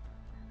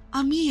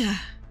 Amiya,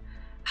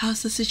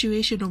 how's the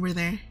situation over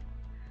there?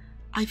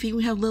 I think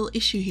we have a little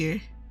issue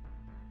here.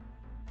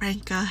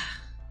 Franca,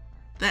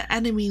 the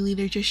enemy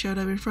leader just showed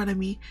up in front of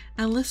me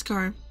and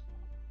Liskar.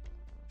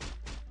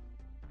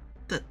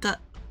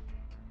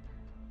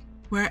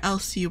 Where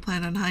else do you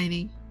plan on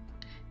hiding?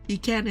 You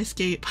can't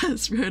escape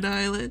us, Rhode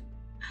Island.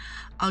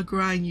 I'll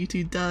grind you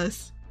to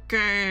dust.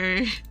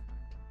 Shocker!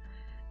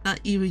 Not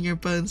even your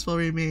bones will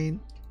remain.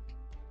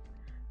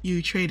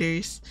 You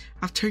traitors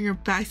have turned your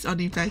backs on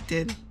the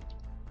infected.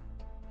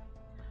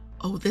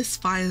 Oh, this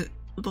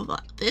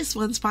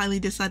one's finally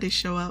decided to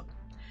show up.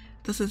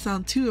 Doesn't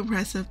sound too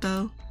impressive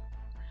though.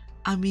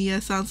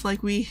 Amiya sounds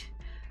like it's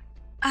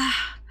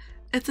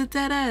a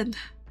dead end.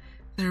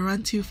 Did I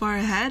run too far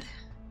ahead?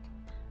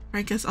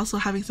 Franca's also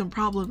having some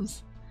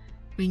problems.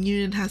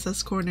 Reunion has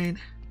us cornered.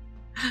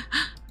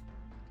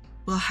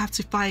 We'll have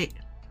to fight.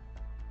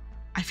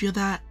 I feel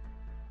that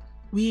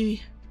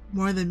we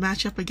more than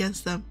match up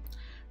against them.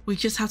 We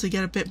just have to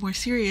get a bit more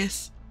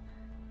serious.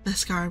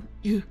 Lescar,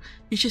 you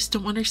just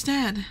don't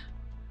understand.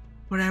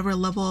 Whatever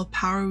level of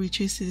power we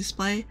choose to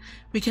display,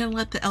 we can't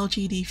let the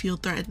LGD feel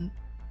threatened.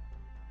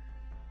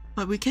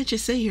 But we can't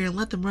just sit here and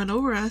let them run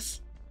over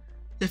us.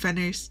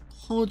 Defenders,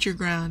 hold your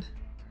ground.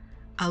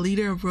 A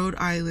leader of Rhode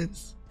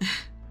Islands.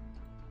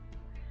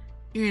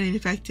 You're an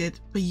infected,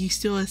 but you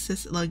still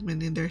assist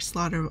Lugman in their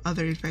slaughter of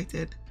other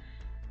infected.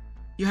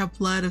 You have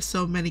blood of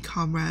so many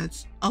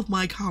comrades, of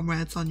my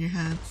comrades on your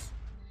hands.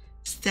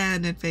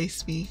 Stand and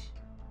face me.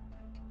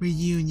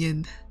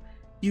 Reunion.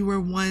 You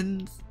were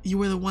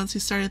the ones who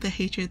started the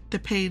hatred, the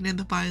pain, and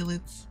the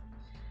violence.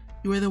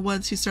 You were the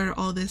ones who started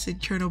all this in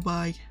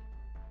Chernobog.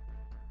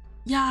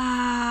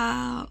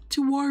 Yeah,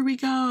 to war we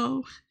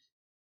go.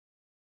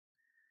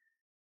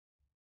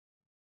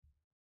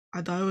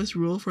 I thought it was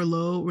rule for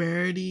low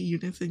rarity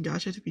units in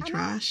gacha to be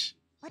trash.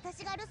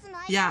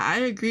 Yeah, I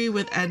agree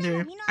with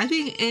Ender. I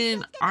think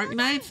in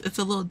Arknights it's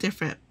a little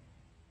different.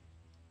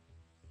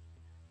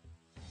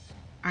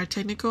 Our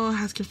technical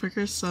has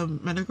configured some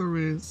medical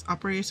runes.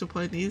 Operators who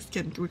play these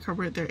can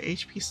recover their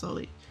HP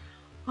slowly.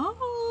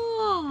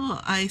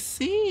 Oh, I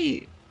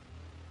see.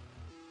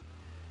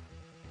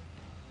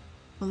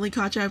 Only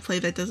gacha I play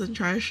that doesn't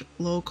trash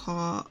low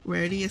call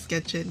rarity is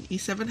Genshin.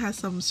 E7 has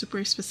some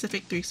super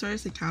specific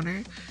 3-stars to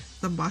counter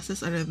some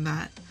bosses other than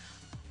that.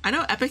 I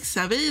know Epic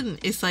 7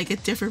 is like a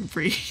different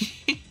breed.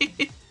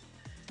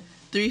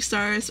 3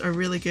 stars are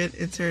really good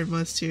in certain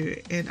modes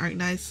too. In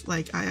Arknights,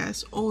 like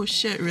IS. Oh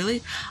shit,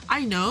 really?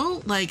 I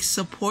know like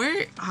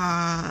support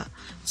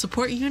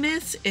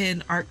units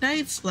in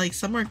Arknights, like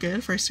some are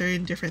good for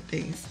certain different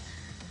things.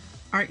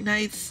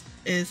 Arknights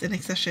is an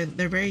exception.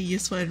 They're very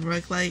useful in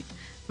roguelike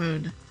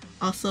mode.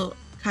 Also,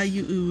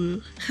 Kayu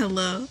Uwu.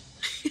 Hello.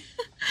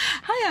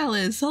 Hi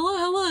Alice.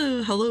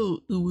 Hello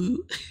Uwu.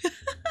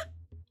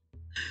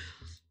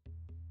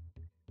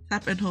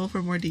 Tap and hold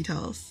for more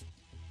details.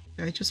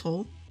 Did I just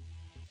hold?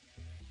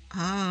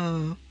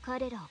 Oh.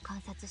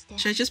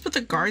 Should I just put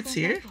the guards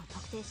here?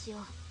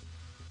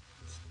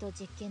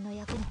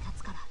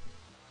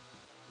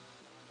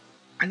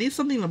 I need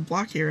something to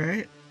block here,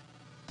 right?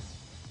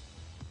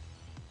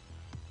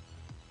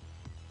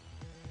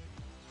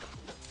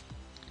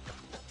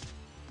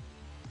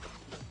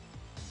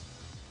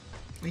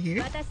 Right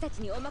here?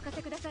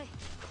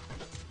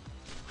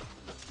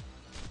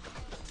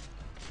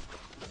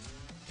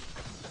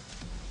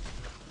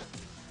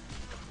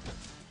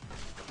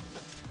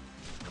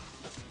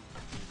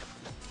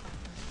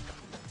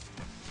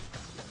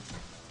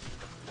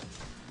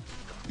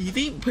 You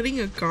think putting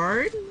a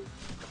guard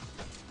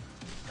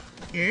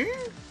here?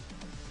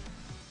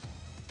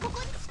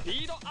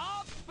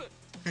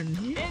 And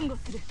here?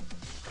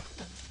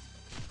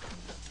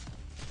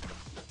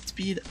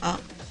 Speed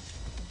up.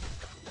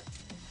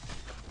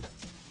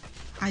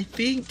 I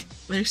think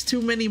there's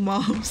too many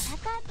mobs.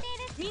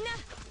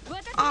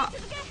 Ah.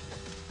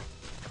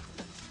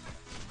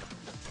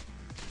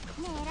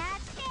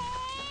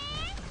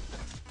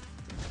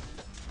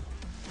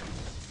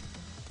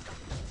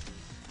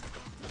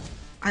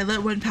 I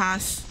let one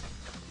pass.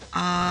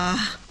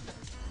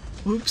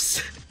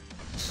 Oops.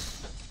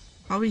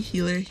 Probably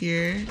healer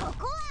here.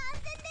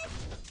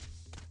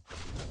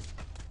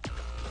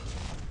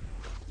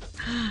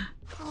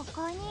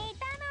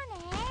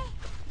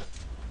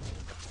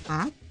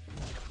 Stop.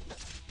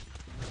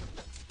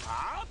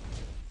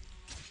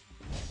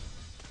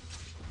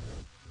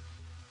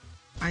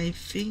 I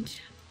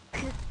think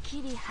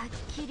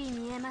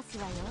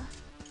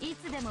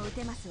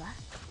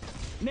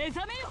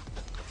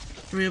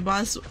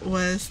Rebus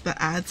was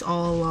the ads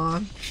all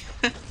along.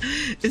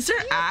 Is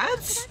there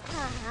ads?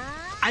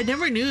 I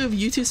never knew if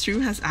YouTube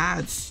stream has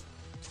ads.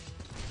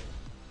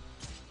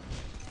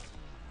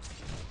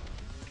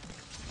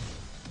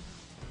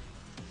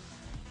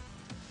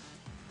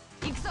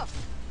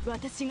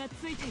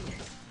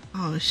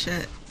 Oh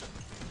shit.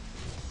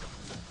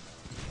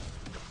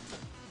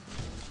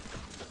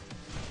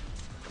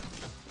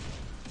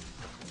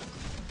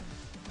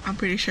 I'm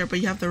pretty sure, but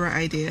you have the right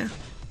idea.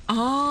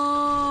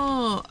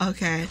 Oh,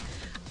 okay.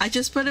 I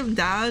just put him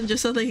down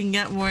just so they can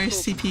get more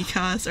CP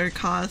cost or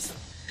cost.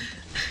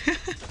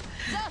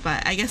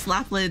 But I guess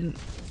Lapland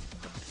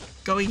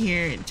going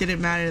here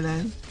didn't matter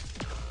then.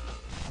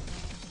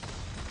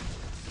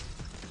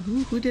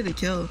 Who did it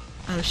kill?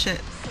 Oh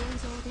shit.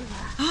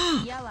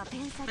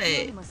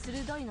 Wait.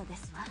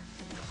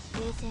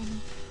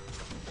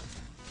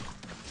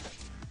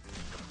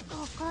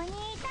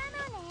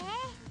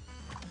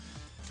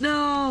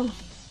 No!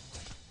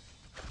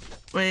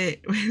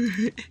 Wait.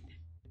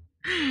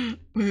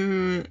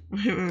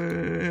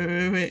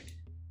 Wait.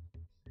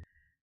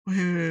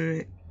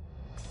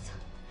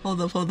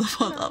 Hold up.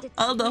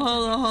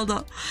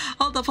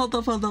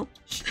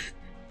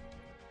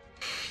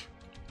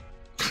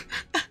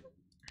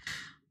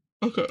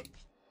 Okay.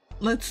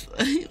 Let's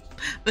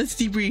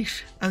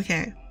debrief.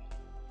 Okay.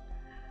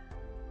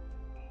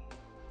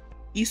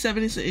 E7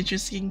 is an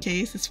interesting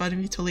case. It's fun if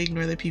you totally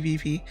ignore the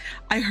PvP.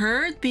 I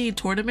heard the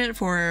tournament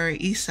for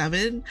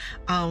E7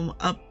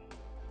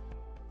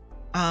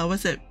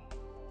 was it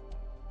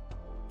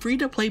free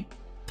to play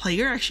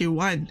player actually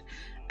won,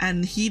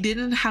 and he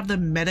didn't have the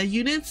meta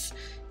units.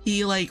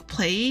 He like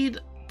played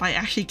by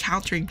actually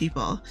countering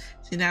people.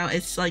 So now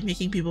it's like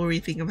making people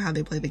rethink of how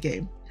they play the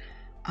game.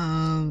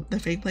 The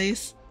fake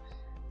plays.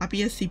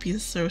 Lappy has CP,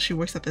 so she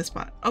works at this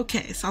spot.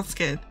 Okay, sounds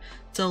good.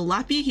 So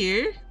Lappy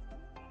here.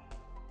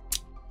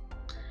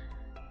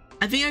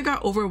 I think I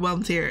got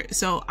overwhelmed here,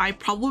 so I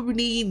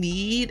probably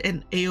need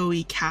an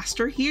AoE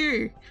caster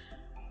here,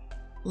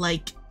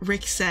 like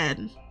Rick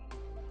said,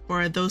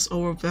 for those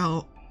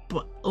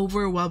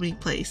overwhelming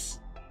plays.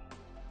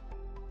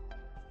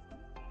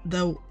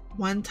 The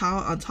one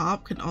tile on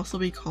top can also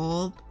be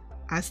called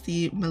as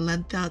the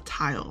Melenta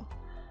tile.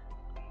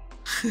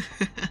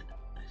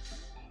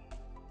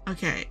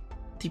 Okay,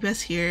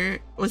 DPS here.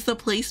 Was the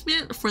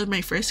placement for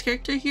my first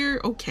character here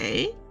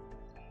okay?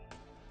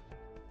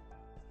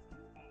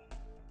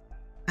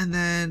 And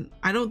then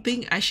I don't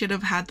think I should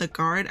have had the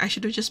guard. I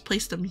should have just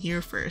placed them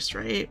here first,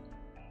 right?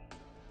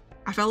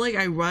 I felt like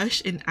I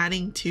rushed in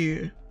adding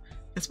 2.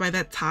 Because by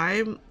that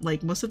time,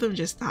 like most of them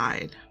just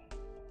died.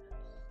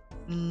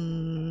 I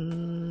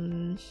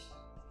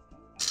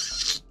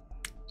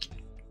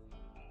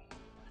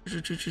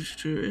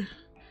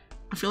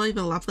feel like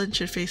the Lapland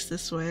should face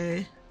this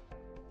way.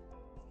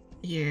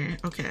 Here.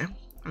 Okay.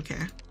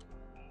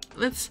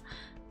 Let's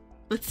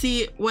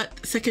see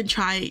what second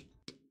try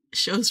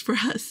shows for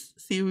us.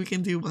 See if we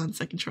can do one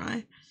second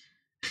try.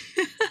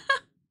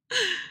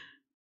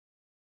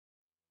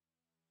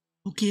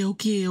 Okay. 諸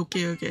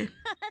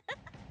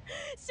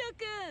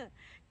君、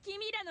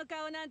君らの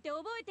顔なんて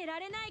覚えてら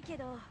れないけ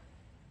ど。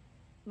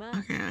まあ、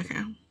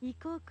Okay. 行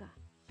こうか。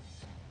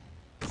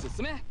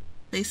進め。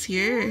 Place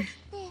here.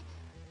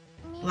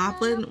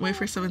 Lapland, wait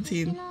for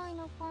 17.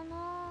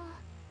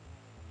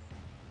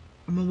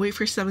 I'm gonna wait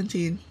for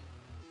 17.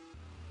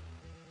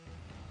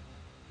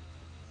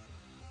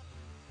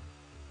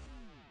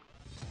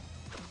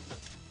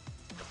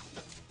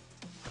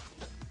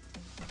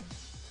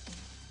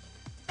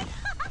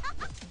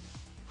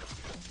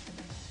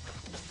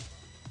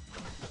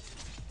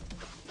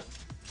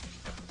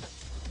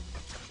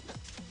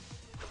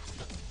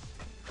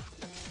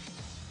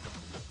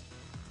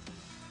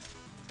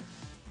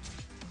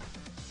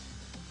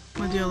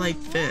 I'm gonna do it like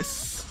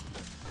this.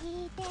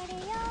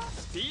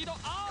 Speed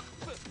up.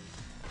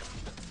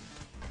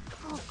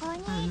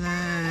 And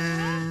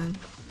then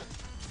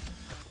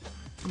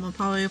I'm gonna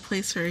probably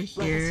place her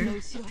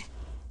here.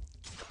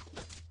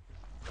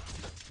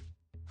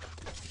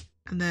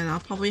 And then I'll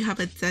probably have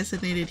a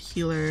designated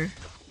healer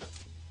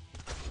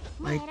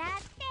like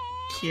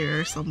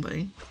here or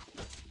something.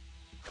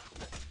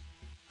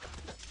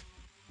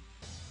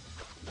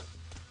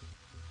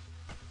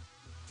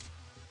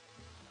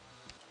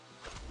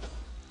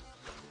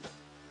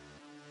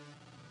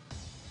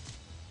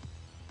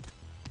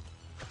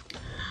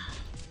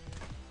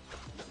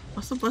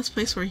 What's the best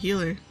place for a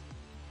healer?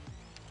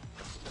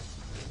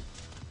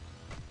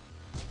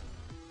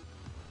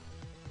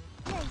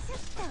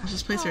 I'll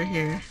just place her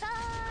here.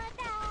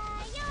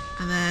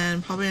 And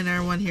then probably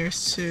another one here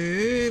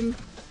soon.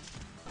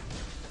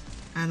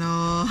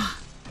 And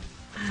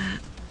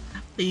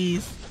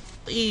please.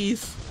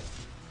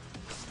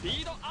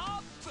 Speed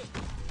up.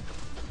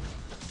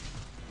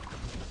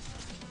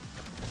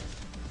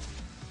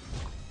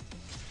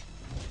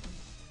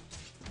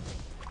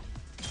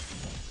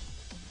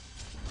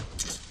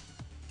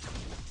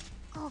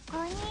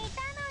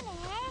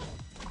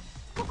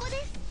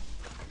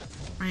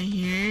 Right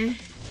here.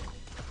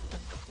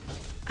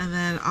 And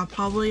then I'll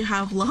probably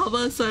have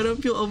lava so I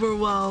don't feel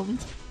overwhelmed.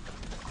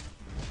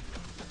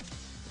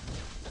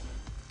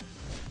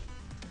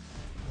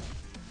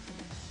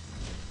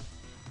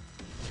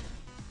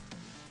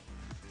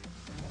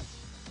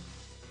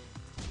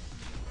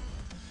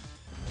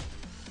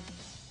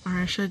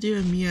 Alright, should I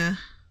do Amiya?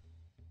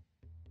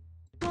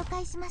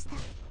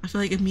 I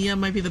feel like Amiya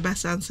might be the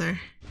best answer.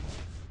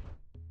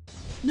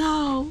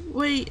 No!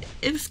 Wait!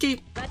 It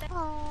escaped!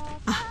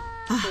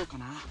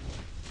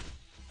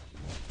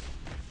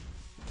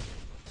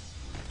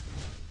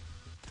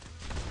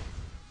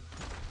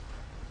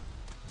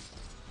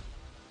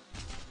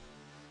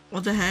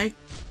 What the heck?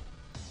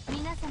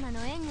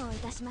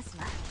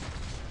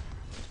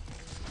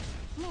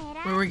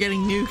 Where we're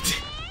getting nuked.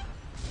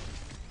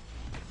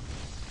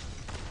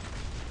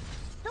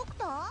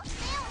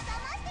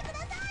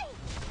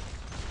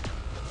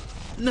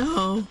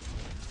 No.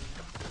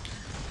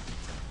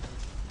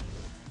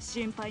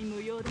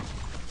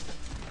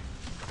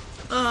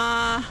 みん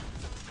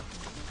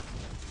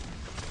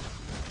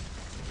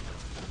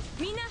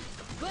な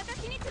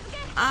私に続け。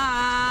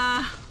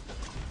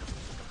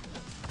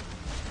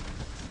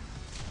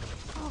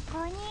こ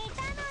こにい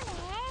たの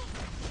ね。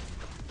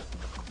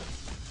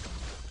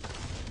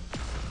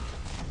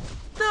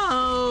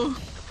 No.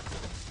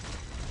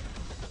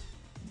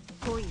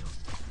 来いよ。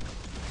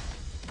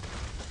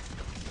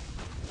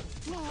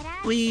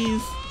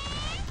 Please.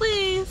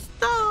 Please.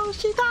 No,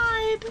 she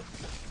died.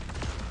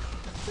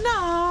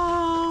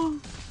 No.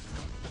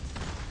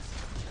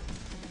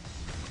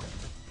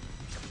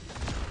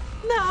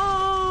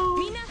 No.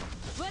 みんな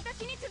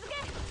私に続け。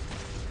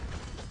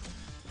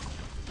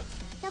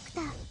ドク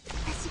ター、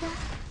私が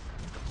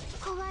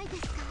怖いで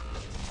すか？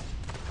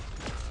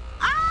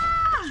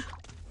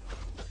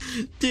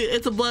 Dude,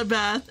 it's a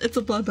bloodbath. It's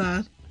a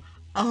bloodbath.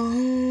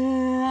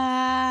 Oh.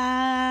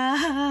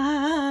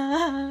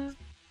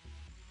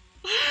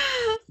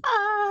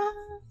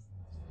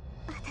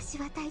 私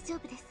は大丈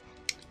夫です。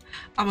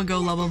 I'm gonna go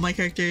level my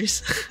characters.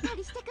 しっか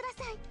りしてくだ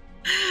さい。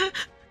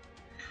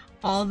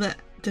 All the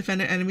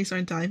defender enemies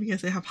aren't dying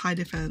because they have high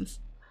defense.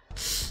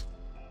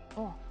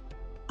 お、ドク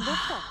ター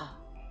か。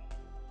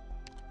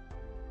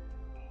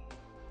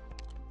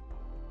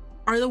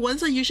 Are the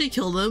ones that usually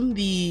kill them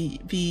the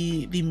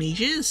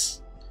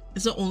mages?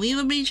 Is it only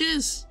the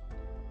mages?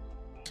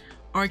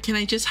 Or can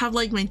I just have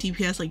like my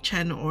DPS like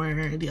Chen or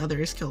the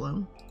others kill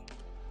them?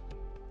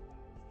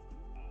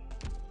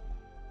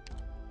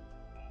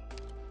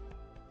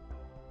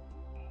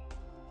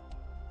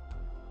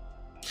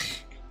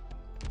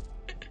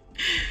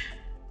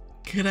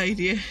 Good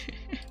idea.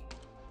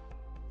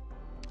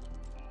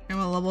 I'm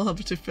gonna level up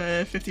to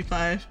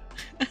 55.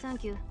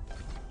 Thank you.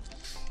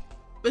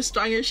 The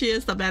stronger she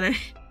is, the better.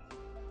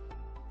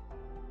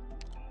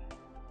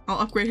 I'll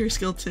upgrade her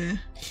skill too.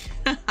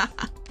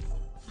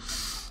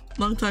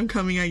 Long time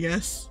coming, I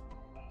guess.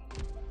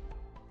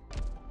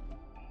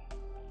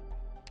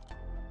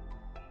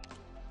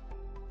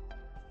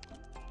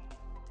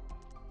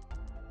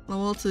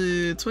 Level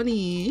to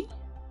 20.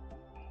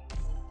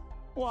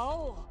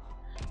 Wow.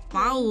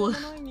 Wow.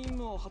 任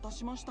務を果た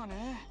しました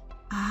ね。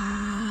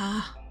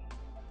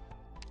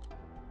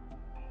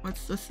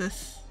 What's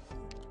this?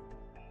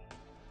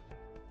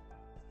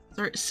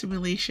 Start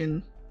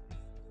simulation.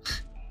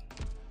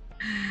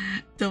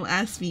 Don't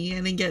ask me.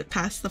 I didn't get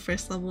past the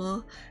first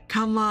level.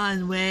 Come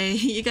on, Wei.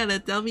 You gotta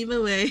tell me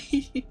the way.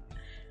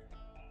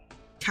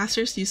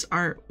 Casters use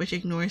art, which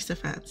ignores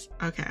defense.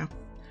 Okay.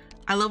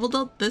 I leveled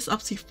up this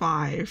up to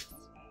 5.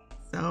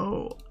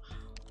 So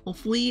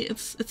hopefully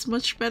it's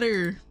much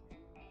better.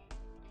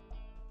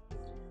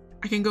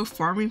 I can go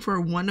farming for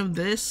one of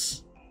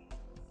this.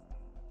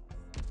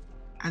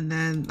 And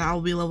then that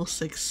will be level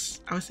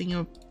 6. I was thinking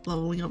of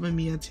leveling up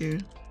Mamiya too.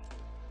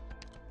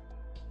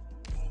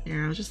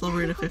 Here, I'll just level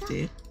her to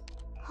 50.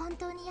 本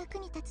当に役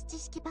に立つ知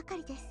識ばか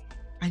りです。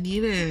 I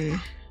need it.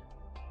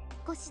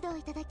 ご指導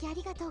いただきあ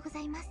りがとうござ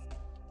います。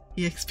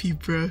 EXP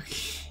broke.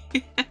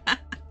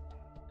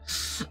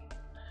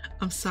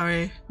 I'm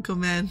sorry. Go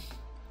man.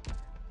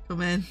 Go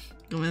man.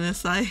 Go man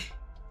aside.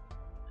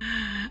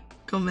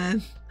 Go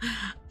man.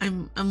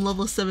 I'm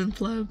level 7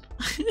 pleb.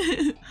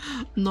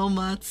 No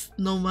mats.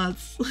 No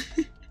mats.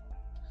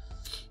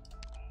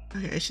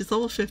 Okay, she's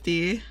level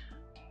 50.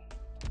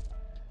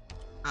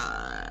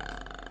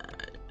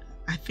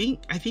 I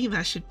think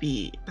that should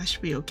be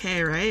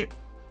okay, right?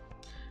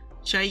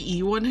 Should I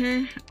E1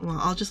 her? Well,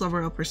 I'll just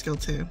level up her skill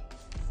too.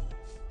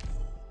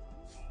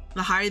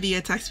 The higher the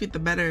attack speed, the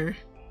better.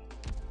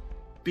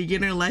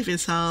 Beginner life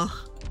is hell.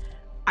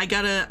 I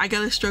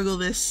gotta struggle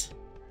this.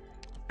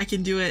 I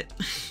can do it.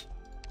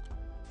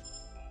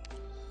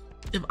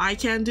 If I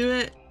can't do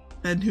it,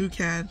 then who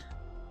can?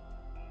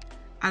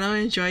 I don't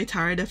enjoy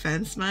tower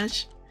defense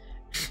much.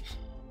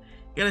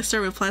 You gotta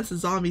start with plants and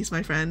zombies,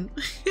 my friend.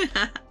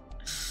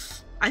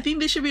 I think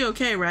this should be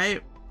okay,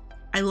 right?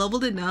 I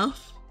leveled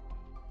enough.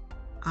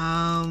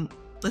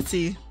 Let's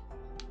see.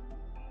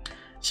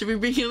 Should we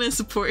bring in a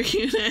support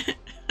unit?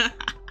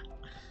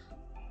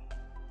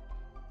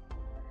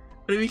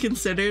 Would it be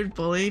considered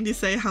bullying to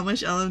say how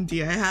much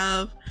LMD I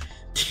have?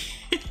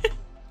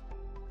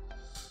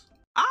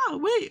 Ah,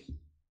 wait.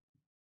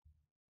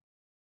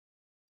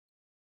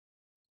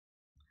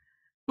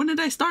 When did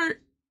I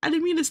start? I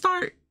didn't mean to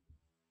start.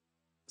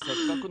 せっ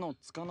かくの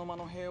束の間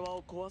の平和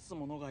を壊す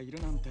者がいる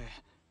なんて。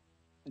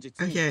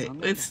Okay,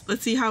 let's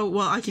see how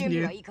well I can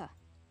do.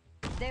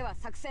 では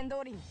作戦通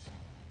りに。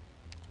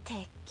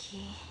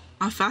敵。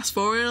 I'll fast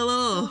forward a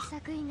little. 工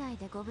作以外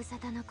でご無沙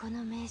汰のこ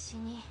の名刺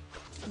に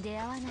出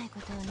会わないこ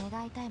とを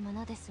願いたいも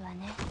のですわ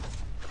ね。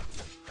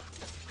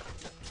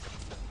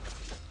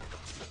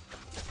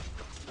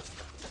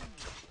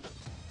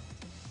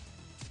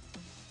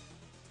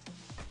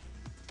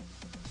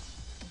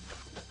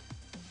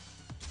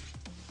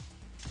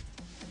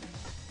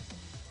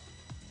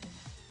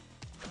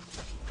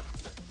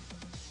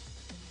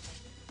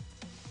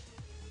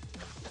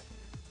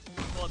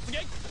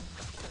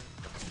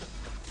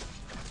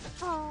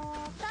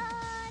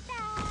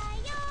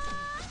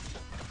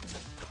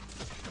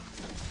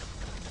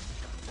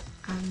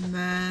 Ah, And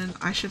then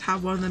I should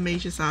have one of the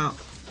mages out.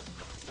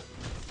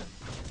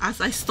 As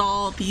I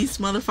stall these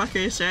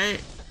motherfuckers, right?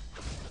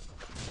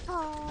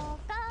 こ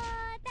こだ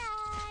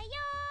よ。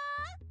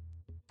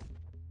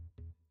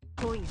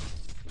来いよ。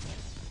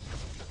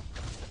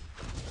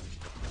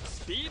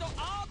スピードア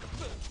ップ。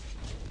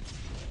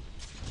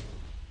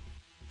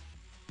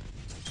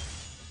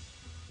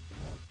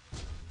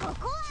こ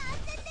こは安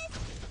全です。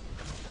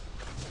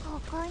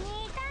ここにい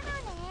たの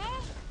ね。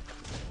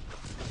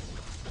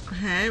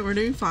 Okay, we're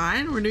doing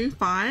fine. We're doing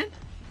fine.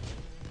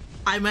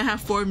 I might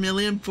have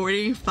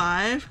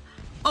 4,045,000.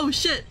 Oh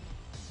shit!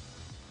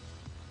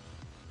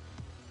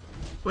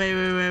 Wait.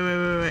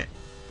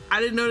 I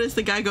didn't notice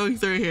the guy going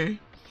through here.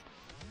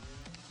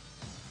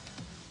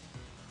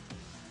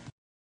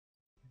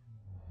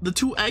 The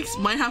 2x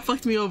might have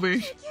fucked me over.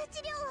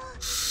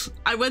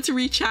 I went to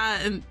read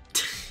chat and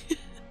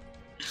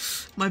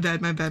my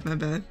bad.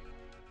 How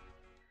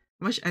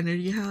much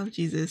energy you have?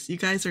 Jesus, you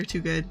guys are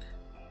too good.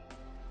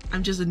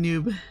 I'm just a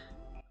noob.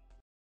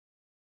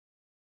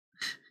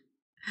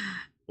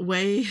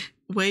 Wei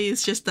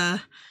is just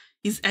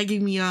he's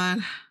egging me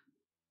on.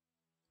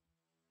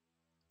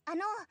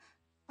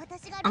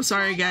 I'm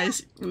sorry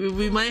guys,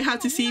 we might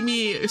have to see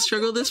me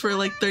struggle this for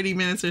like 30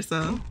 minutes or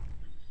so.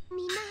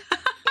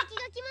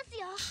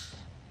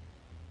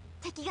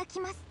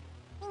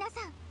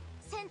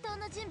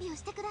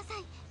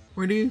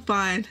 We're doing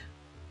fine.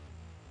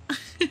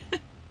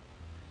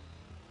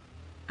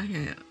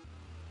 Okay,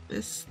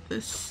 this.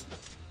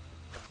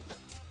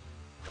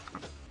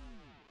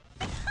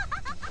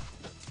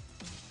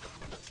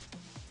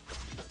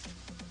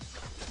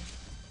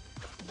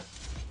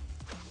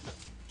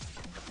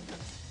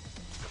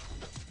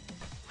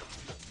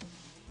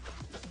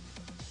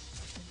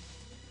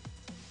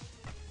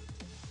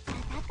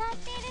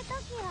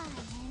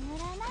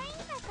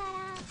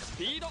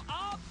 Speed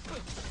up!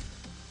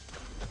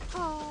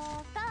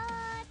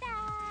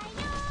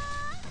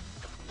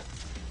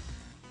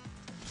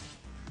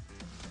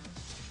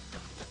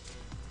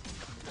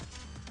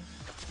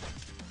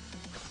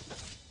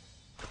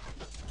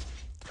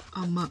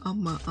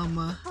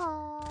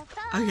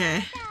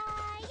 Okay.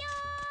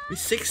 With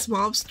 6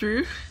 mobs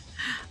through.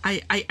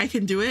 I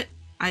can do it.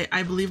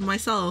 I believe in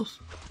myself.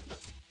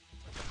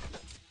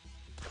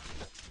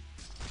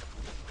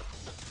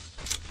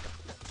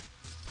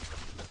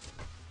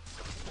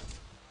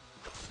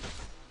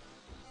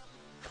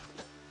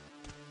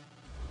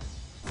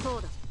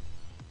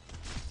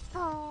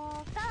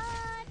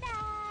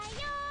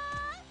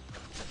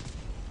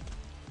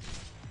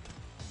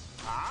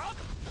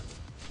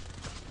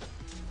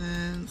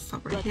 Then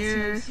stop right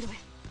here.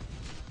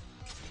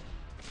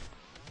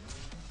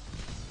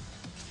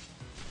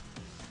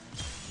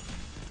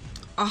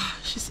 Ah,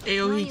 she's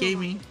AoE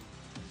gaming.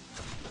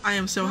 I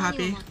am so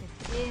happy.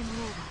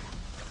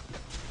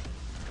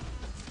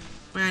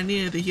 Wait, I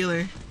needed the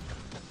healer.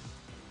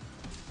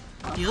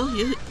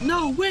 Heal?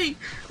 No, wait!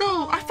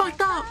 No, I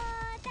fucked up!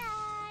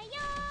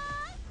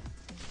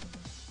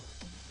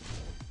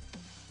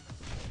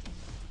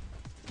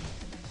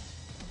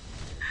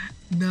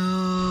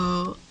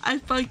 No, I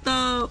fucked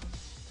up.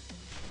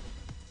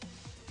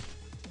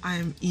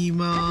 I'm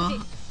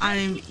emo.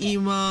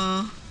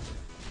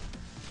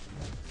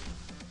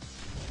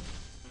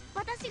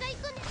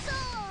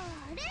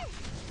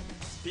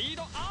 Speed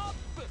up!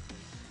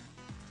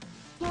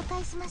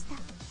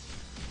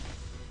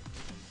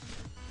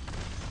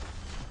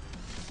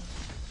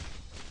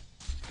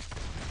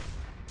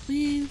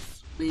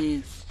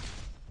 Please.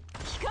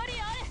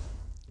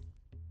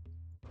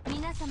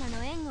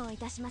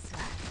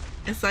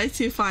 It's nice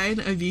to find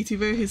a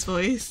VTuber whose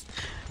voice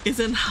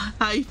isn't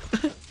hype.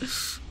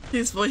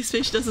 His voice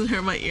pitch doesn't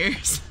hurt my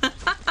ears.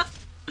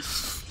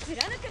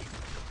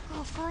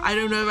 I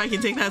don't know if I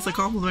can take that as a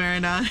compliment or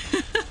not.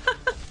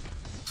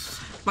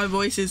 My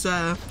voice is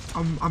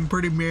I'm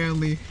pretty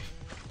manly.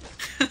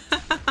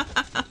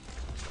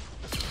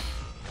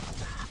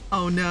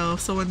 Oh no,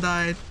 someone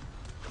died.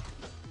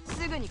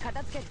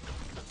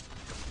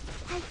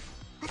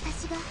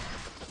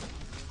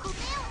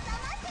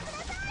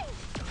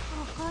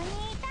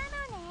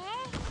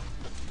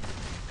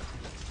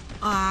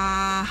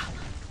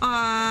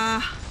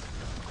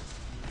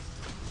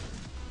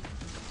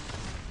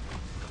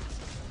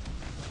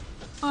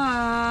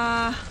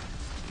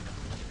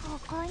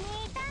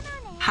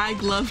 High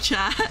glove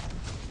chat.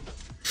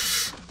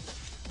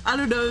 I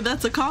don't know if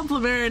that's a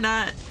compliment or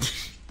not.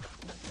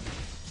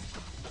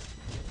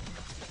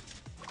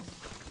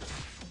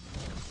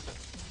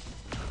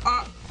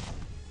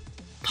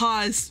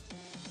 Pause.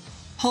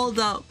 Hold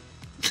up.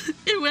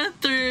 It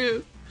went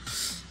through.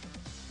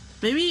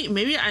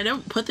 Maybe I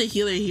don't put the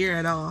healer here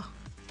at all.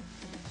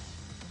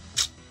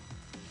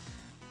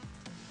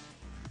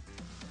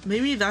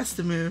 Maybe that's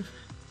the move.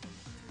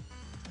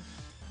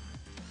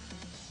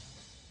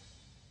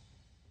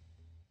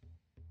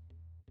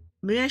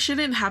 Maybe I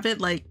shouldn't have it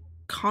like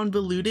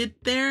convoluted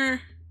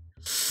there.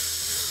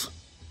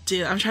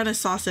 Dude, I'm trying to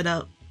sauce it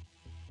up.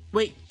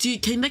 Wait,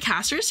 dude, can the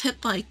casters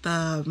hit like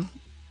the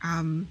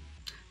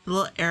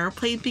little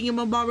airplane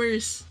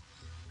thingamabobbers?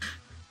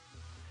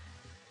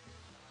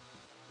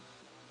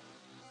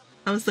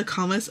 That was the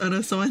calmest oh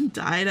no someone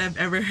died I've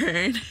ever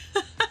heard.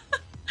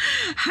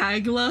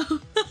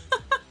 Haglo.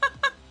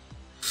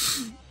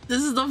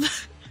 This is the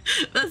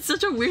that's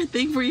such a weird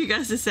thing for you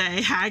guys to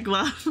say.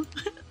 Haglo.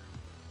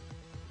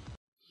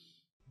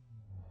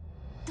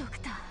 ドク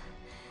ター、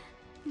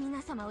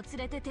皆様を連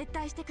れて撤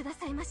退してくだ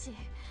さいまし。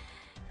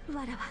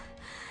わらは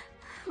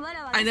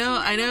I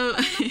know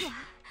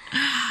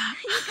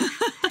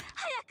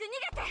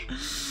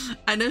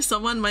I know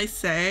someone might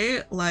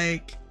say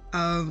like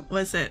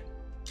what's it?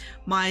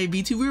 My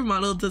vtuber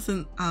model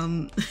doesn't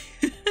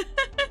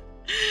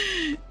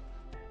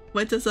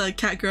what does a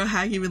cat girl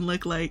hag even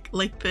look like?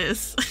 Like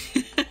this.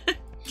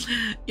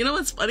 You know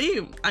what's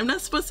funny? I'm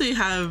not supposed to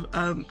have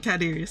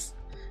cat ears.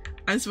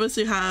 I'm supposed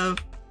to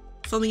have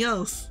something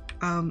else.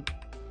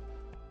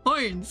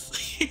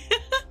 Horns.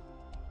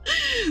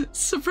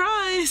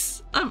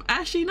 Surprise! I'm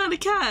actually not a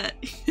cat.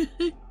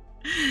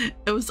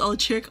 It was all a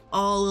trick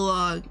all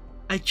along.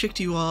 I tricked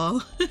you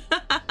all.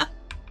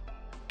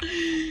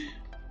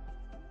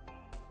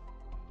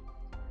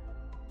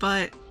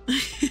 But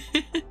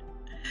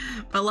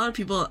a lot of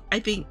people, I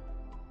think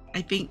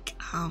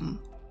a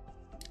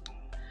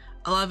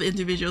lot of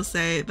individuals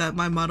say that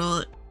my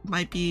model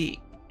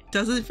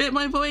doesn't fit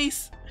my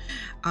voice,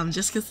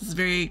 just because it's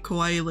very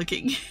kawaii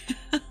looking.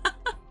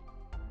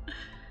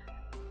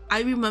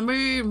 I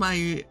remember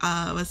my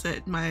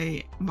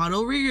my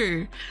model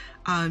rigger.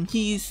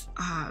 He's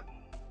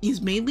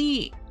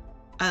mainly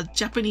a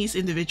Japanese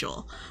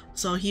individual,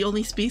 so he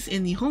only speaks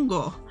in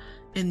Nihongo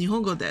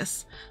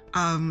desu.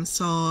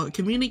 So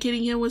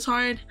communicating him was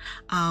hard,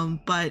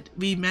 but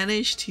we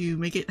managed to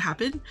make it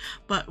happen.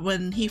 But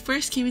when he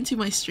first came into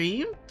my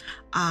stream,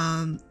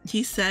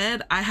 he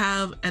said I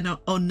have an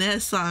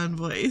Onesan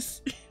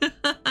voice.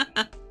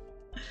 And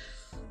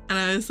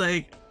I was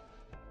like,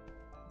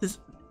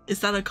 is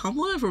that a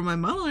compliment for my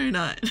model or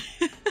not?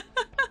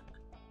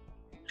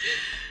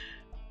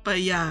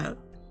 But yeah,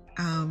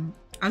 I'm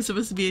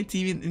supposed to be a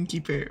demon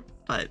innkeeper,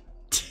 but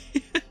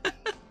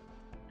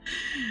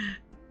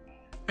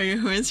are your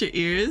horns your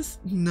ears?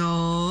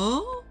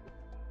 No.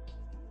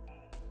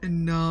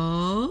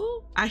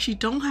 No. I actually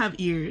don't have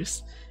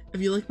ears.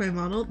 If you look at my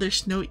model,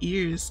 there's no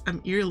ears.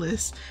 I'm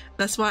earless.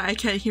 That's why I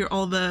can't hear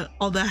all the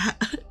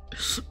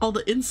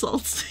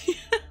insults.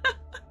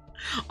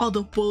 All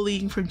the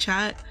bullying from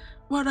chat.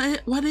 What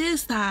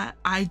is that?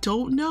 I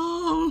don't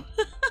know.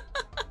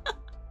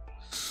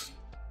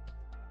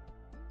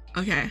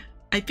 Okay.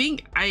 I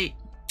think I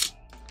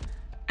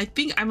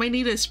might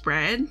need to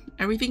spread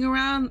everything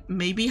around.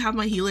 Maybe have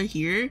my healer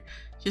here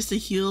just to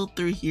heal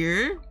through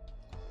here.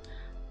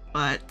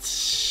 But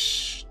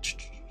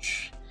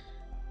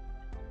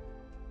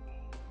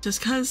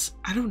just cause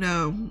I don't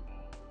know.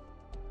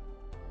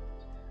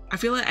 I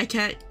feel like I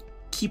can't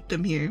keep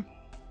them here.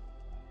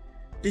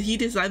 Did he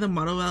design the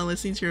model while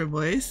listening to your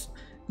voice?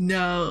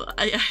 No,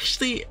 I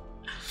actually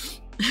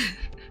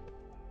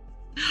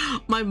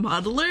my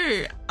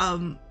modeler,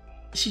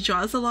 she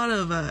draws a lot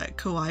of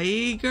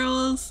kawaii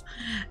girls,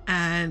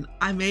 and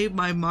I made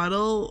my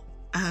model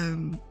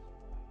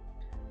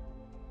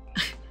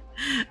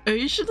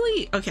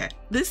originally, okay,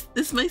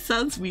 this might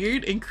sound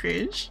weird and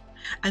cringe.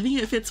 I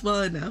think it fits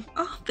well enough.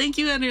 Oh, thank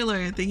you,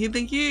 Underlord.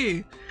 Thank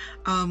you.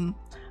 I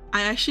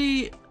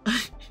actually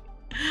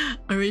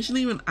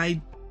originally when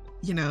I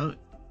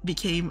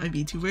became a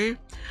VTuber,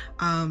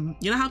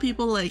 you know how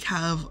people like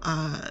have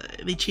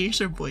they change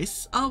their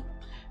voice up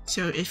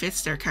so it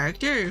fits their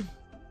character.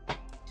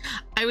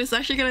 I was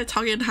actually gonna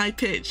talk in high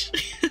pitch.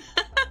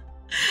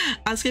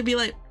 I was gonna be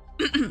like,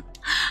 hi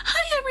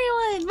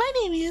everyone, my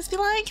name is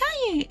Bilal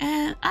Kayu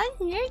and I'm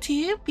here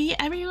to be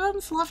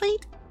everyone's lovely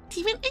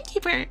demon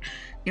innkeeper,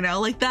 you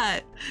know, like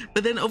that.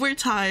 But then over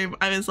time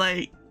I was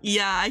like,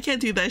 yeah, I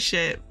can't do that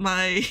shit.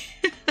 My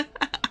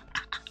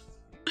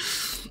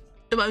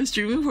if I'm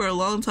streaming for a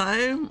long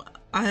time,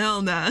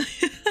 hell nah.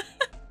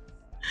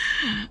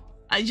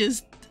 I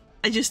just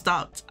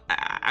stopped.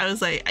 I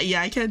was like,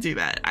 yeah, I can't do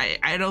that.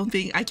 I don't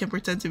think I can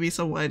pretend to be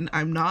someone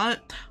I'm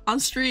not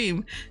on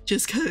stream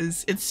just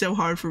because it's so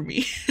hard for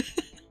me.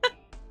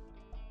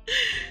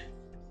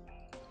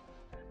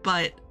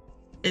 But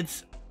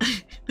it's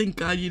thank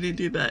God you didn't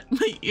do that.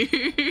 My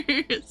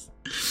ears.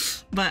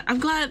 But I'm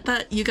glad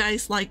that you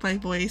guys like my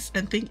voice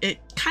and think it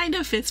kind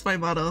of fits my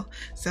model.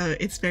 So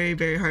it's very,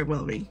 very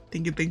heartwarming.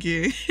 Thank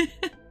you.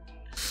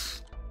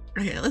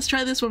 Okay, let's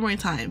try this one more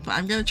time, but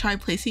I'm gonna try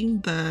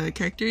placing the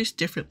characters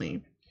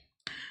differently.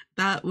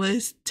 That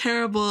was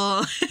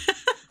terrible.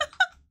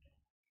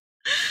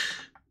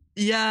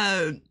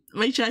 Yeah,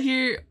 my chat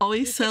here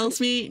always tells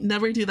me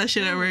never do that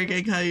shit ever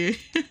again, Kayu.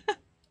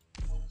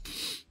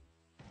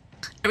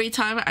 Every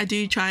time I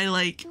do try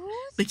like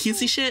the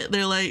cutesy shit,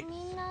 they're like,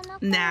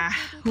 nah,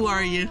 who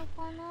are you?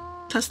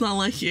 That's not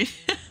like you.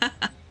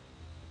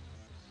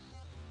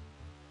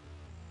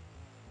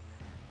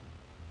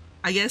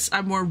 I guess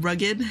I'm more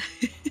rugged.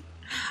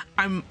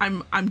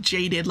 I'm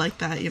jaded like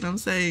that, you know what I'm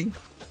saying?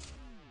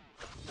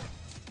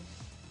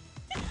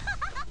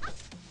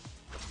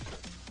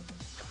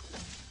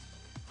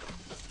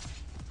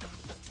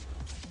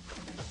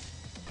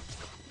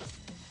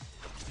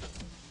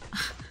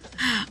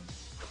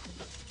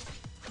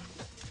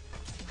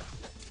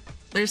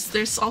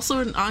 there's also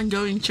an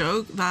ongoing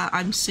joke that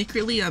I'm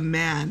secretly a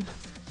man.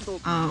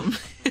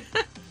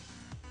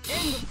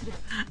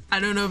 I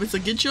don't know if it's a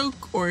good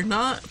joke or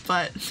not,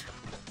 but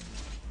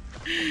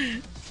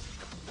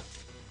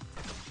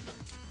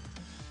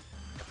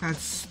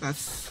that's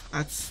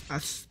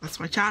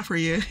my chat for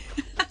you.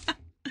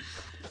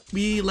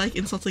 We like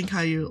insulting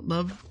Caillou,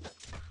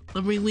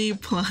 lovingly,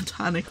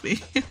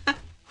 platonically.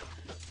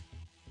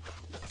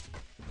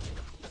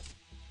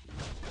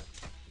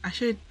 I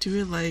should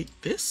do it like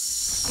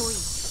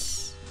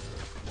this.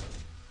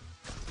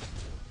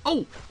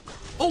 Oh,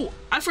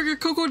 I forgot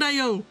Coco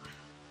Dayo.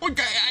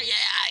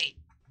 I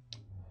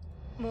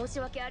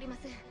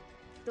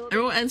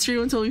won't answer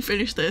you until we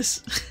finish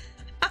this.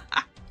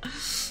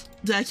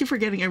 I keep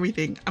forgetting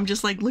everything. I'm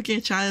just like looking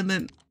at chat and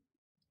then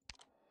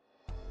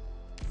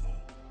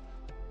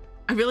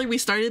I feel like we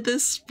started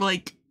this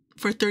like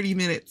for 30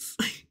 minutes.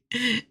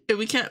 If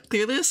we can't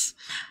clear this,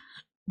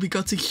 we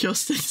go to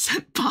Kyostin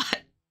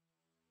Senpai.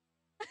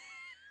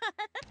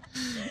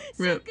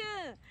 Rip.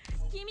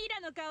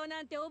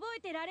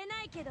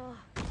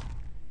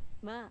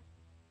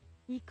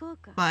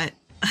 But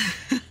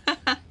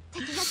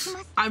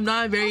I'm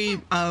not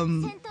very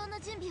I'm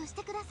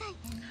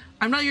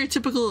not your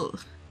typical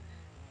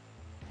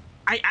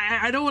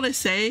I don't want to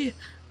say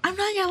I'm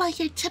not your like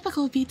your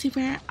typical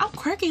VTuber. I'm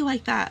quirky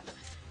like that.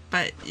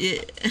 But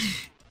if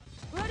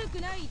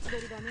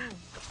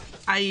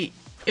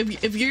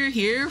you're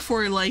here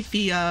for like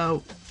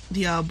the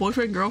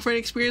boyfriend girlfriend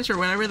experience or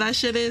whatever that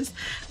shit is,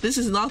 this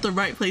is not the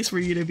right place for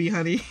you to be,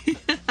 honey.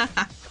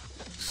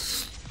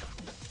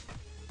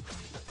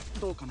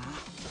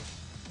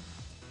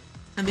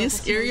 And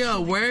this area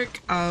of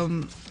work,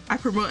 I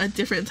promote a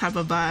different type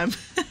of vibe.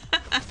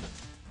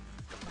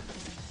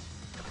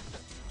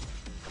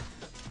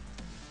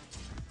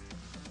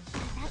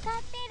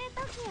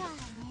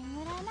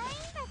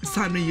 It's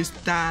time to use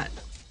that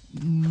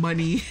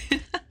money.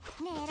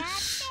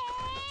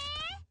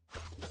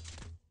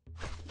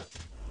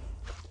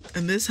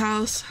 In this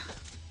house,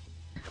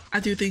 I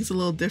do things a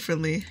little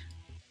differently.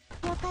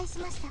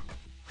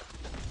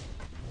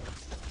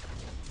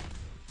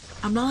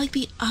 I'm not like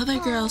the other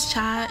girls,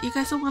 chat. You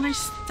guys don't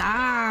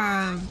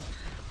understand.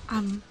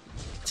 I'm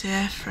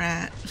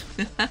different.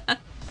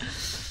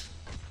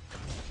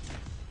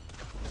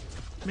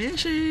 Maybe I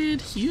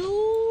should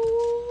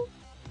heal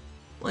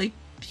like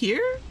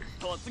here?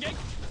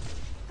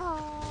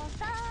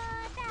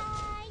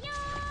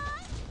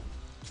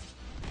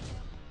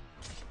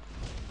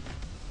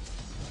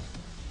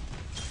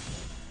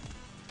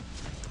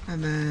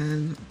 And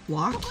then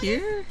block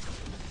here.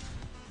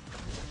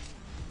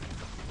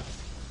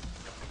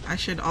 I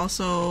should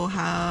also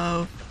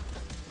have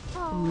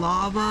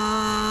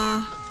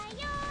lava.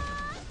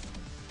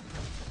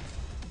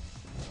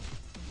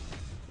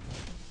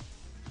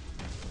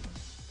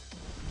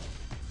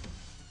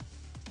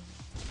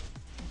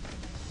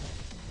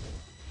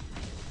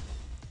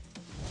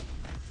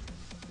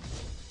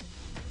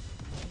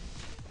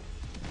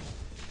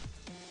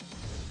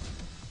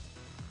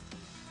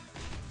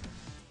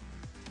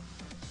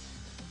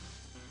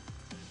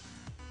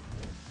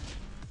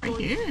 Right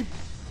here.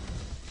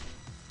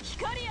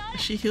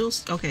 She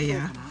heals. Okay,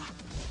 yeah.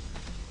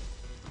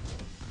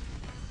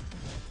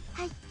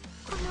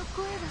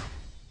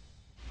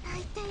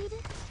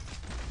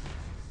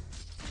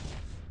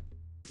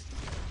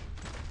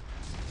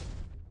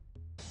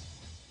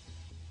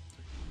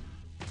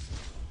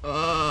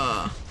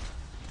 I'll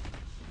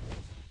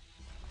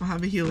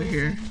have a healer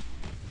here.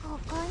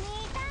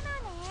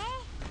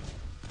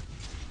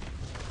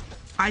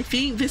 I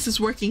think this is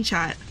working,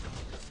 chat.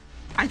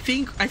 I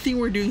think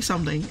we're doing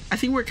something. I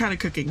think we're kind of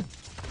cooking.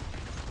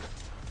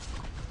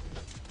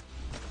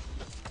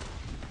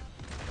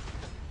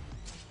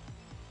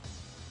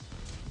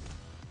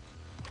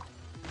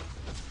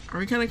 Are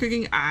we kind of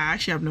cooking? I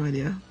actually have no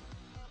idea.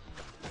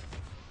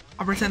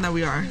 I'll pretend that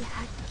we are.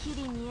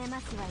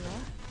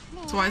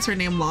 So why is her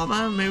name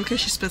Lava? Maybe because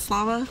she spits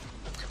lava?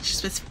 She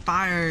spits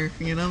fire,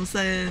 you know what I'm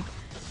saying?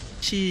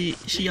 She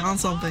on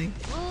something.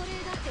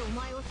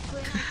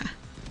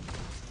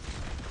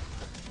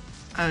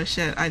 Oh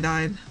shit, I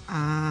died.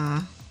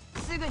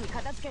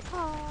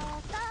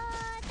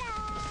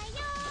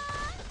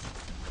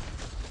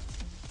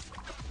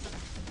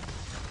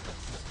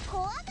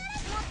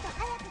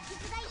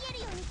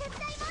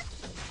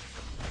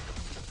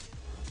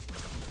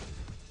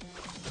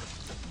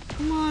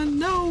 Come on,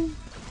 no!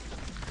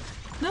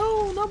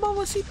 No, no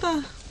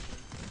mamacita!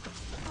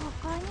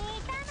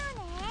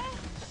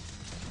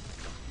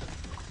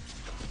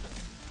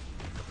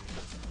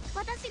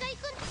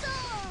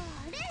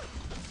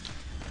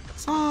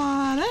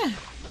 Sorry.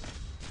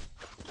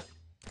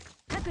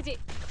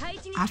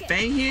 I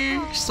Fang here,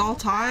 it's all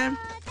time.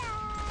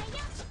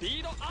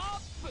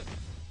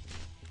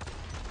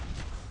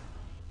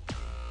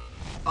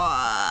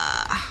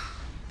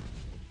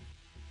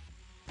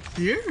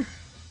 Here.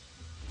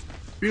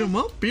 Beat him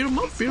up, beat him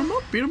up, beat him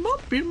up, beat him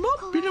up, beat him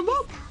up, beat him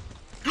up.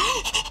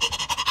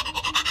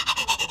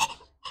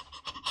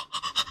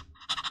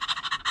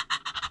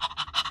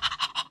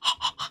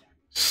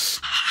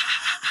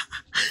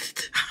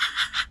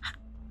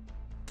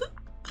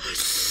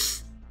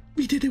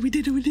 did it, we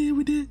did it, we did it,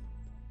 we did it.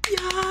 Yeah.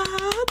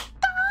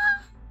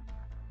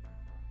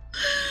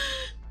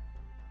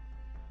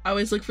 I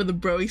always look for the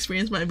bro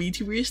experience by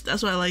VTubers.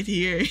 That's what I like to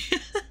hear.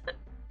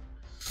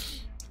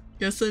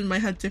 Yosun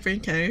might have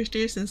different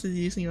characters since it's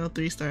using all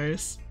 3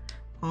 stars.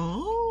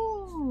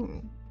 Oh.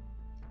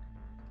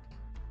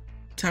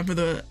 Time for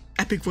the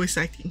epic voice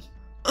acting.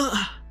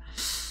 God.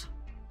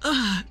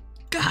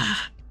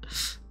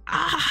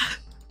 Ah.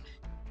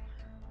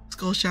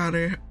 Skull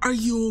Shatter, are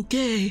you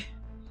okay?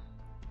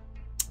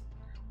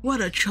 What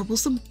a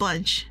troublesome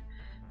bunch.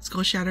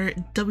 Skull Shatter,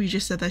 W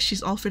just said that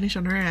she's all finished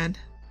on her end.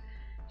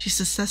 She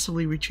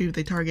successfully retrieved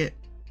the target.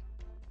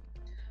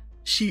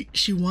 She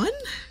won?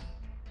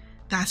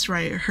 That's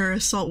right, her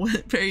assault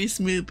went very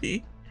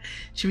smoothly.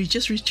 Should we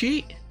just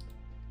retreat?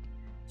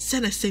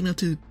 Send a signal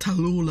to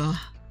Tallulah.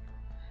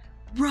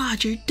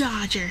 Roger,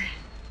 Dodger.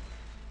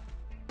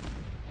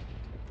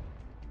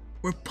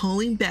 We're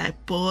pulling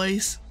back,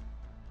 boys.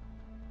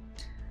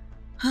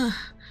 Huh,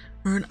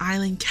 we're an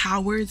island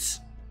cowards.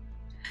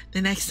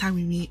 The next time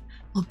we meet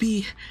will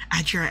be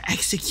at your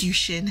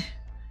execution.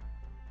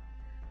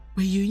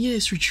 Reunion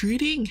is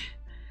retreating.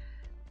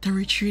 They're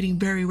retreating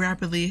very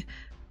rapidly.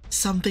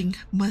 Something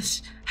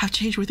must have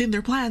changed within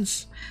their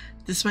plans.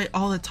 Despite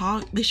all the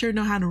talk, they sure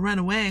know how to run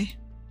away.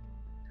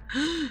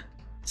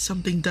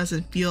 Something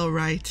doesn't feel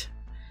right.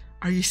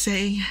 Are you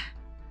saying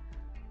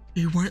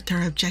we weren't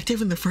their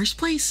objective in the first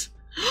place?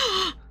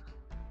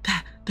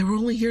 That they were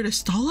only here to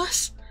stall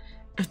us?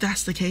 If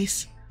that's the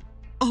case,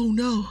 oh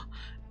no,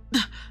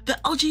 the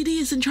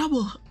LGD is in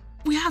trouble.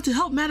 We have to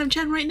help Madam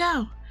Chen right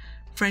now.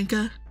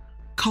 Franca,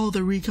 call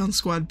the recon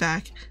squad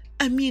back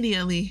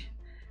immediately.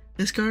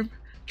 Discord,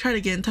 try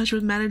to get in touch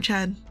with Madam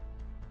Chen.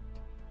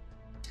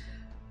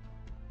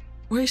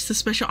 Where's the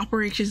Special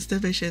Operations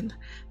Division?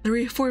 The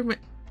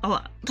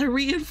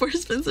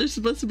reinforcements are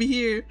supposed to be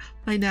here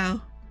by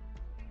now.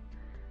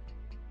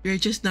 You're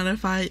just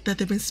notified that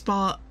they've been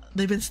stalled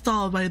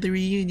by the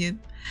reunion.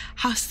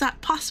 How's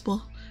that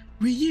possible?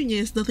 Reunion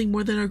is nothing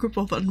more than a group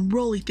of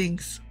unruly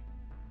things.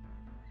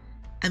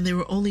 And they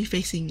were only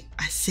facing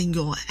a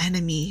single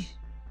enemy.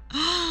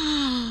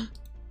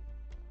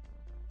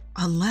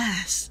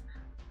 Unless...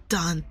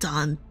 Dun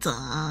dun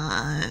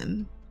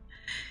dun.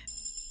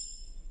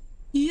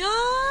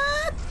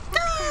 Yatta!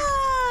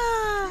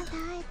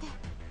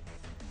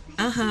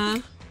 Uh-huh.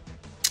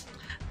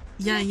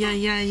 Yeah.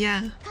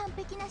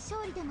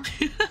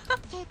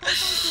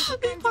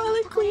 We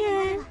finally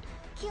cleared.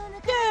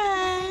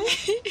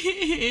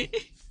 Yay!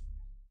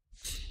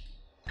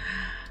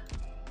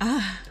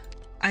 I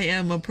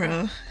am a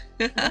pro.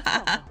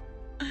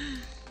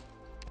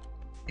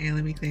 Hey,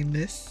 let me claim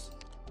this.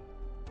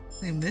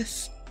 Claim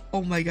this.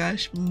 Oh my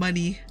gosh,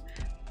 money.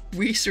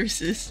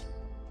 Resources.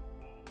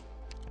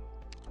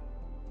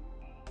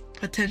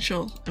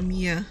 Potential.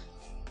 Amiya.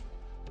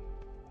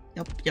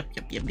 Yep.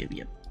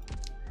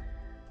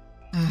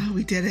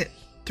 We did it.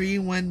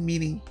 3-1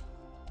 meeting.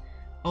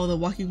 Oh, the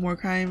walking war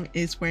crime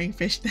is wearing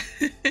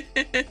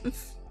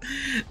fishnets.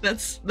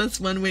 That's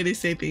one way to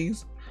say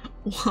things.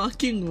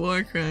 Walking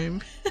war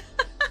crime.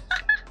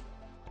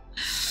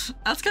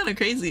 That's kind of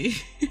crazy.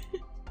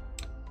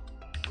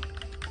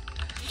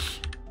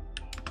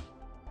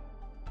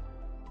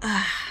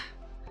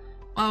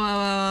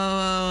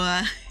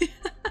 Wow.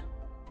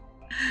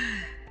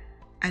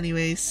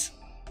 Anyways,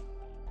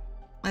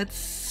 let's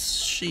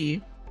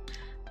see.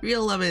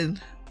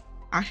 311.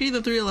 Actually,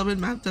 the 311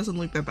 map doesn't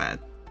look that bad.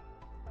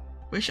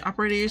 Which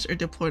operators are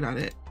deployed on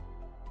it?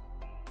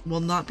 Will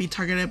not be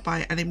targeted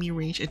by enemy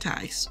range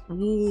attacks.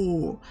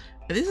 Ooh,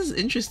 this is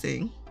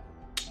interesting.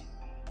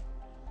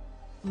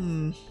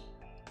 Let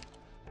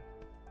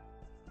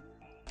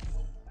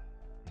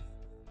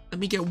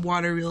me get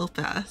water real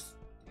fast.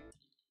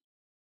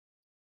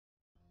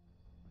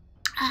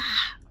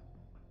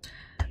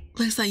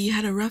 Looks like you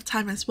had a rough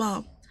time as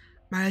well.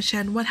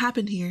 Mara-chan, what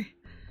happened here?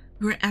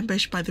 We were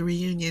ambushed by the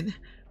reunion.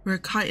 We were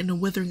caught in a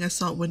withering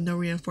assault with no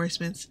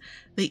reinforcements.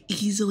 They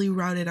easily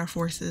routed our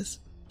forces.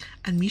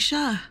 And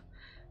Misha?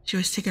 She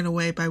was taken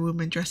away by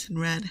women dressed in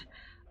red.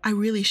 I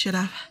really should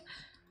have...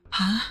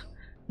 Huh?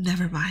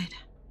 Never mind.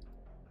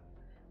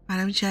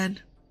 Madam Chen,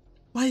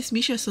 why is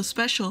Misha so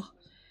special?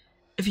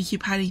 If you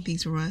keep hiding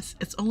things from us,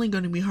 it's only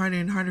going to be harder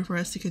and harder for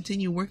us to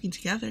continue working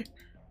together.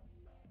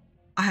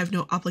 I have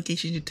no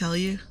obligation to tell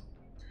you.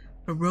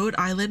 But Rhode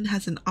Island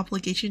has an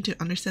obligation to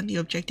understand the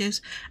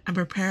objectives and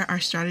prepare our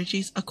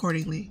strategies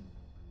accordingly.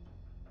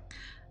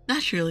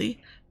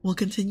 Naturally, we'll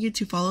continue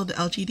to follow the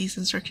LGD's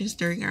instructions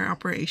during our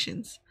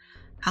operations.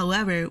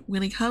 However,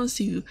 when it comes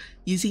to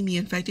using the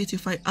infected to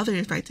fight other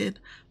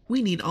infected,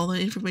 we need all the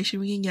information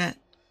we can get.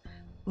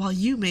 While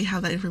you may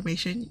have that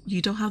information,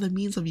 you don't have the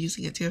means of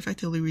using it to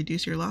effectively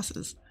reduce your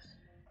losses.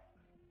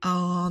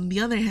 On the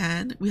other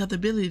hand, we have the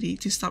ability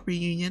to stop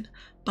reunion,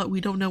 but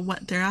we don't know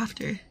what they're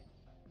after.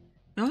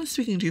 No, I'm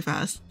speaking too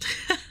fast.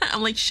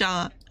 I'm like,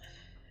 shut.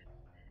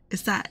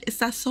 Is that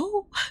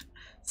so?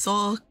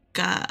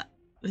 Soka.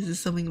 This is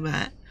something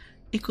that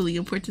equally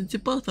important to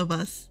both of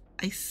us.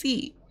 I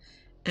see.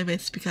 If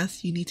it's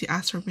because you need to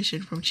ask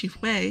permission from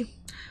Chief Wei,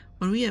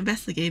 When we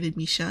investigated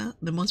Misha,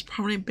 the most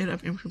prominent bit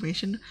of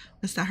information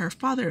was that her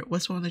father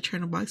was one of the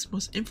Chernobog's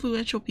most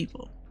influential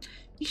people.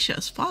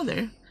 Misha's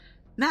father?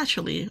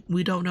 Naturally,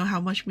 we don't know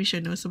how much Misha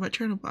knows about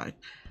Chernobog.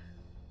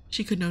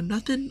 She could know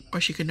nothing,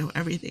 or she could know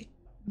everything.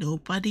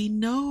 Nobody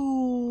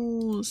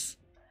knows.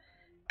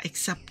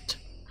 Except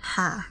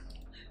her.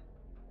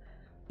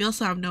 We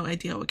also have no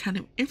idea what kind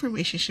of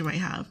information she might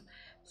have,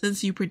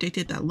 since you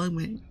predicted that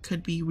Lungman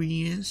could be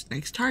Reunion's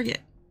next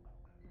target.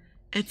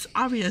 It's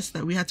obvious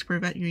that we had to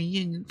prevent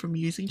Reunion from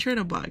using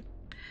Chernobog.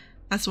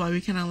 That's why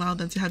we can't allow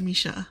them to have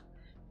Misha.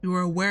 We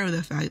were aware of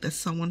the fact that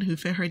someone who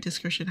fit her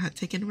description had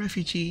taken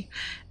refuge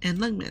in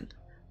Lungman,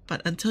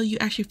 but until you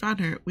actually found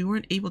her, we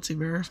weren't able to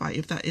verify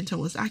if that intel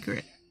was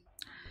accurate.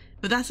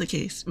 If that's the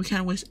case, we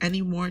can't waste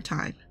any more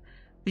time.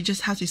 We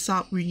just have to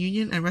stop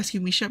Reunion and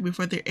rescue Misha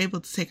before they're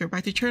able to take her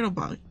back to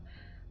Chernobog.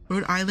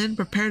 Rhode Island,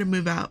 prepare to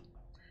move out.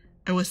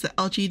 It was the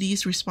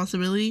LGD's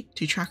responsibility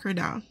to track her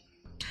down.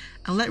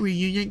 And let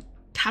Reunion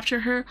capture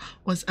her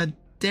was a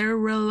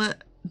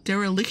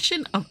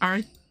dereliction of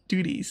our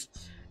duties.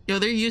 Yo,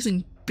 they're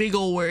using big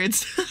ol'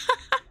 words.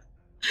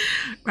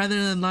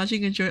 Rather than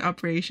launching a joint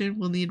operation,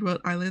 we'll need Rhode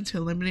Island to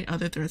eliminate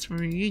other threats from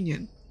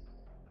Reunion.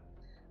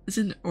 It's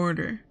in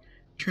order.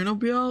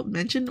 Chernobyl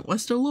mentioned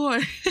what's the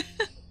lore?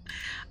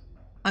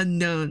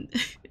 Unknown.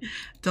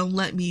 Don't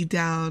let me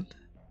down.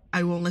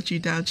 I won't let you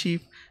down,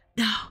 Chief.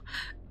 No,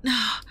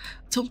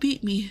 don't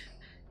beat me.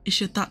 You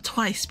should have thought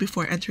twice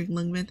before entering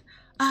Lungman.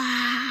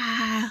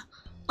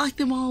 Lock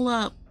them all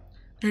up.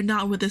 They're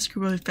not with this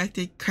group of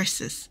infected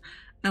curses.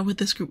 Not with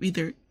this group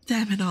either.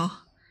 Damn it all.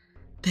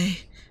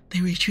 They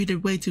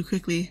retreated way too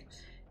quickly.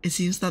 It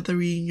seems that the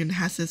Reunion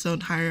has its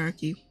own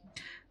hierarchy.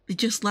 They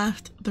just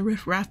left the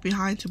riffraff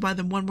behind to buy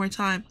them one more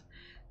time.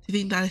 To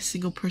think that a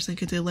single person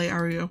could delay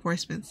our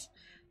reinforcements.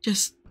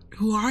 Just,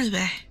 who are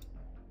they?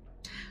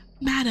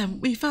 Madam,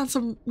 we found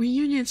some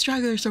Reunion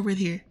stragglers over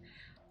here.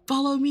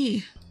 Follow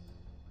me.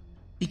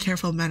 Be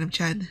careful, Madam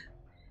Chen.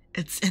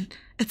 It's an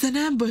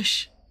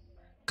ambush.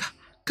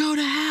 Go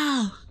to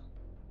hell.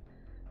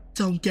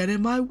 Don't get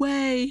in my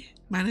way.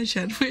 Madam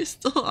Chen, we're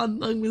still on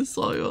Lungman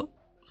soil.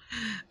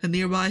 The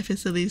nearby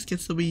facilities can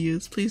still be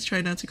used. Please try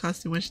not to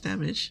cause too much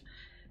damage.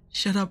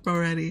 Shut up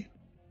already.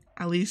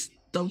 At least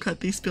don't cut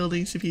these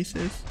buildings to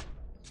pieces.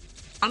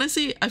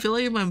 Honestly, I feel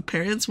like if my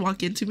parents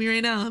walk into me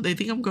right now, they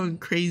think I'm going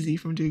crazy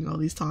from doing all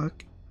these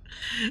talk.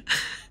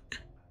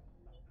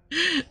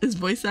 Is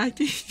voice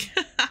acting?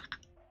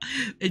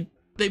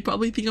 They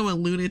probably think I'm a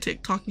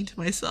lunatic talking to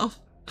myself.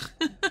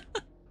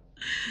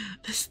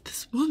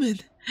 This woman,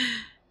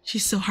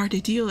 she's so hard to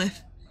deal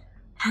with.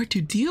 Hard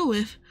to deal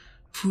with?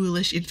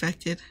 Foolish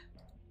infected.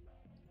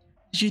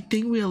 Did you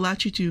think we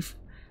allowed you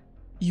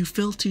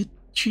failed to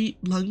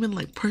treat Lungman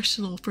like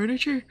personal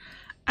furniture?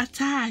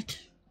 Attack!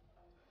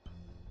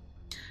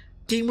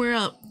 Gamer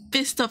up,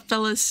 fist up,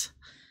 fellas.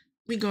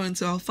 We go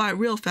into a fight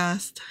real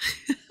fast.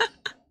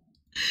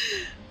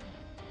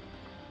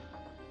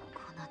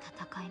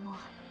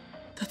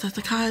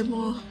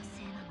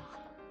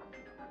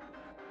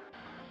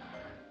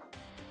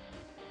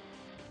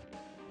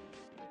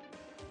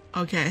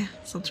 Okay,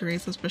 some terrain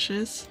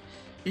suspicious.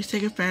 Just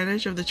take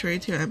advantage of the terrain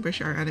to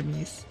ambush our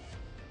enemies.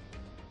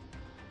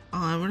 Oh,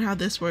 I wonder how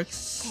this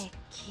works.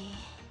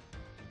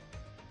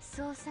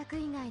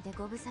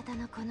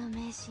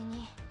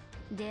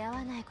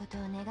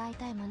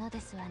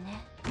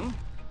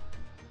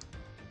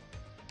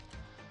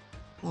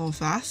 A little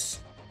fast.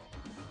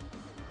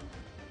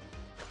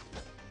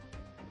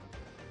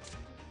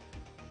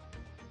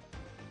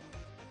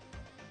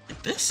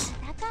 Like this?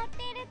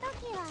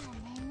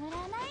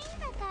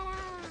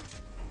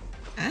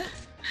 Eh?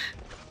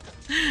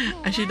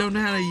 I actually don't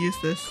know how to use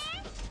this.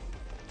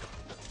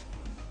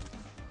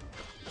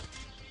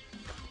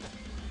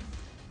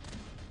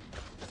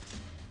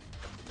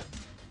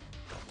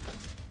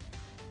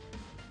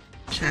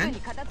 Chen?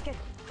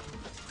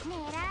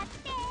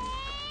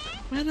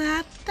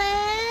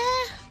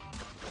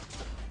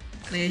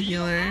 Need a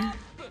healer.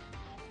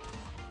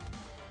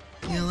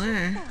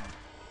 Healer.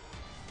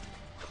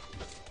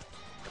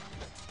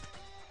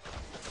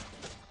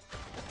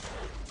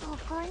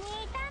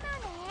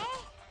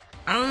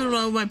 I don't even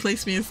know if my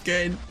placement is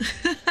good.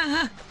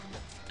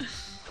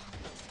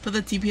 Put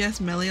the DPS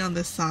melee on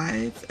the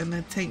sides and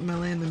then tank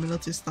melee in the middle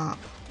to stop.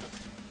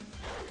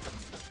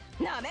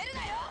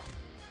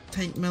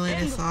 Tank melee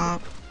to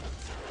stop.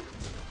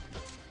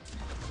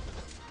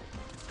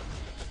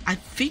 I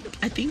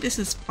think this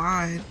is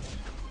fine.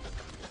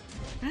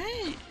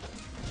 Right.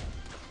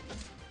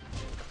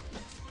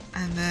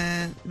 And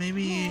then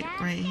maybe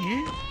right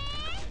here.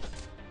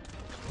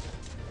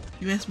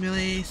 US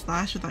melee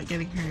slash without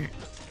getting hurt.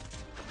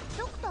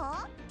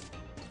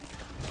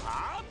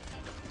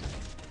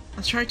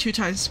 Let's try 2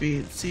 times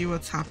speed, see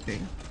what's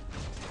happening.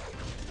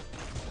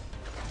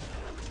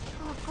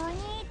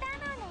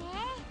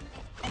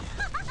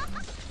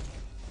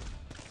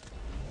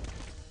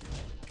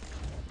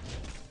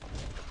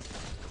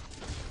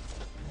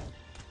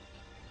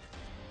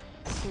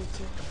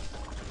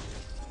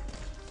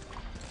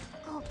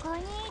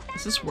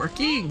 Is this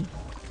working?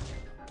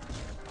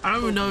 I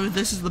don't even know if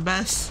this is the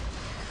best.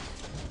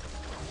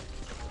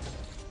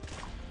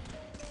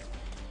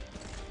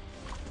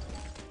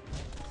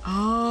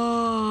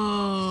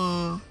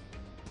 Oh.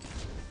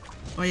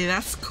 Wait,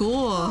 that's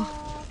cool.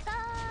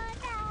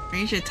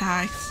 Range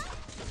attacks.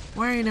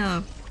 Wearing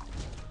them.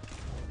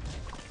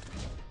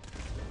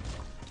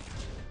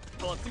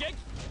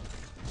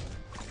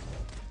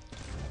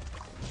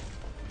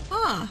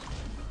 Huh.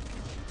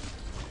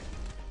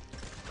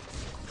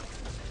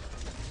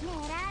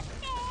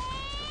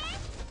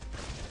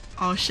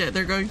 Oh shit,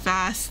 they're going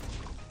fast.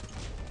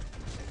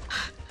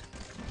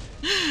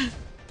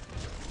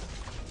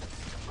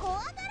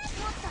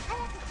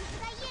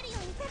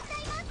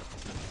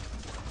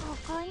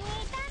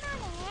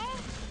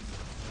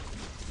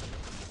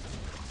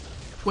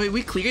 Wait,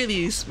 we clear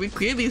these. We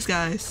clear these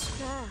guys.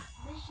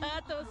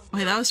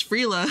 Wait, that was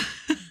Freela.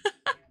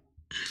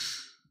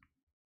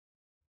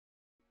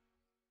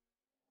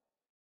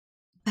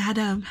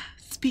 Madam,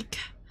 speak.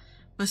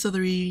 Most of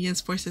the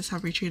reunion's forces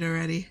have retreated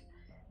already.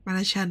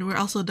 Mana-chan, we're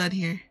also done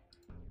here.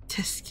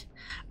 Tisk.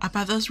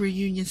 About those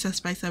reunion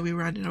suspects that we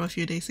rounded up a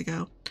few days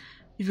ago.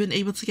 We've been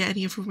able to get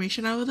any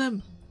information out of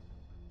them?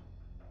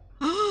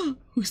 Oh,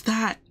 who's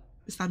that?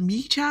 Is that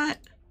me, chat?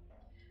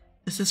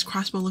 Does this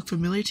crossbow look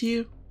familiar to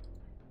you?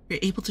 You're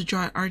able to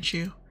draw it, aren't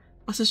you?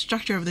 What's the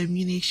structure of the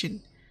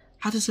ammunition?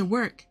 How does it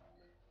work?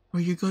 What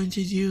were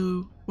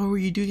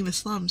you doing in the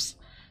slums?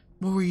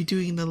 What were you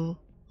doing in the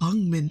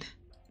Lungmen?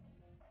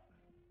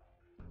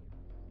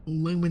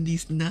 Lungmen,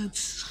 these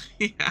nuts.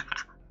 Yeah.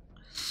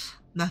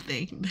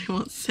 Nothing. They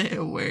won't say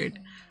a word.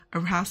 Or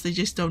perhaps they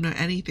just don't know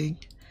anything.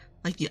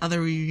 Like the other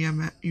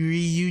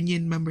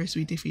reunion members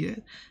we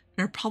defeated.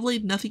 They're probably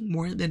nothing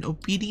more than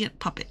obedient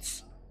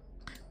puppets.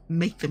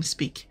 Make them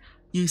speak.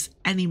 Use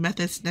any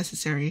methods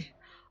necessary.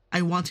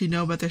 I want to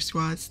know about their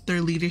squads, their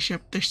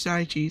leadership, their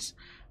strategies,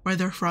 where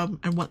they're from,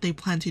 and what they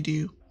plan to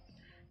do.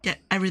 Get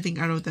everything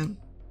out of them.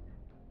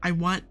 I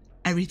want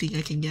everything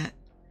I can get.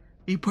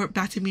 Report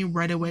back to me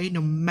right away,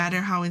 no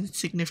matter how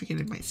insignificant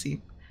it might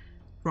seem.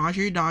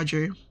 Roger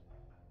Dodger.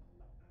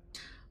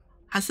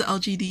 Has the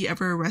LGD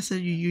ever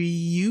arrested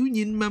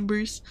reunion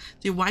members?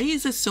 Dude, why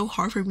is it so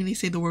hard for me to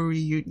say the word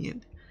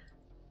reunion?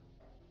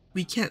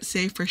 We can't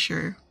say for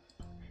sure.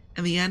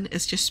 In the end,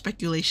 it's just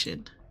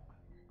speculation.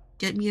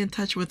 Get me in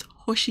touch with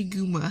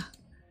Hoshiguma.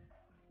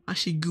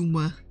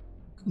 Hoshiguma.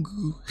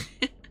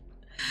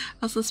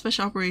 How's the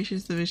Special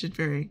Operations Division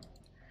faring?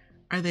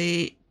 Are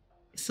they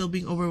still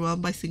being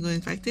overwhelmed by single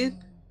infected?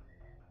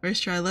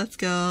 First try, let's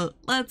go.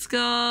 Let's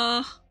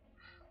go!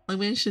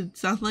 Lungman should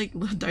sound like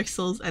the Dark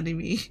Souls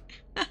enemy.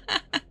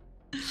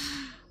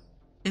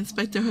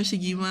 Inspector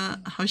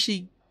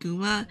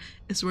Hoshiguma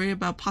is worried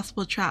about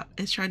possible trap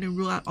and is trying to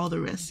rule out all the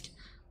risk.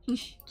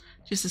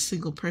 Just a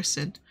single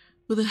person.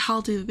 Who the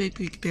hell do they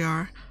think they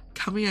are?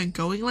 Coming and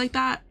going like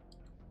that?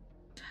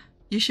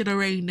 You should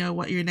already know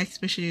what your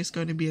next mission is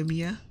going to be,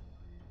 Amiya.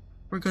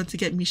 We're going to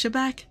get Misha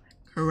back?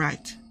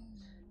 Correct.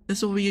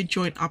 This will be a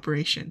joint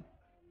operation.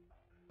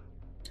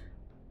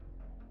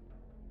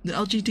 The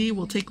LGD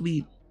will take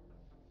lead.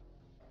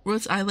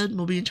 Rhodes Island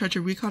will be in charge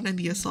of recon and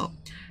the assault.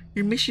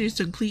 Your mission is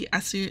to complete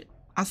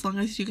as long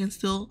as you can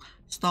still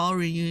stall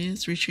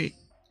Reunion's retreat.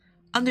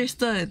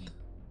 Understood.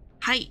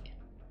 Hi.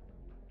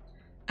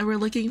 And we're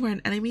looking for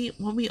an enemy.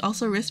 Won't we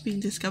also risk being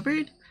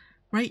discovered?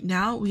 Right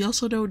now, we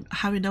also don't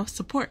have enough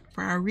support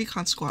for our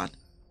recon squad.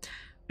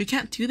 We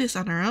can't do this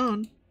on our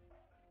own.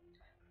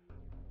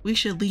 We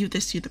should leave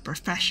this to the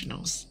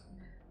professionals.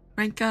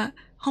 Renka,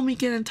 help me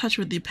get in touch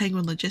with the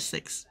Penguin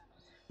Logistics.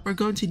 We're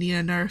going to need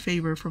another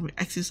favor from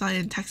Exusai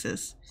in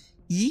Texas.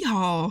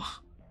 Yeehaw!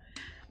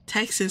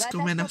 Texas,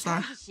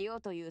 gomennasai.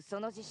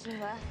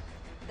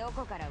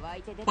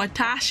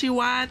 Watashi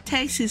wa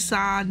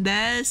Texas-san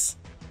desu.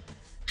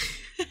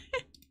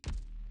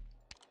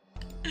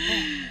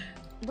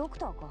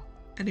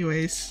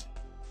 Anyways,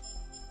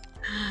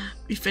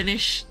 we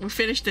finished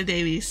the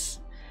dailies.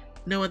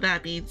 Know what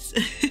that means.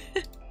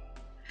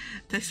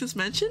 Texas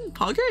Mansion?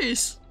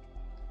 Poggers!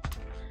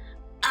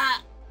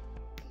 Ah!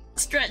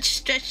 Stretch,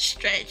 stretch,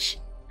 stretch.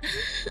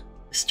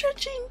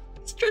 Stretching,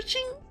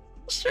 stretching,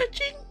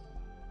 stretching.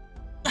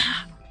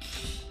 Ah.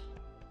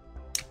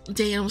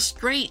 Damn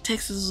straight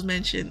Texas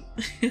Mansion.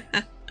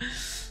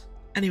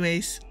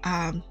 Anyways,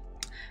 I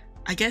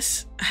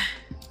guess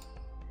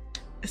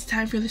it's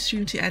time for the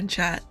stream to end,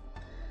 chat.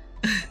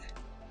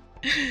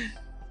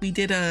 We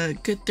did a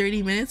good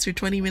 30 minutes or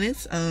 20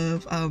 minutes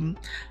of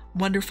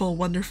wonderful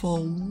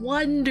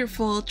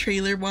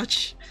trailer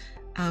watch.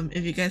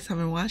 If you guys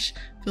haven't watched,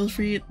 feel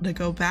free to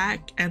go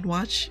back and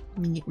watch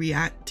me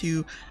react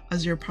to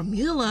Azure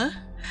Pramila.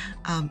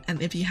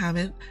 And if you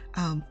haven't,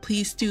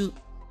 please do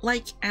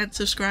like and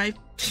subscribe.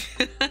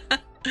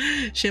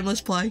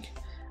 Shameless plug.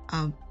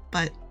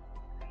 But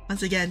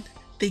once again,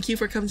 thank you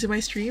for coming to my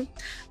stream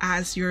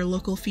as your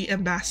local feet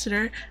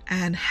ambassador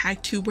and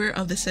vtuber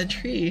of the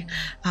century.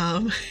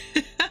 I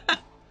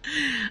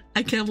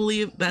can't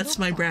believe that's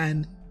my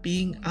brand,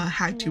 being a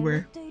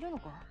vtuber.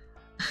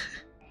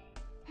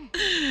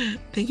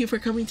 thank you for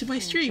coming to my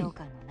stream.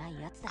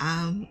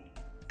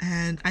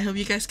 And I hope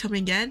you guys come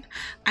again.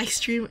 I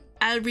stream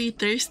every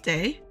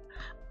Thursday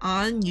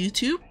on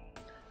YouTube.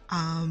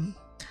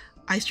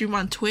 I stream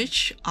on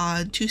Twitch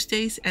on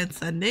Tuesdays and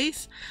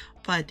Sundays.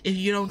 But if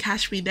you don't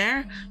catch me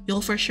there,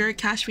 you'll for sure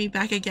catch me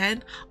back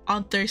again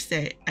on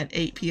Thursday at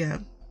 8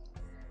 p.m.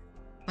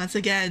 Once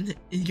again,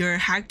 your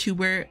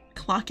hacktuber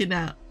clocking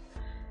out.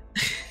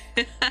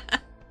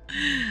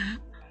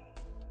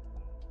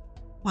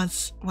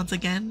 once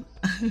again.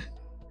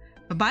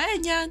 Bye-bye,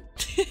 Anyan.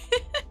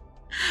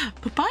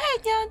 Bye-bye,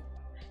 Anyan.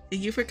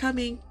 Thank you for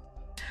coming.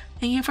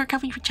 Thank you for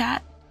coming for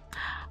chat.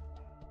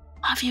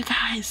 Love you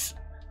guys.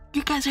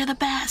 You guys are the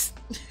best.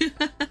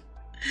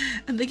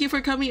 And thank you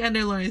for coming,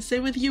 Underlord.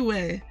 Same with you,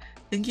 Wei.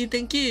 Thank you,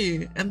 thank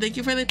you. And thank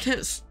you for the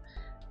tips.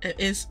 It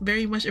is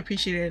very much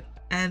appreciated.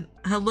 And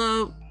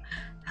hello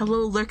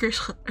Lurker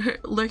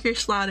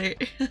Slaughter.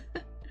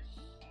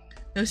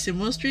 No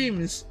Simo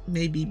streams.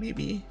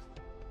 Maybe.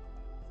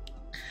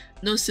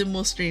 No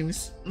Simo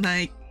streams.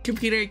 My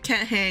computer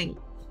can't hang.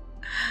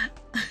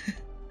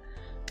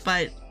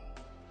 But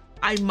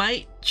I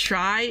might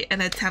try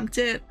and attempt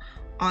it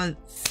on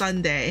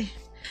Sunday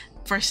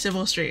for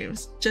Simo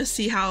streams. Just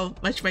see how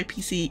much my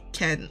PC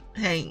can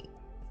hang.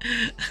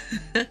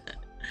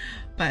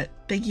 But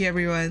thank you,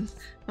 everyone.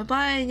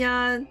 Bye-bye,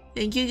 Nyan.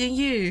 Thank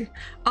you.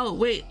 Oh,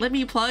 wait, let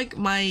me plug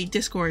my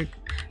Discord.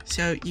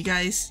 So you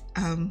guys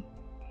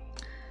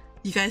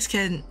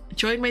can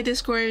join my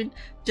Discord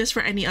just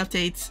for any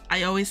updates.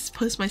 I always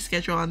post my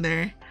schedule on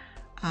there.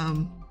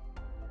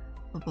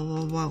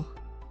 Whoa.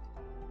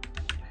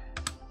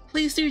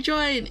 Please do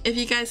join if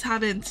you guys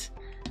haven't.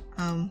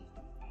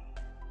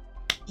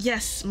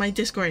 Yes, my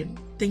Discord.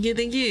 Thank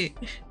you.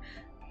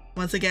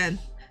 Once again,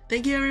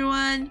 thank you,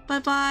 everyone.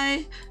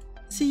 Bye-bye.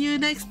 See you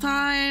next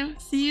time.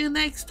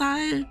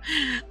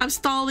 I'm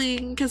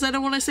stalling because I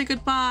don't want to say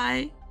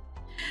goodbye.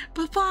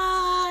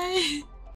 Bye-bye.